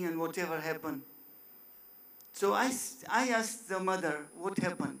bleeding and whatever happened. So I asked the mother what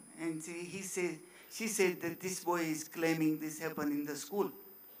happened, and she said that this boy is claiming this happened in the school.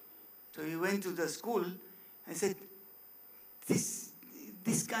 So we went to the school. I said, this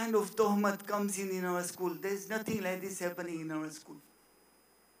kind of tohmat comes in our school. There's nothing like this happening in our school.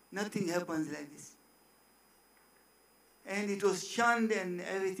 Nothing happens like this. And it was shunned and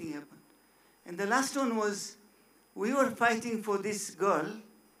everything happened. And the last one was, we were fighting for this girl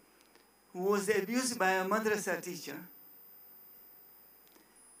who was abused by a madrasa teacher.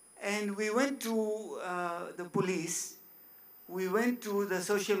 And we went to the police, we went to the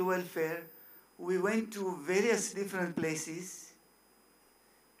social welfare, we went to various different places.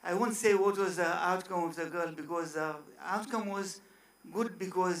 I won't say what was the outcome of the girl, because the outcome was good,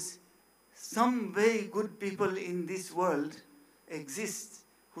 because some very good people in this world exist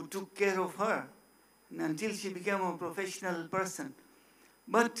who took care of her until she became a professional person.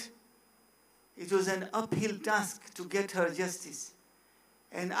 But it was an uphill task to get her justice.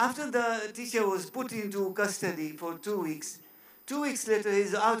 And after the teacher was put into custody for 2 weeks, 2 weeks later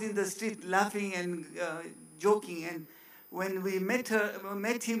he's out in the street laughing and joking. And when we met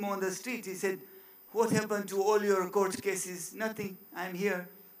him on the street, he said, What happened to all your court cases? Nothing. I'm here.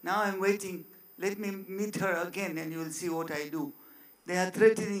 Now I'm waiting. Let me meet her again and you'll see what I do. They are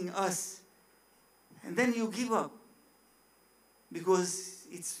threatening us. And then you give up. Because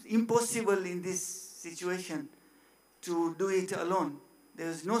it's impossible in this situation to do it alone.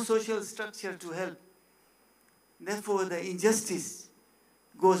 There's no social structure to help. Therefore, the injustice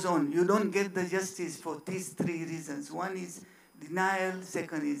goes on. You don't get the justice for these three reasons. One is denial,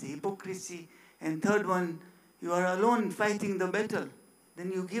 second is hypocrisy, and third one, you are alone fighting the battle.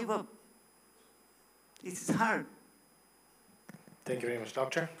 Then you give up. It's hard. Thank you very much,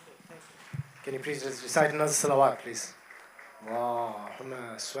 Doctor. Can you please recite another salawat, please? Wow,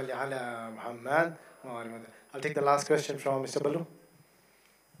 salli ala Muhammad. I'll take the last question from Mr. Balu.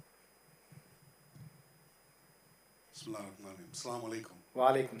 Assalamu alaikum.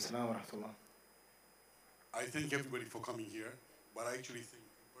 Wa alaikum salam wa rahmatullah. I thank everybody for coming here, but I actually think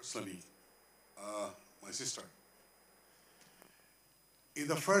personally, my sister, in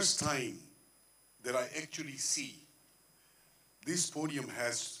the first time that I actually see this podium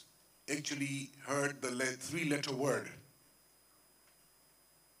has actually heard the three-letter word,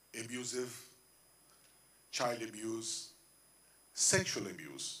 abusive, child abuse, sexual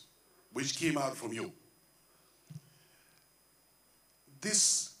abuse, which came out from you.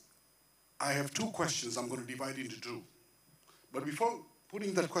 I have two questions I'm going to divide into two. But before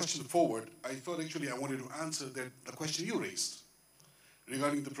putting that question forward, I thought actually I wanted to answer the question you raised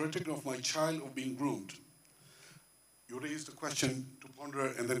regarding the protection of my child of being groomed. You raised a question to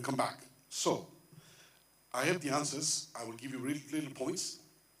ponder and then come back. So, I have the answers. I will give you little points.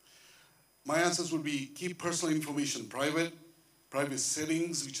 My answers would be keep personal information private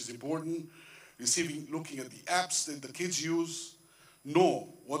settings, which is important, looking at the apps that the kids use, know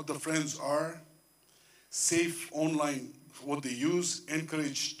what the friends are, safe online what they use,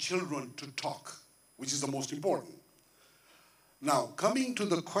 encourage children to talk, which is the most important. Now, coming to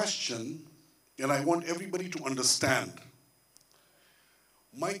the question, and I want everybody to understand,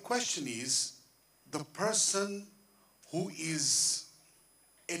 my question is, the person who is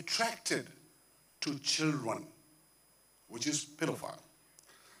attracted to children, which is pedophile.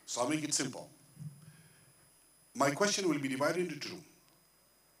 So I'll make it simple. My question will be divided into two.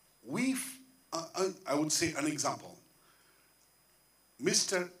 I would say an example.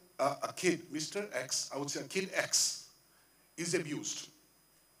 Mr. X, I would say a kid X is abused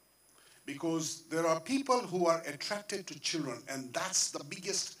because there are people who are attracted to children, and that's the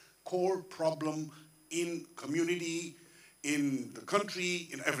biggest core problem in community, in the country,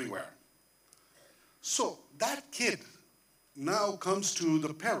 in everywhere. So that kid now comes to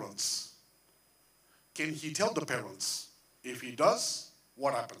the parents. Can he tell the parents? If he does,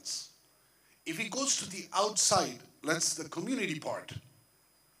 what happens? If he goes to the outside, let's the community part,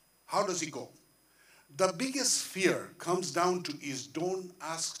 how does he go? The biggest fear comes down to is don't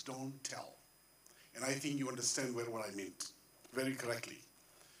ask, don't tell. And I think you understand what I meant very correctly.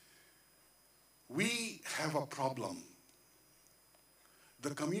 We have a problem.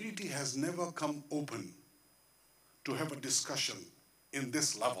 The community has never come open to have a discussion in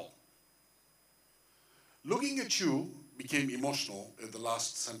this level. Looking at you became emotional at the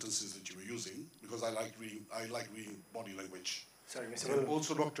last sentences that you were using because I like reading body language. Sorry, Mr. And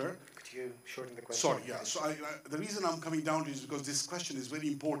also, Doctor. Could you shorten the question? Sorry, yeah. So the reason I'm coming down to is because this question is very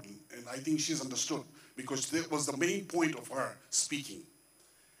important, and I think she's understood because that was the main point of her speaking.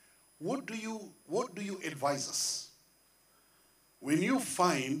 What do you advise us when you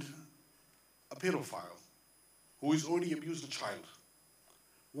find a pedophile who has already abused a child?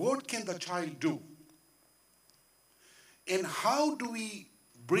 What can the child do? And how do we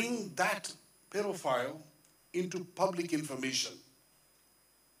bring that pedophile into public information?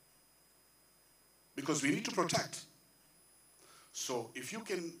 Because we need to protect. So if you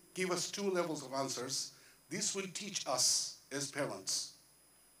can give us two levels of answers, this will teach us as parents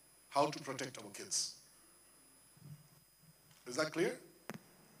how to protect our kids. Is that clear?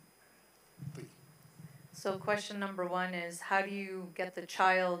 Thank you. So question number one is, how do you get the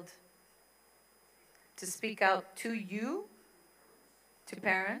child to speak out to you, to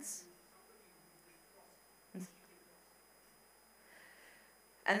parents?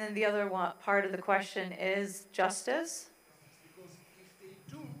 And then the other part of the question is justice. Because if they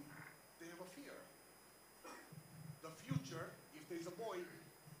do, they have a fear. The future, if there's a boy,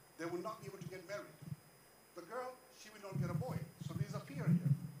 they will not be able to get married. The girl, she will not get a boy. So there's a fear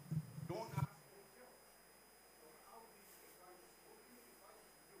here. Don't ask, don't tell.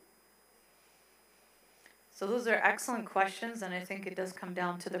 So those are excellent questions, and I think it does come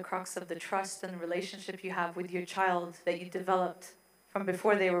down to the crux of the trust and the relationship you have with your child that you developed from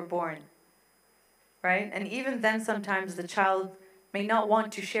before they were born. right? And even then, sometimes the child may not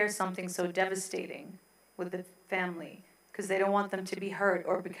want to share something so devastating with the family because they don't want them to be hurt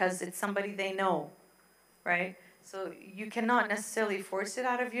or because it's somebody they know, right? So you cannot necessarily force it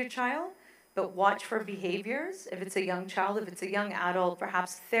out of your child, but watch for behaviors. If it's a young child, if it's a young adult,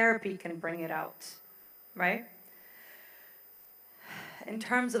 perhaps therapy can bring it out, right? In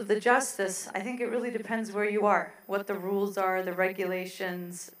terms of the justice, I think it really depends where you are, what the rules are, the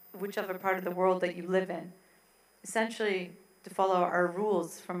regulations, whichever part of the world that you live in. Essentially, to follow our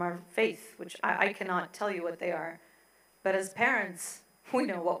rules from our faith, which I cannot tell you what they are. But as parents, we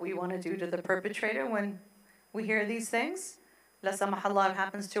know what we want to do to the perpetrator when we hear these things. La samah Allah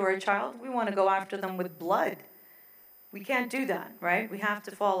happens to our child, we want to go after them with blood. We can't do that, right? We have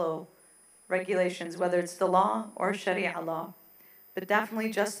to follow regulations, whether it's the law or Sharia law. But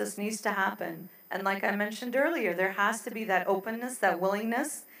definitely justice needs to happen. And like I mentioned earlier, there has to be that openness, that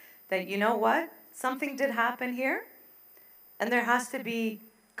willingness, that you know what? Something did happen here, and there has to be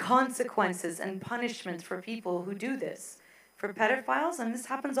consequences and punishments for people who do this. For pedophiles, and this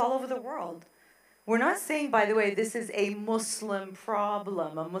happens all over the world. We're not saying, by the way, this is a Muslim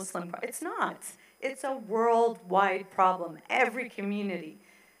problem, it's not. It's a worldwide problem, every community.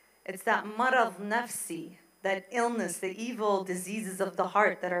 It's that marad nafsi, that illness, the evil diseases of the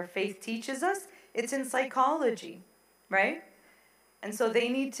heart that our faith teaches us. It's in psychology, right? And so they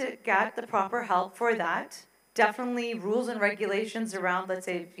need to get the proper help for that. Definitely rules and regulations around, let's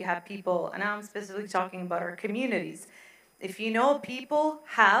say if you have people, and I'm specifically talking about our communities. If you know people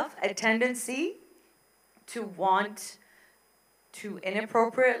have a tendency to want to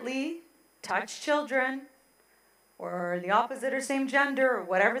inappropriately touch children, or the opposite or same gender, or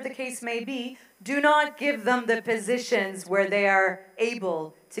whatever the case may be, do not give them the positions where they are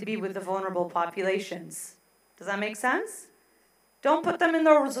able to be with the vulnerable populations. Does that make sense? Don't put them in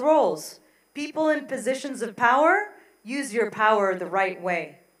those roles. People in positions of power, use your power the right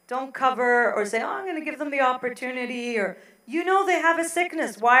way. Don't cover or say, oh, I'm going to give them the opportunity, or you know they have a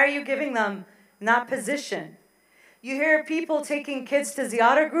sickness. Why are you giving them that position? You hear people taking kids to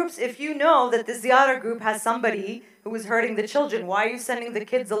ziyarah groups. If you know that the ziyarah group has somebody who is hurting the children, why are you sending the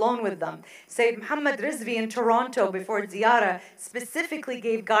kids alone with them? Sayyid Muhammad Rizvi in Toronto before ziyarah specifically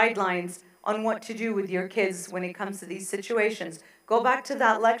gave guidelines on what to do with your kids when it comes to these situations. Go back to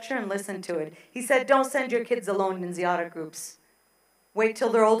that lecture and listen to it. He said, don't send your kids alone in ziyarah groups. Wait till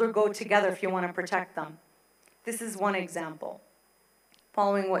they're older, go together if you want to protect them. This is one example,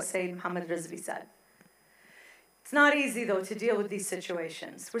 following what Sayyid Muhammad Rizvi said. It's not easy, though, to deal with these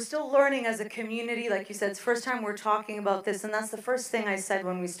situations. We're still learning as a community. Like you said, it's the first time we're talking about this, and that's the first thing I said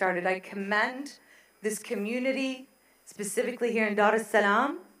when we started. I commend this community, specifically here in Dar es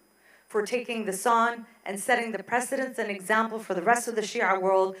Salaam, for taking this on and setting the precedence and example for the rest of the Shia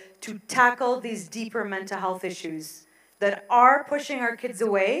world to tackle these deeper mental health issues that are pushing our kids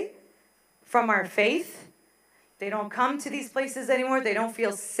away from our faith. They don't come to these places anymore. They don't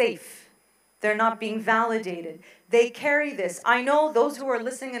feel safe. They're not being validated. They carry this. I know those who are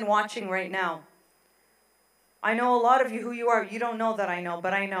listening and watching right now. I know a lot of you who you are. You don't know that I know,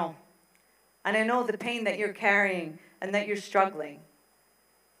 but I know. And I know the pain that you're carrying and that you're struggling.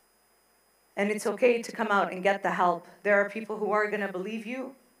 And it's okay to come out and get the help. There are people who are going to believe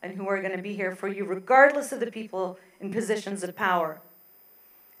you and who are going to be here for you, regardless of the people in positions of power.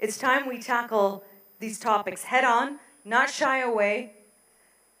 It's time we tackle these topics head on, not shy away.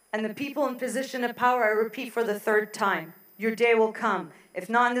 And the people in position of power, I repeat for the third time, your day will come. If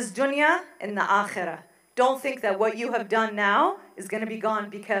not in this dunya, in the akhirah. Don't think that what you have done now is going to be gone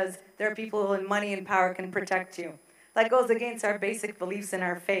because there are people who in money and power can protect you. That goes against our basic beliefs in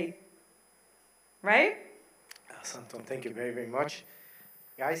our faith. Right? Santon, thank you very, very much.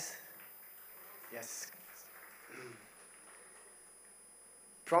 Guys? Yes.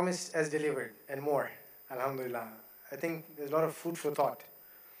 Promised as delivered and more. Alhamdulillah. I think there's a lot of food for thought.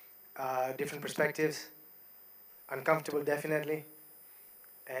 Different perspectives. Uncomfortable, definitely.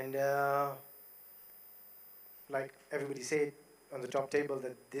 And like everybody said on the top table,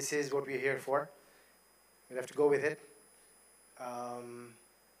 that this is what we're here for. We'll have to go with it.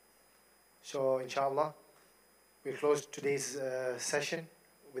 So inshallah, we'll close today's session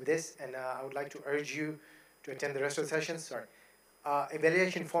with this, and I would like to urge you to attend the rest of the sessions. Sorry.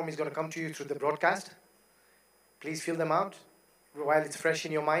 Evaluation form is going to come to you through the broadcast. Please fill them out while it's fresh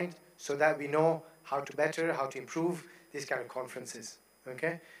in your mind so that we know how to better, how to improve these kind of conferences.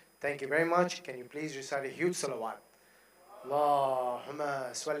 Okay? Thank you very much. Can you please recite a huge salawat?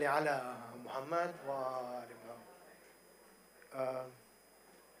 Allahumma salli ala Muhammad wa ali Muhammad.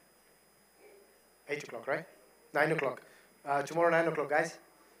 8 o'clock, right? 9 o'clock. Tomorrow 9 o'clock, guys.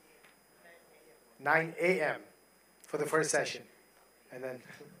 9 a.m. for the first session. And then,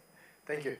 thank you.